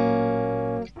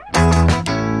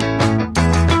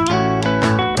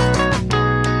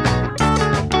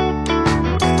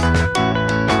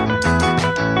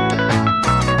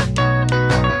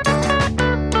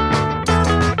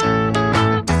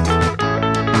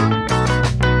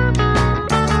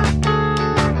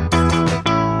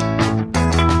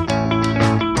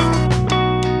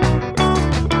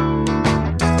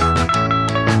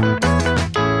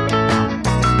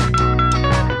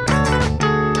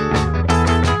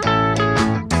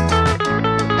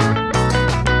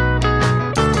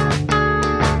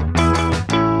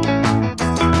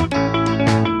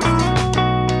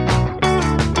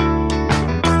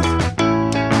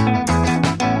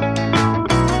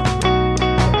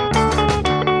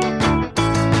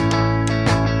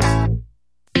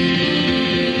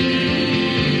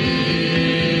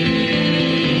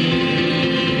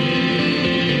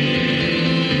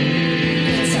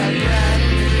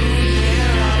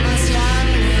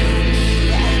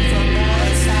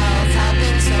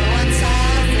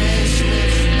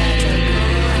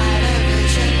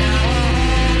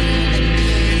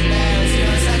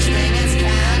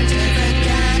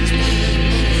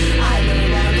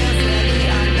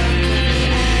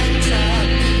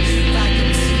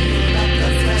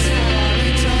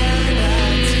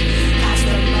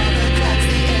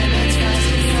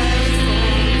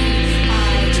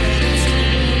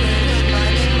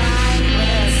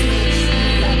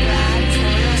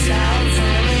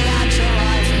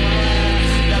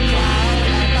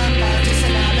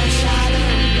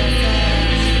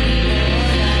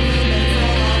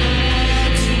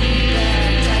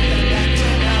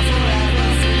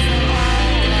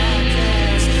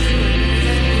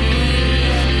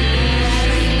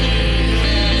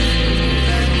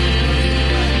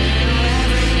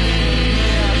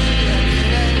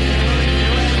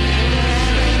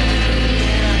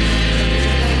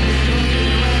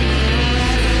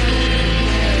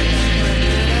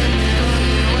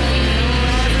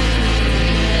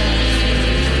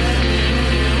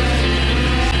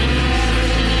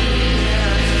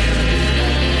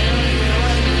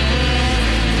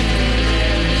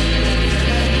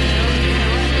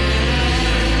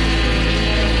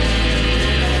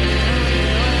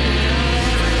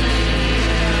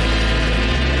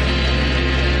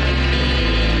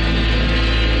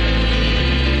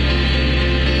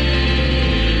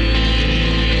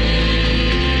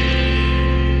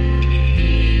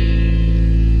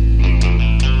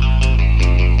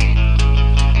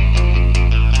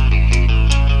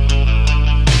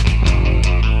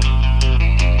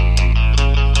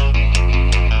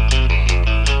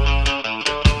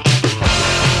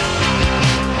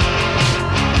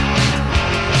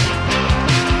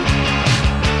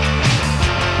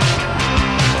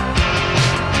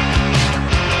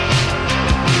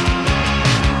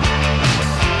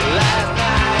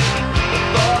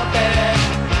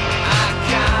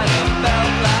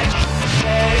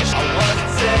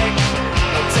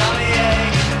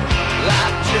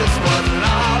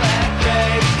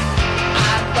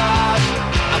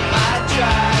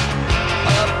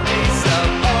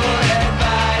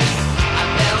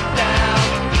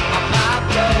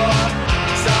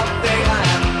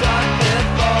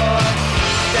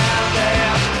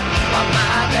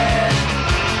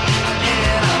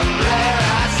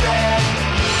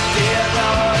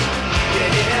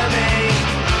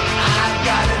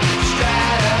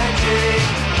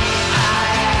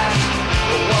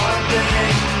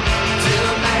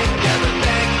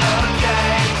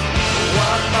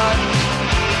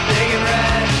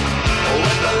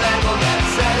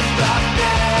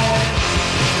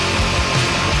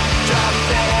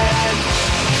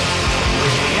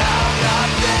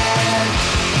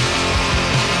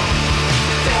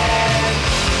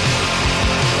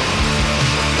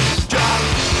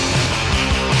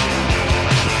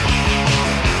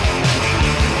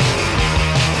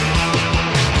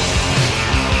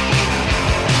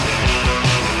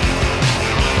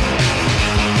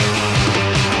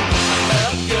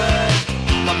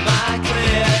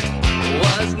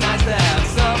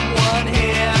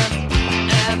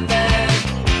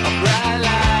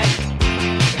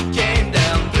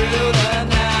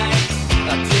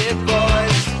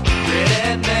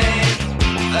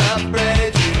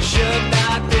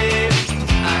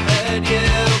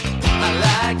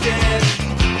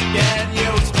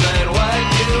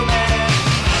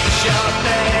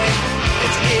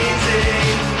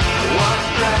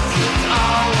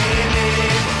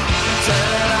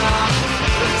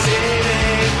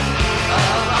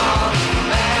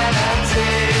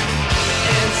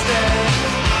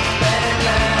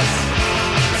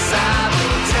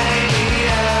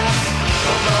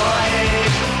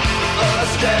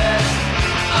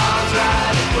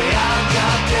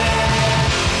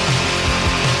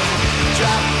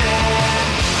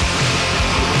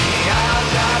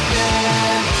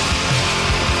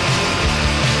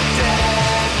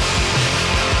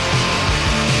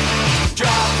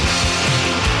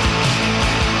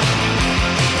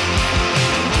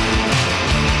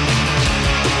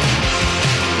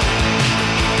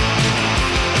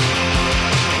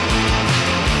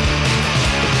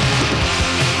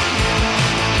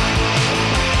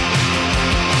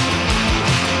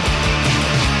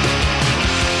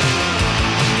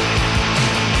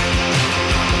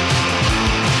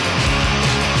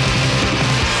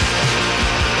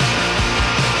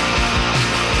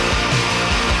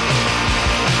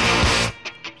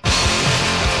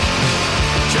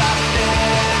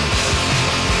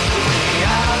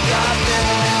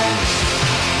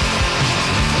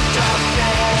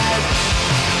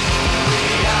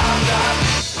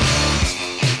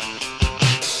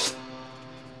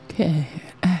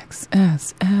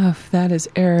 KXSF. That is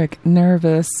Erik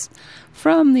Nervous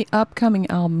from the upcoming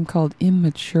album called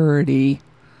Immaturity.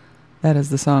 That is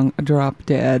the song Drop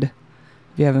Dead.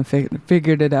 If you haven't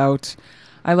figured it out,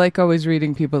 I like always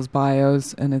reading people's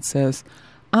bios, and it says,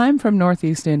 I'm from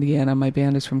Northeast Indiana. My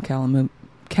band is from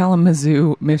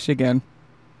Kalamazoo, Michigan.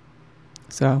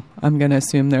 So I'm going to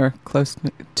assume they're close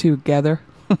together.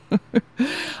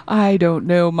 I don't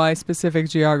know my specific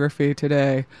geography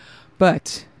today,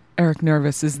 but Erik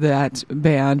Nervous is that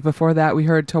band. Before that, we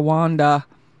heard Tawanda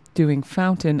doing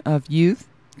Fountain of Youth,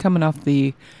 coming off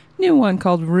the new one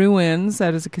called Ruins.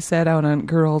 That is a cassette out on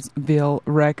Girlsville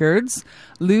Records.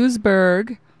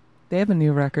 Lewisburg, they have a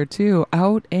new record too.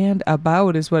 Out and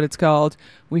About is what it's called.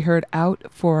 We heard Out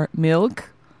for Milk.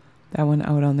 That one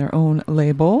out on their own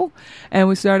label. And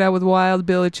we start out with Wild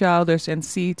Billy Childish and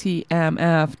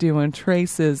CTMF doing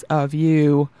Traces of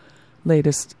You.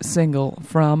 Latest single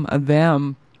from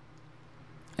them.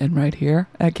 And right here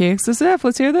at KXSF,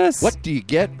 let's hear this. What do you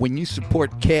get when you support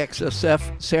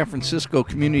KXSF San Francisco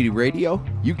Community Radio?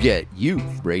 You get youth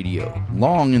radio,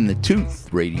 long in the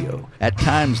tooth radio, at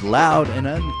times loud and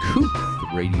uncouth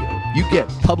radio. You get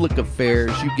public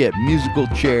affairs, you get musical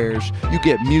chairs, you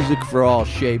get music for all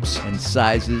shapes and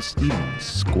sizes, even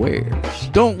squares.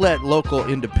 Don't let local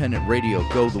independent radio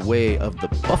go the way of the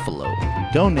buffalo.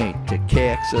 Donate to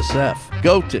KXSF.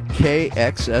 Go to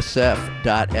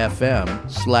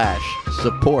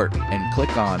kxsf.fm/support and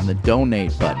click on the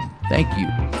donate button. Thank you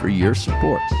for your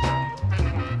support.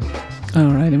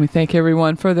 All right, and we thank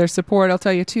everyone for their support. I'll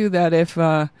tell you, too, that if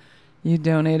you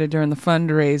donated during the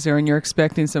fundraiser and you're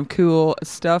expecting some cool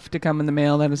stuff to come in the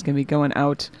mail, that is going to be going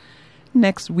out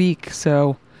next week.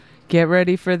 So get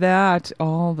ready for that.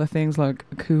 All the things look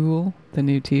cool. The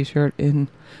new t-shirt in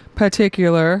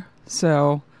particular.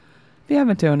 So if you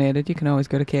haven't donated, you can always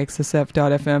go to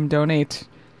kxsf.fm, donate,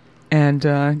 and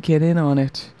get in on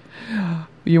it.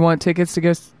 You want tickets to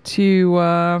go to,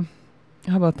 how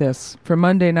about this? For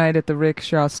Monday night at the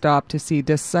Rickshaw Stop to see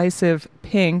Decisive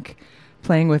Pink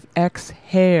playing with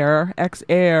X-Air,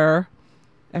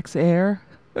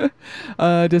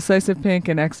 Decisive Pink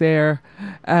and X-Air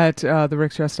at the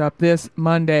Rickshaw Stop this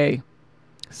Monday,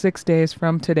 6 days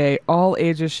from today. All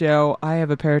ages show. I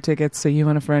have a pair of tickets, so you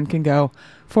and a friend can go.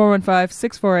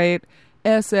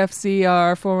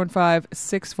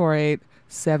 415-648-SFCR,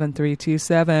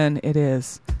 415-648-7327. It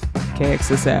is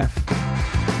KXSF.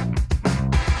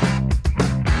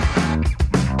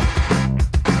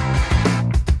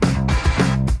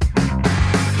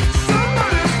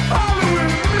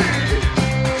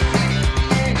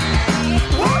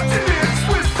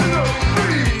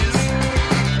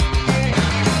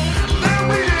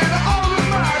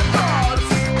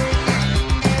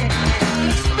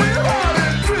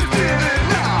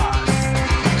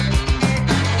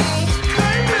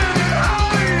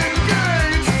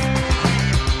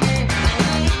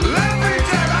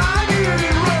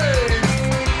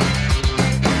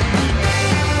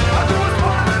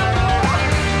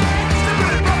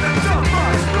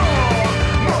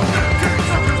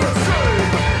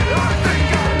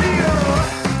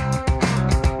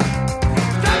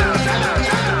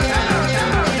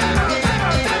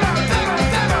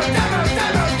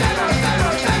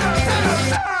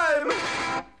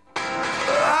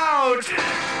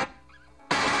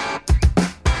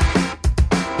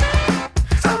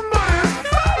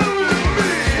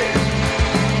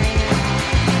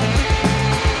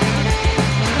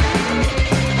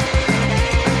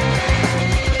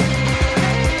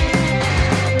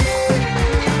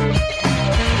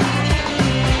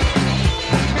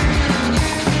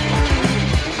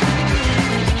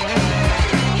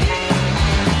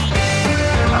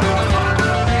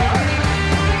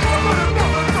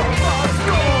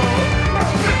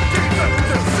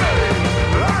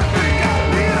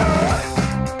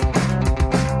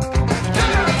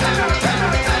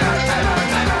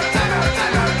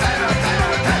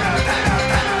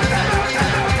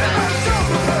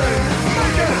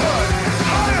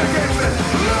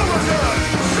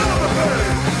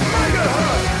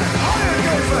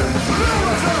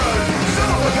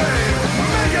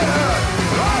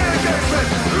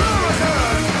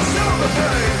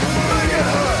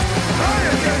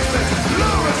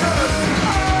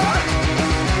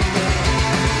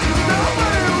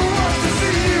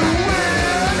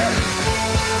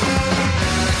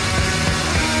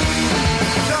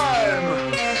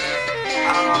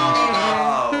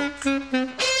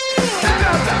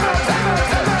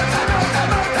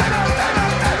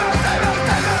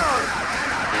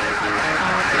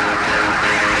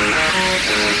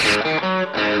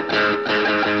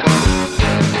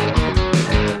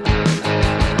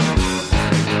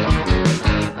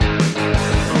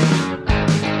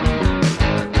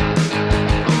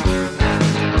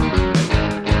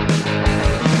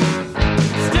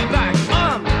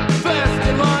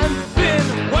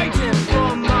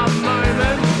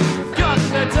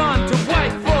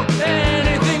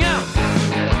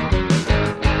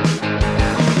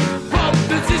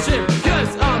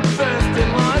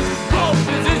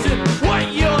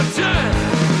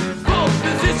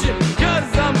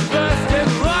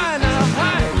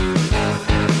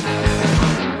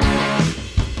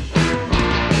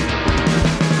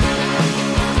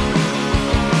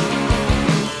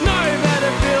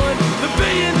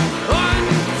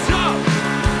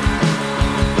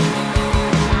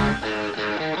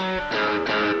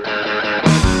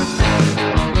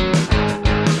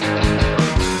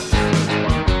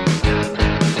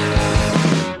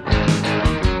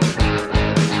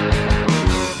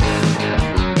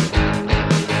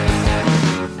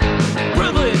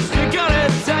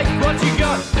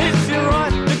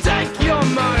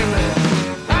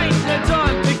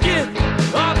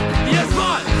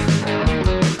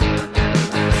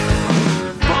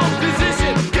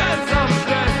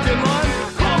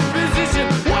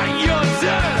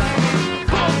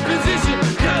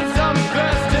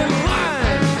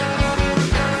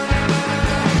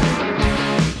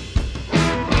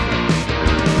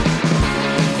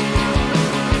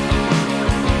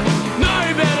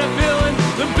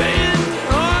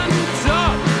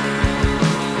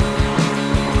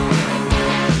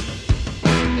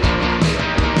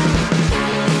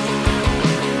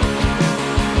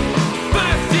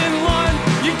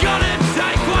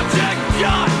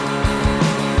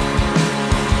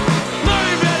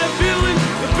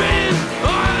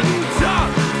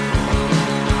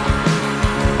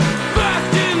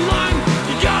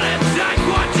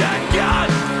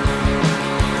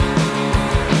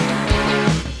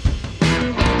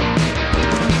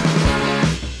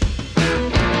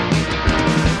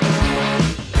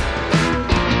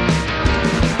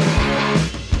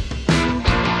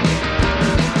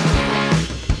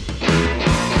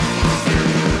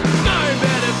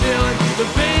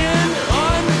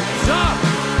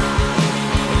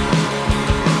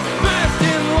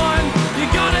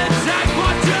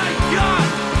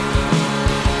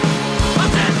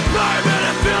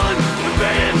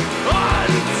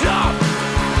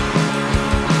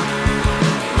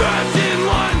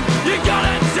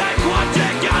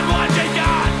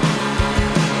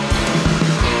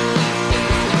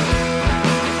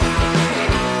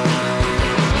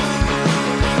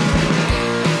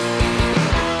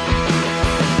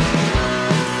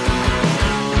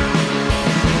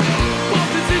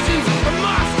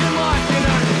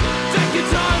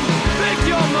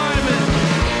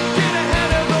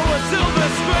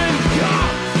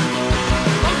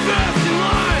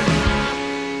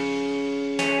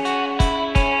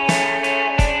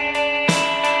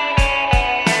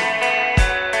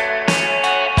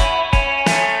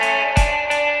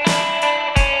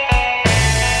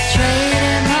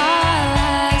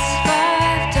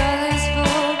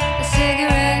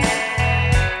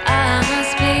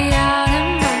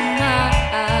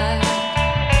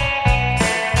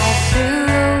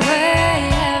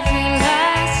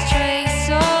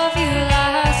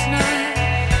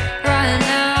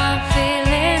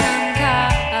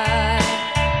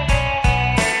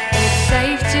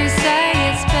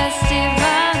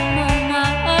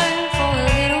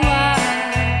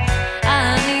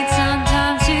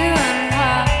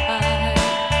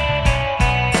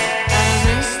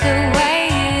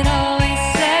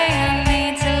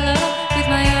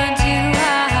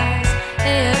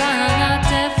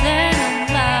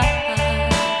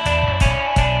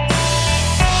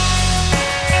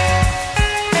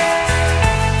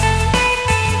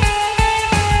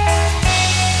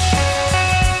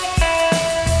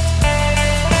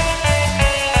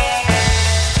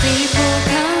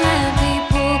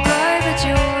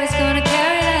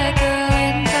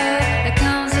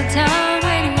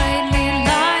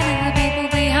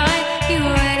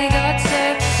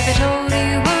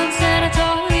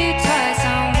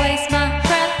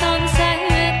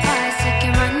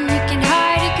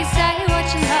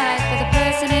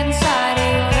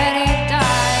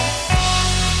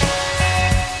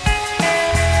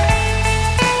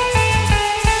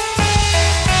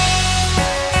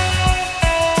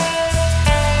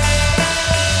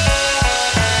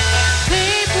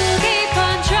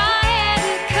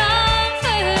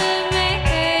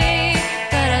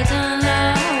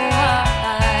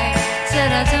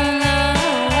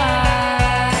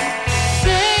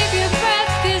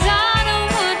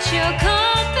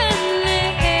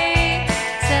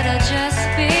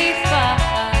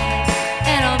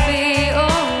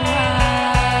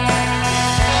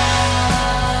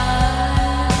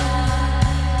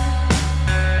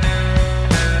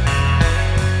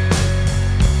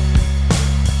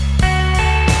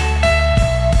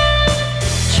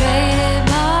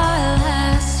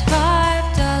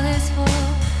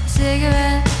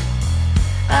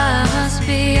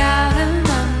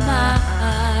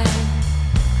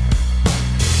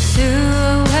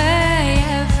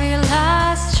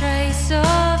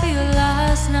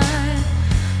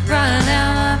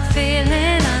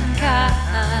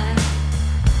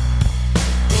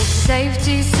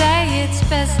 to say it's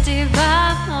best if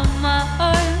I'm on my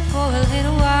own for a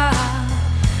little while.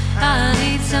 I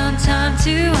need some time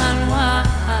to unwind.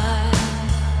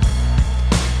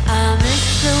 I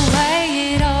miss the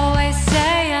way it always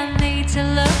say I need to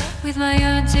look with my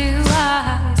own two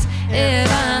eyes.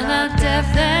 If I'm not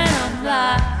deaf, then I'm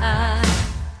blind.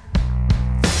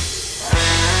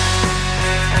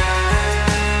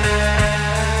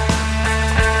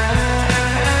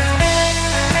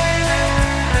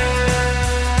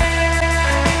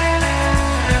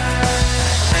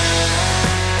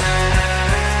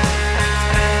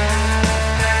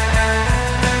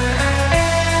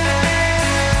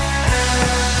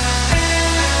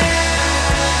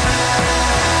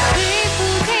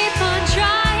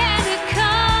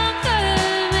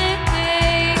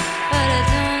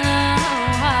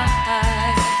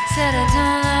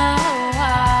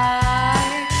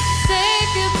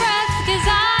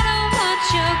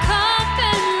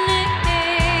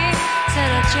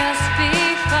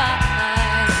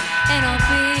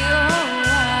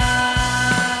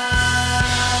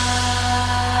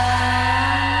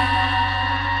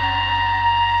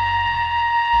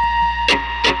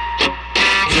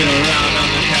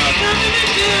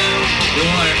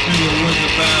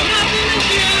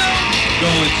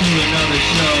 Going to another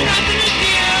show.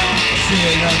 See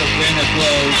another band that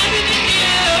blows.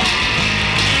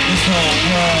 This whole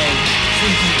world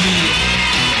seems to be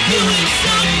doing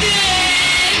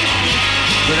something,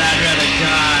 but I'd rather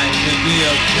die than be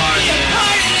a part of it.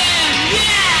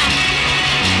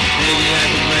 Maybe I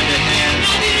should lend a hand.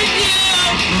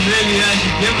 Well, maybe I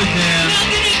should give a damn.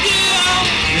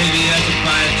 Maybe I should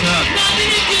buy a truck.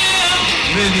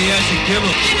 Maybe I should give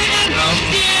a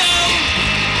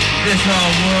This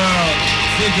whole world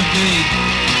seems to be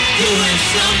doing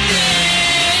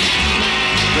something,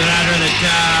 but I'd rather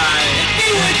die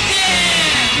than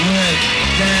stand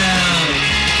down,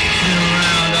 sit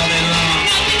around all day long,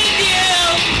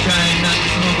 trying not to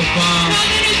smoke a bomb,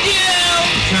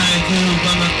 trying to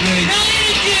by my face,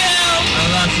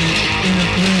 I lost it in the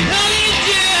police.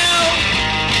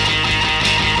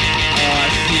 Oh, I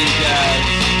see you guys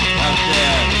out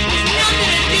there.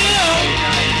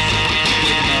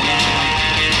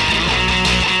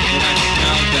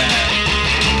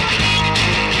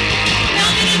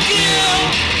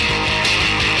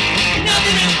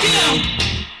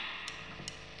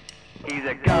 He's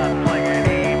a gunslinging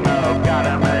emo, got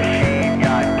a machine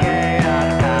gun,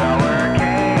 chaos power,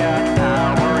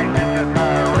 he's into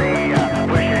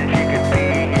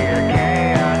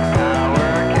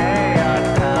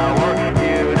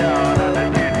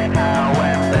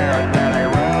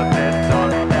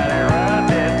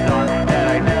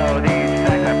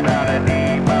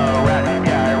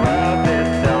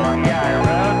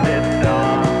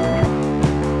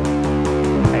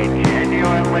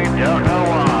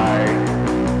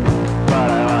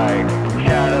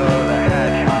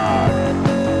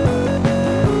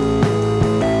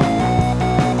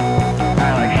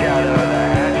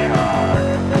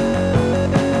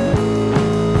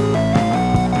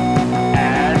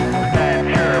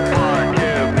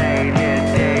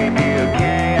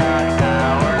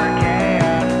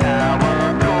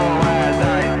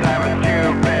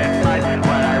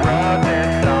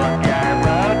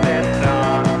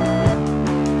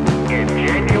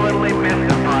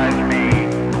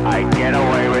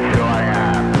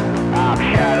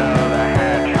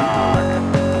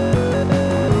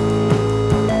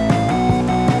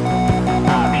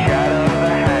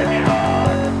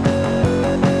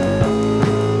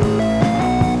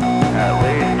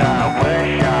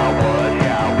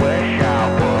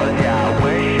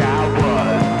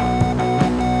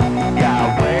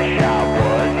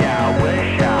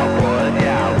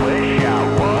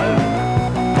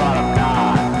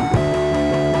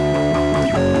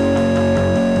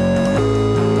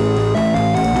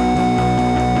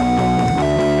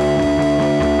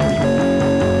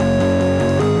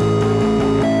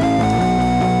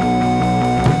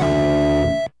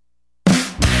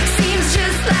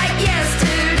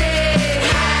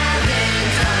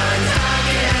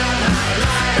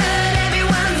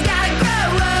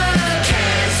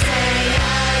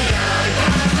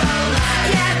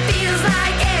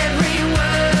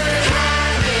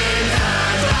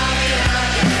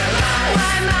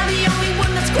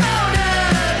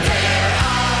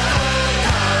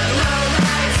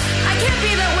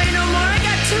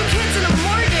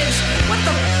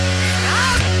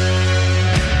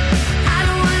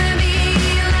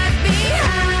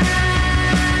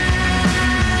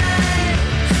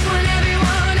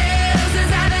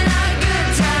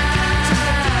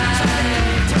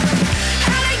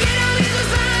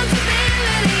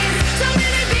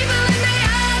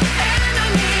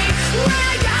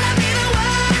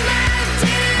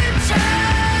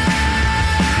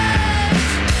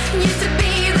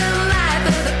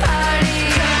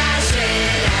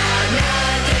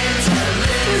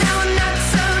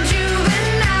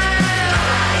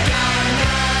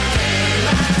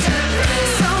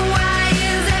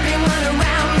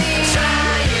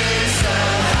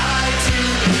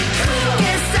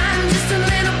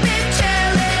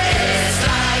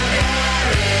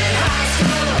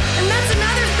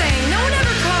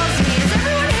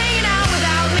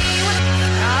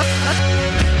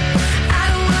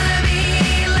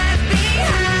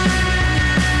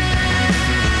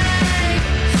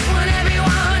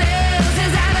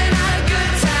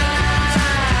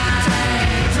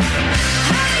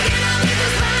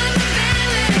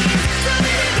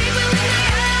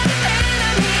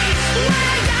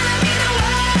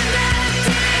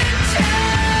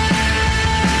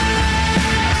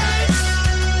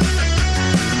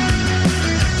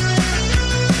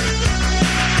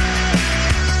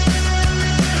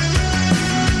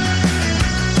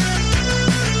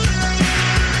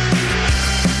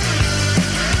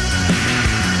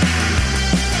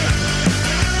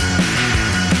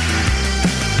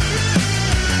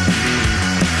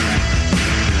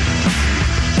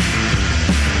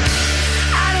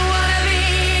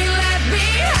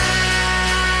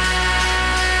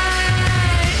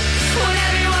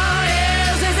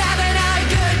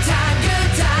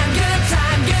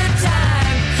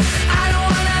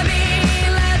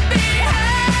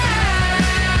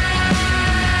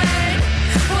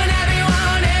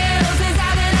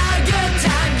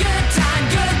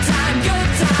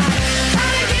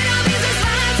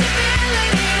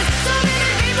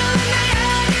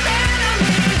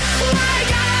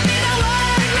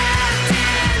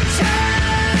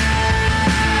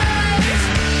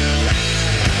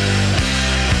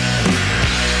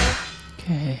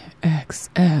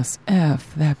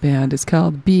band is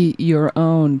called Be Your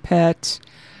Own Pet.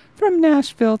 From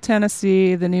Nashville,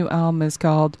 Tennessee, the new album is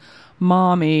called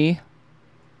Mommy.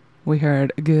 We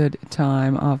heard Good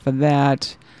Time off of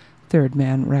that. Third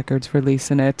Man Records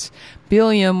releasing it.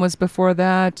 Billiam was before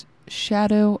that.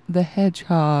 Shadow the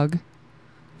Hedgehog,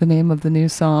 the name of the new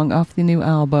song off the new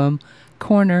album.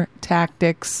 Corner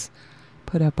Tactics,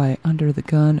 put out by Under the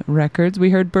Gun Records.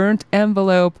 We heard Burnt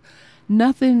Envelope,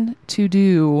 Nothing to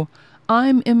Do.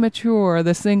 I'm Immature,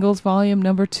 the singles volume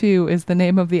number 2 is the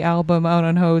name of the album out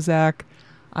on Hozak.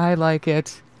 I like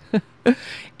it.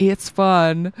 It's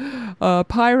fun.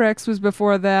 Pyrex was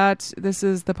before that. This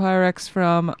is the Pyrex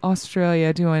from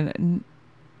Australia doing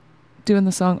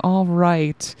the song All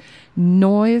Right.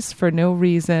 Noise for No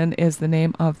Reason is the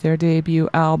name of their debut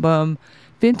album.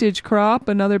 Vintage Crop,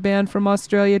 another band from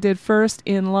Australia, did First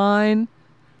in Line.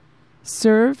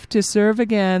 Serve to Serve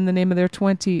Again, the name of their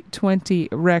 2020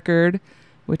 record,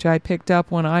 which I picked up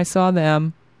when I saw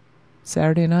them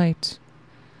Saturday night.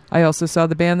 I also saw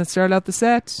the band that started out the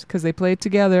set because they played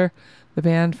together, the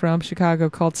band from Chicago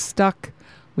called Stuck.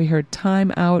 We heard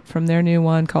Time Out from their new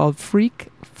one called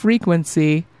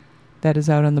Frequency. That is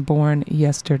out on the Born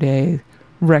Yesterday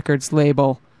Records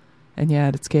label. And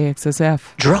yet, it's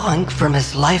KXSF. Drawing from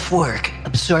his life work,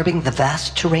 absorbing the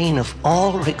vast terrain of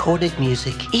all recorded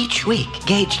music, each week,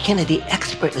 Gage Kennedy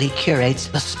expertly curates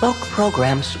bespoke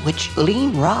programs which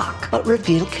lean rock, but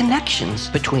reveal connections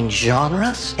between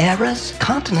genres, eras,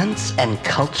 continents, and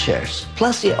cultures.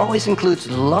 Plus, he always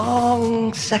includes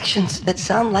long sections that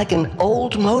sound like an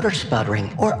old motor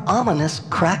sputtering or ominous,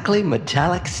 crackly,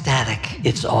 metallic static.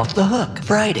 It's Off the Hook,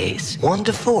 Fridays, 1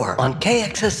 to 4 on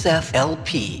KXSF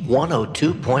LP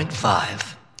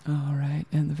 102.5. All right,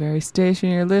 and the very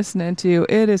station you're listening to,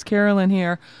 it is Carolyn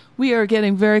here. We are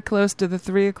getting very close to the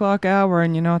 3 o'clock hour,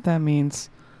 and you know what that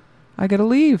means. I gotta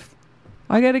leave.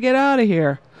 I gotta get out of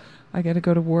here. I gotta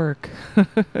go to work.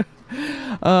 But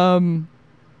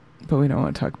we don't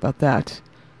want to talk about that.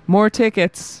 More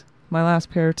tickets. My last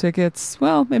pair of tickets.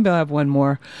 Well, maybe I'll have one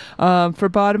more. For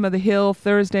Bottom of the Hill,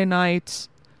 Thursday night,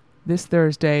 this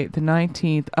Thursday, the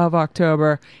 19th of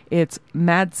October, it's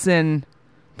Madsen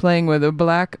playing with a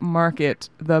Black Market,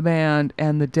 the band,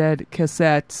 and the Dead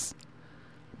Cassettes.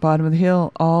 Bottom of the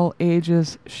Hill, all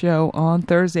ages show on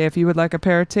Thursday. If you would like a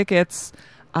pair of tickets,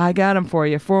 I got them for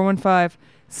you.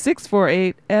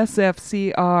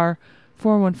 415-648-SFCR,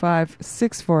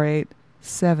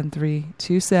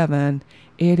 415-648-7327.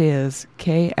 It is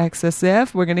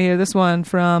KXSF. We're going to hear this one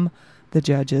from the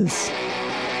Judges.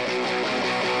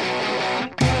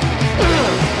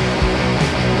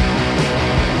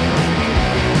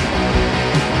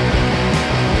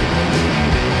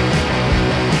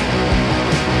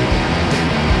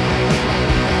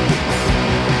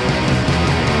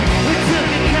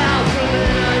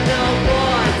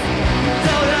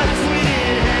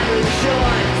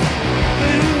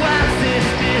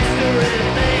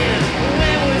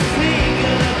 When we're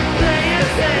singing, playing,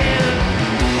 saying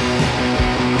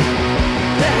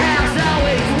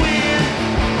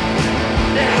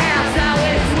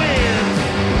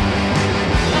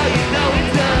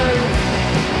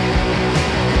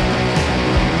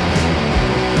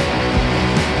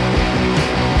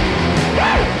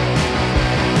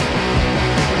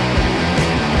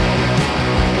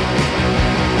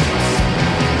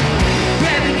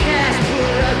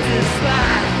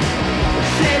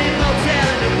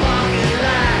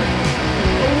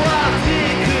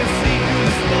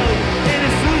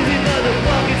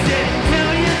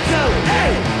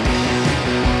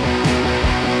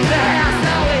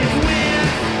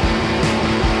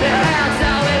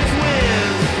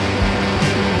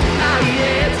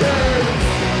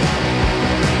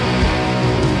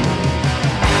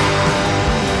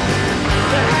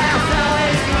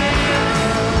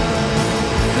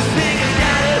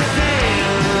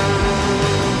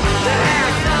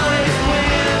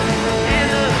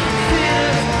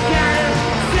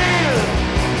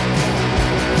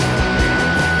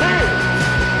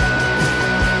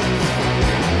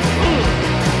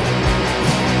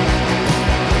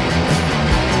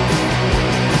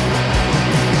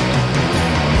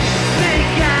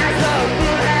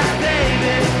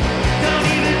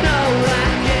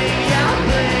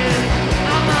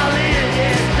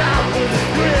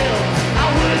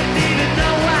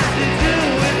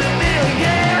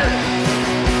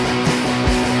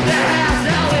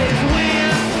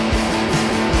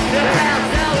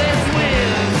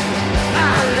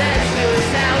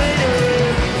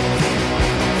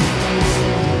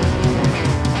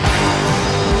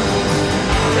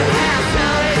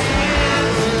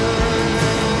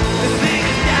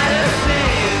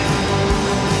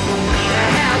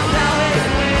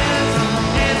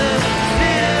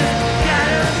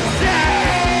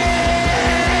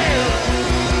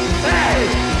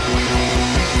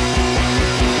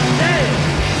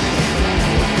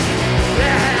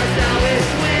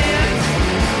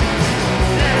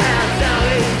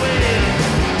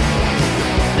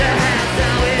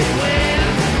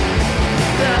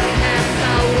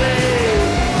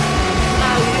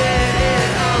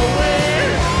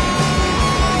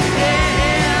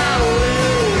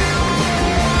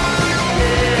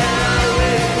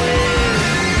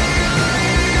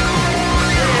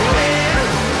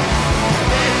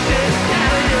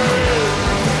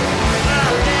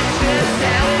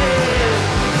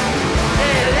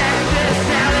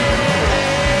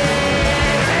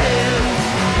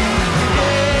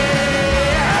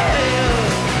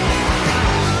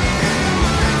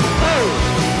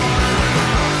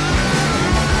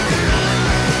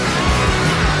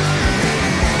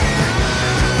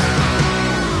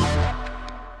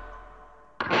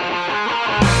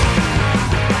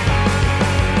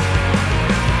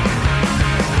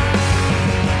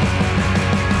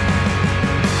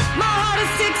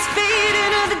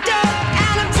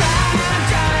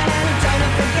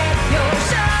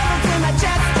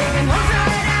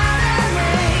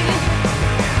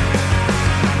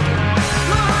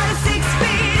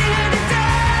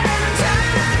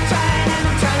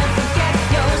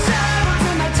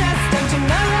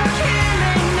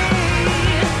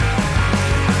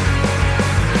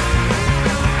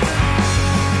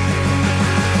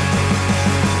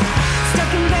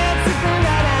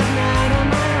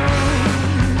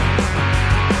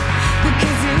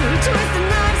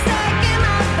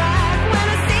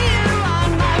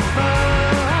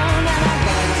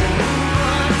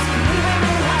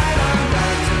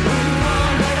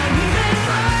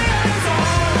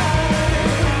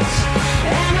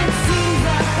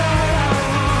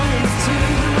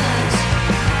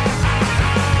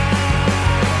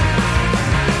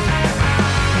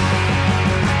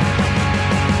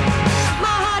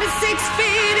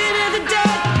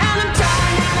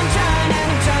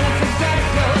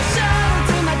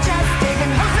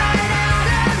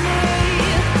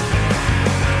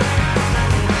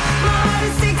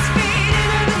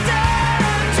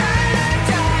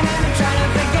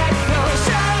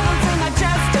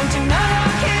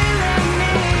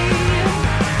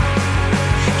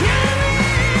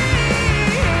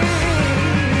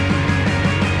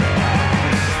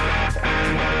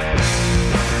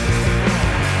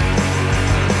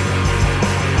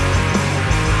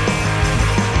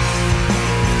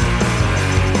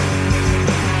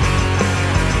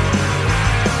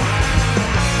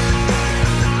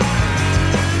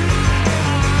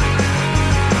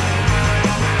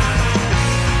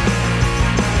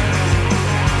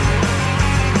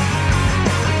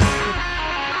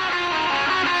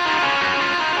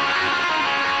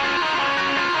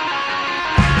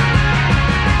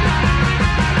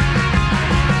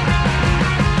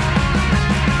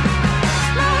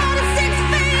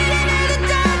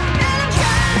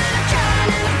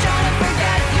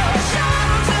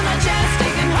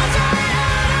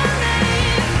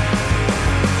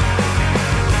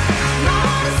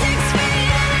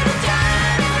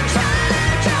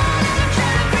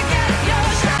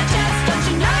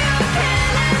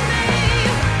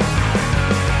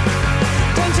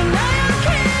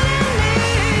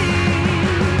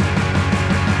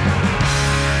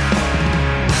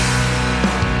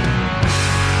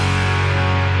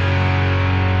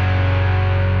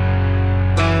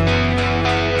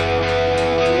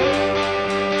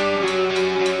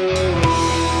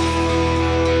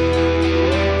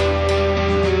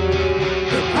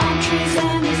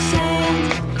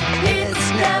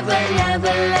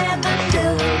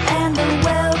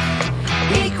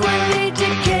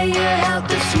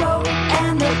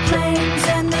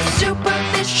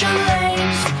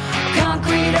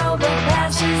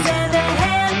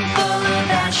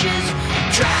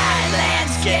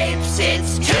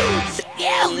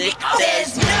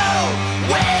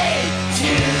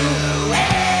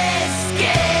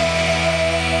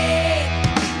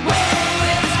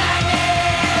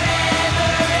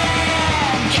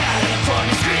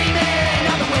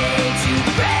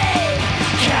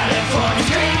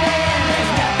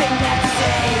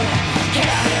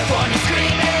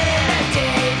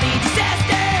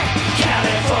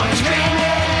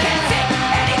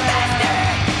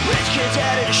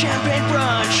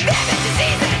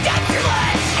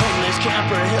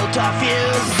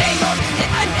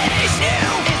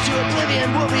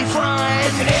will be fine.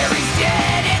 The canary's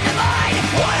dead in the mine.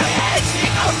 What a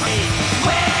hedging of me.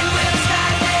 When will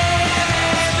Skyland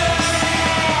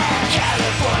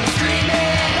California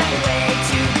screaming on the way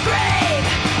to the grave.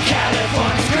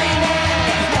 California screaming,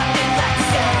 there's nothing left to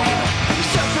say. The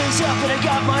surface up and I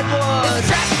got my blood.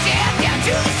 Traffic jam down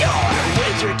to the shore.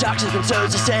 Winter toxins and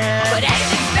so's the sand. But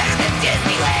anything's better than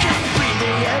Disneyland. Can't breathe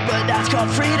the air, but that's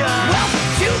called freedom. Welcome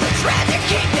to the tragic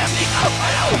kingdom, the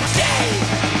open ocean.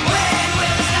 When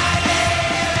will the Skyland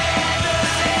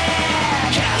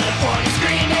California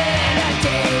screaming, a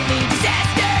daily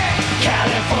disaster.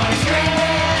 California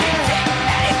screaming, can't take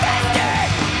any faster.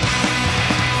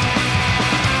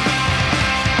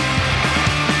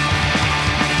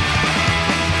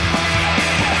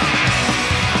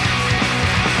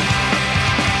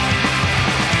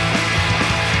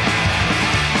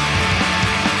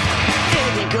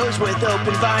 Anything goes with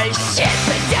open vice. It's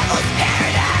the devil's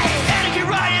paradise. Anarchy,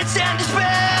 riots, and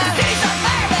despair. The city's on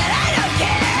fire, but I don't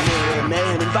care. Murder,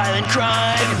 mayhem, and violent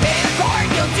crime. If you pay the court,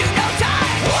 you'll do no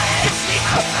time. What's the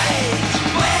outrage?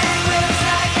 When will the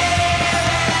Skyland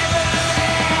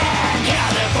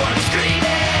California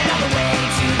screaming on the way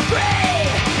to the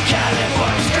grave.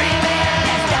 California screaming,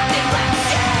 there's nothing left to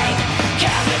say.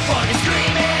 California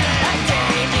screaming, a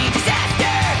daily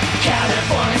disaster.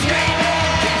 California screaming,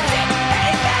 can't take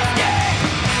any faster.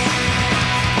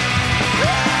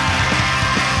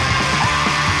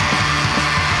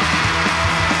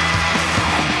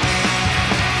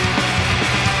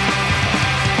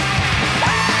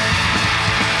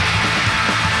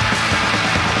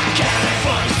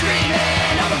 California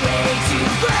screaming on the way to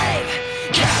the grave.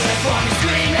 California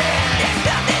screaming, there's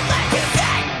nothing left to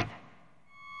say.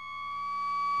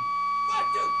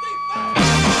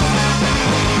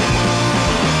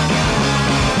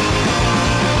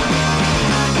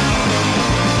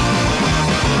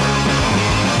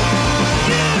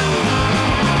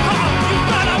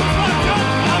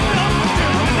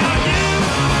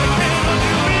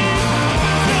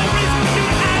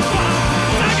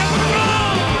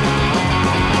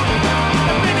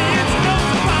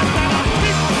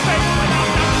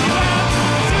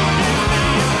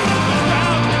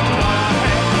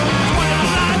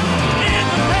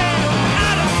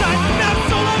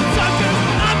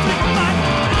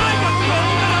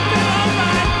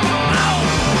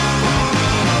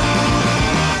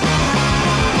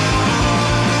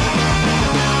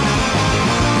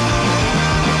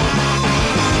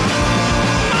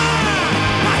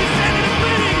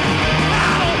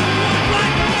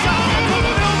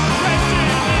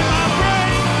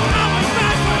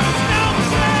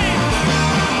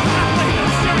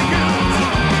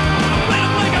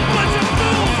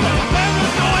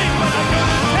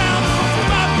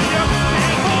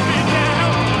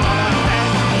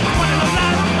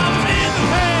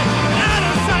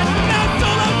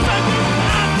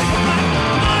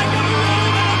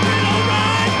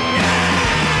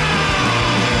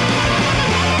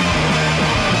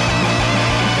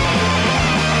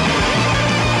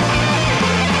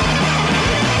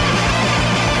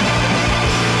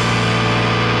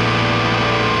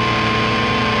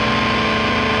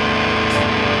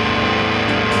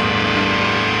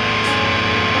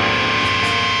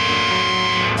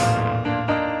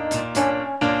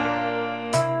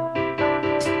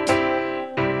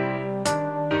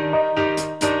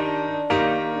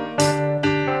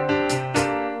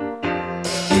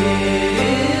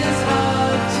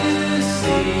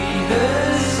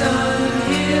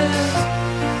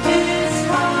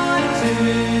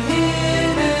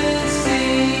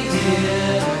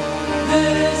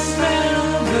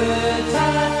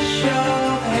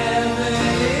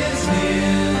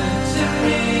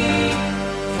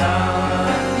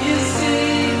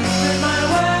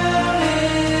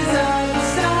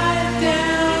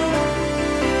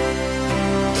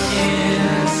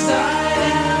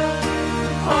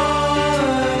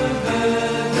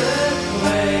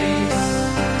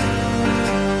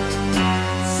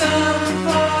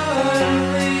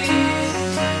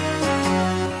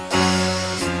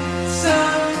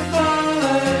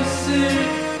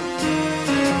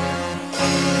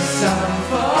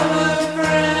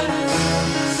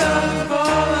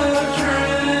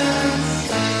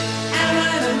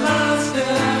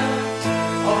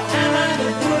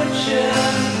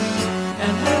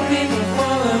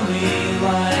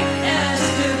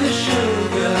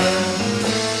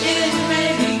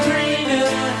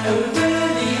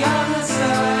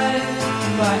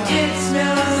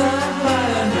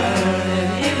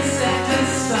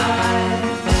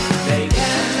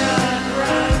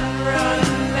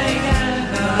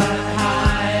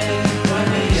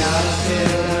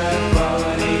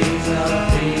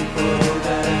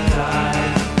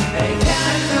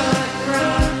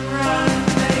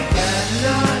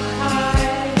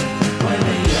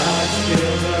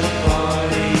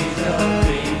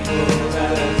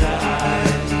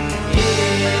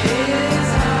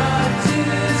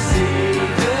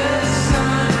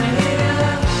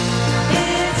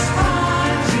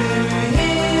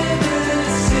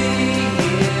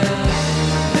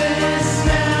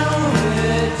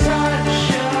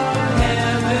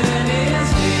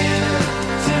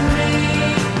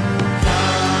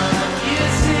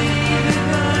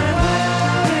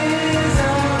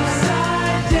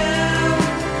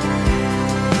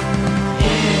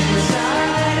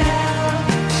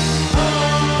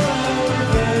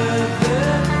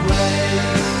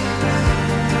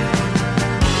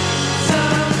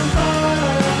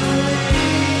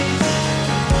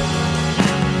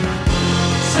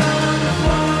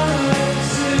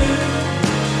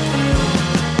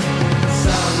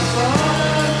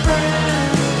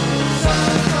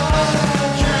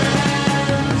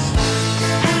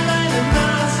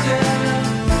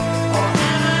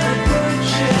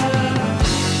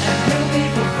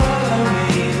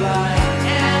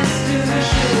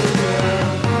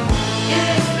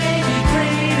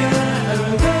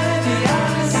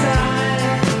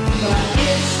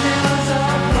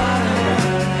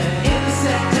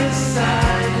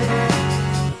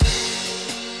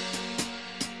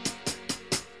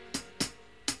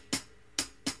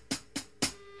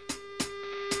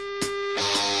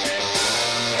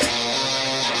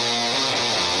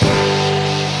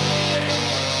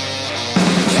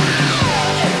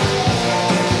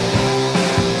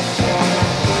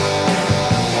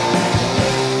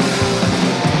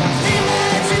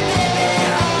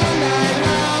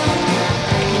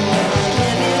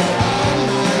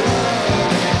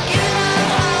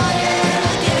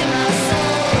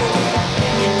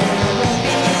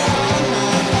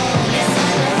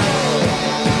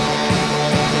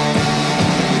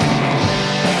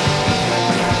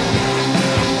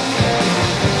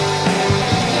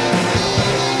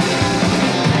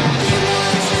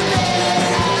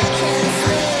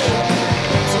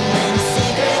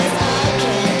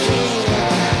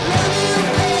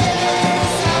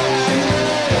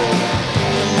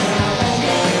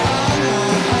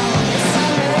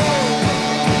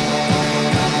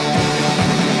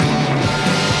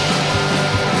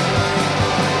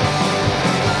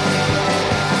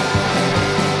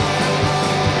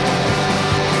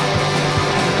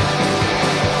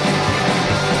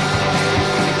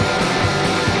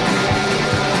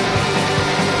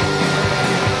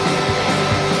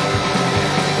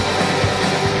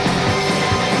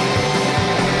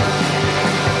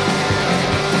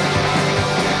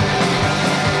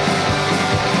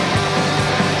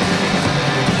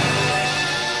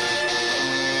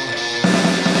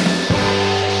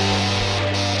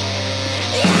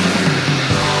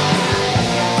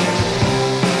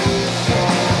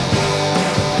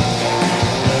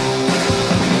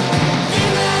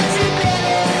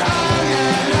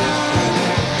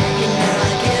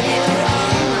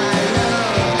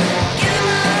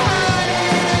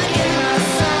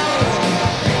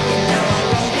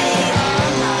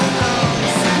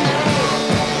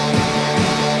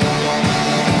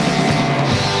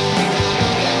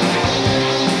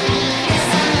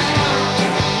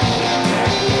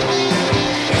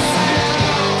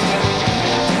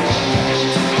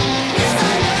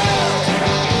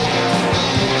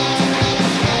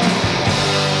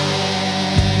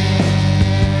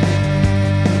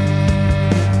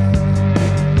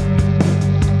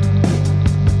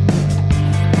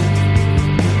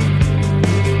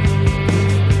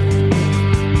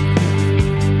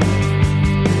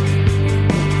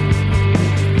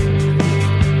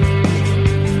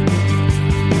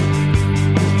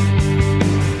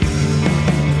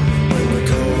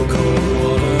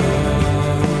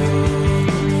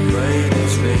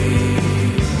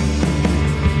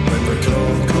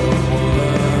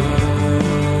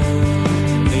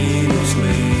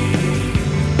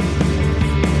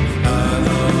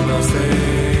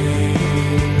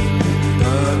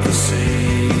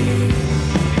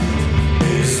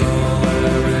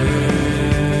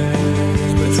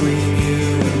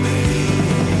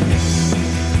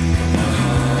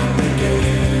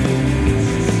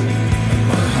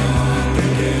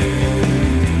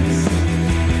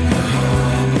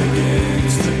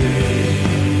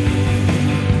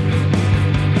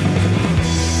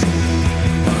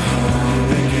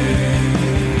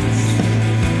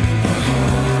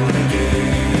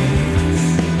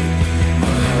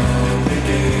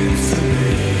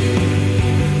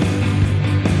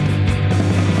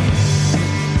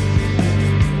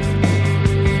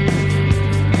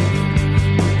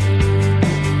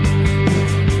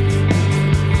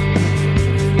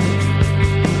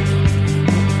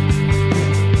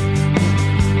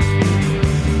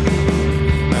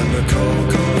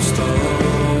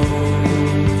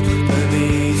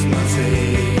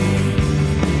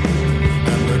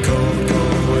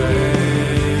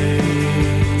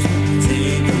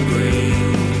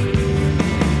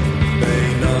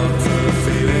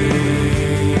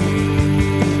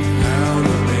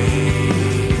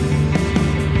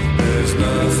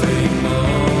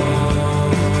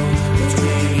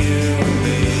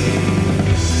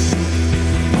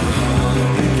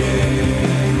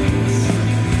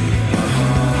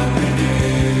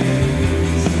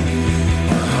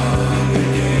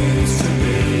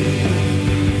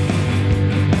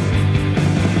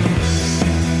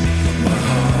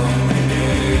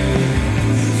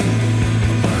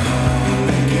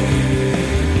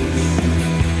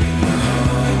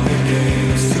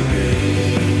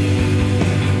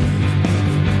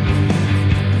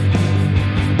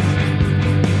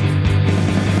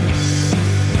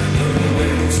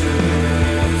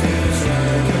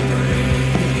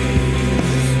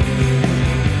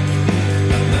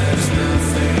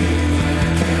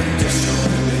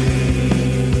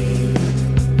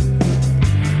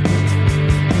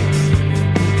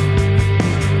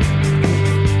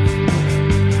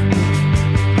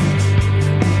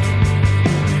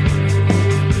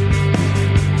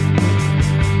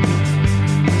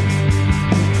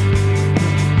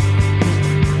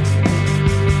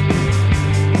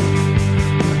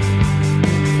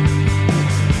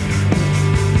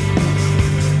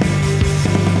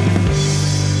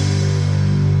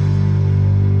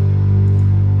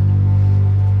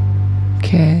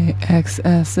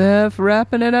 KXSF,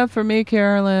 wrapping it up for me,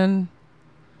 Carolyn,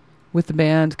 with the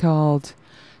band called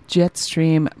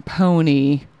Jetstream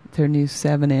Pony, their new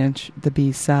 7-inch, the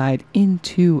B-side,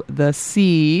 Into the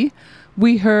Sea.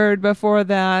 We heard before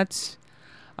that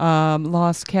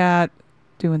Lost Cat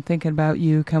doing Thinking About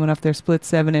You, coming off their split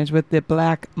 7-inch with the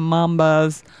Black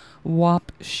Mambas,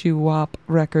 Wop Shoo Wop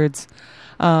Records.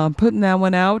 Putting that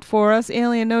one out for us.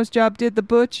 Alien Nosejob did The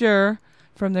Butcher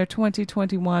from their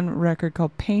 2021 record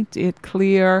called Paint It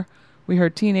Clear. We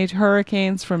heard Teenage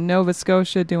Hurricanes from Nova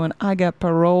Scotia doing I Got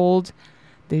Paroled.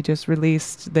 They just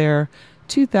released their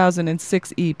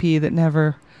 2006 EP that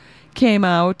never came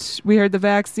out. We heard The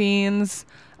Vaccines,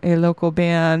 a local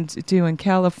band doing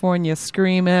California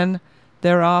Screamin'.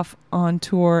 They're off on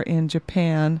tour in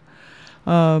Japan.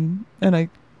 And I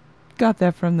got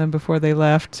that from them before they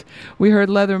left. We heard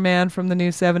Leatherman from the new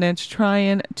 7-inch,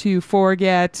 Trying to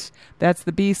Forget. That's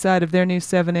the B-side of their new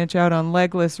 7-inch out on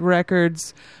Legless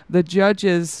Records. The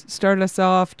Judges start us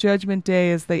off. Judgment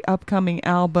Day is the upcoming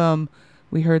album.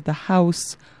 We heard The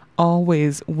House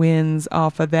Always Wins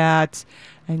off of that.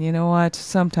 And you know what?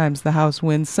 Sometimes the house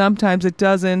wins. Sometimes it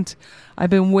doesn't.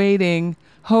 I've been waiting,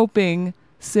 hoping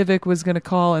Civic was going to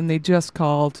call, and they just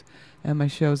called, and my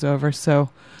show's over.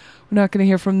 So we're not going to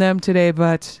hear from them today,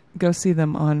 but go see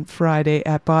them on Friday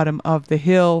at Bottom of the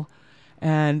Hill.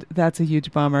 And that's a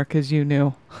huge bummer because you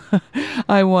knew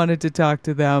I wanted to talk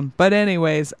to them. But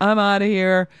anyways, I'm out of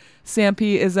here. Sam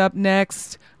P is up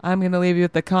next. I'm going to leave you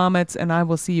with the comments, and I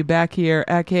will see you back here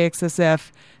at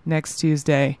KXSF next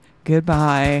Tuesday.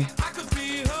 Goodbye.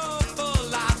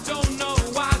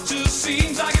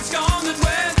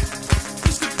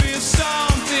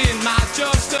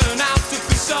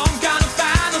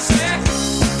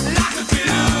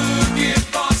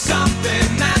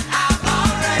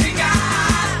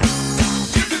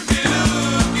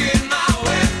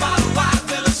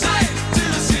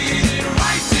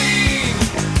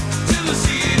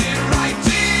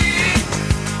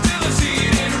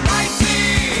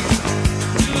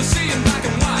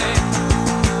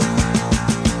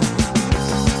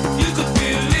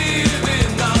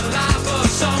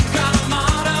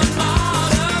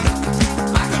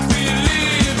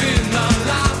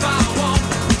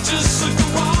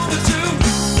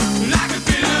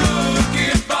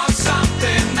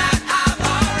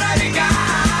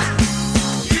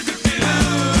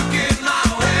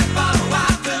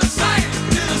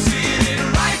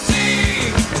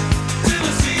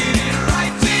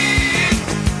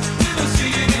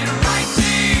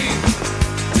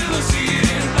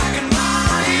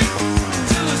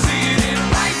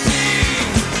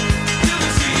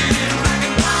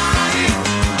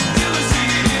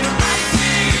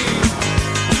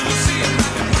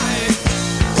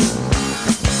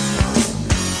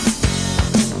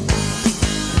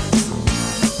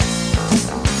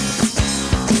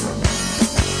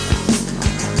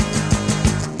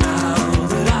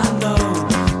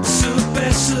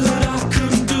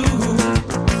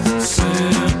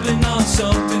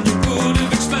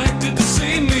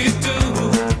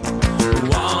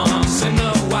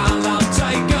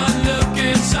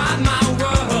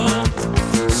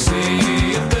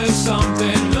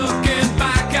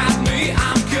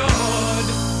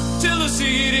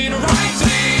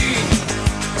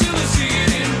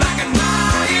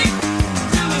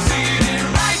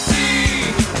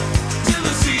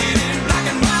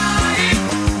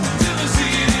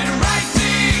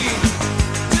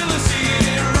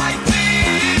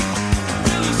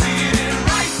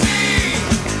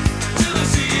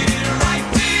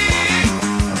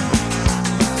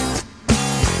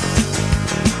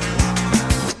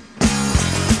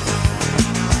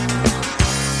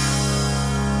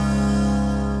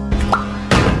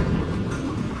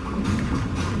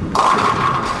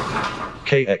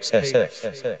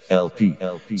 KXSF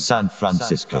LP San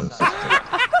Francisco.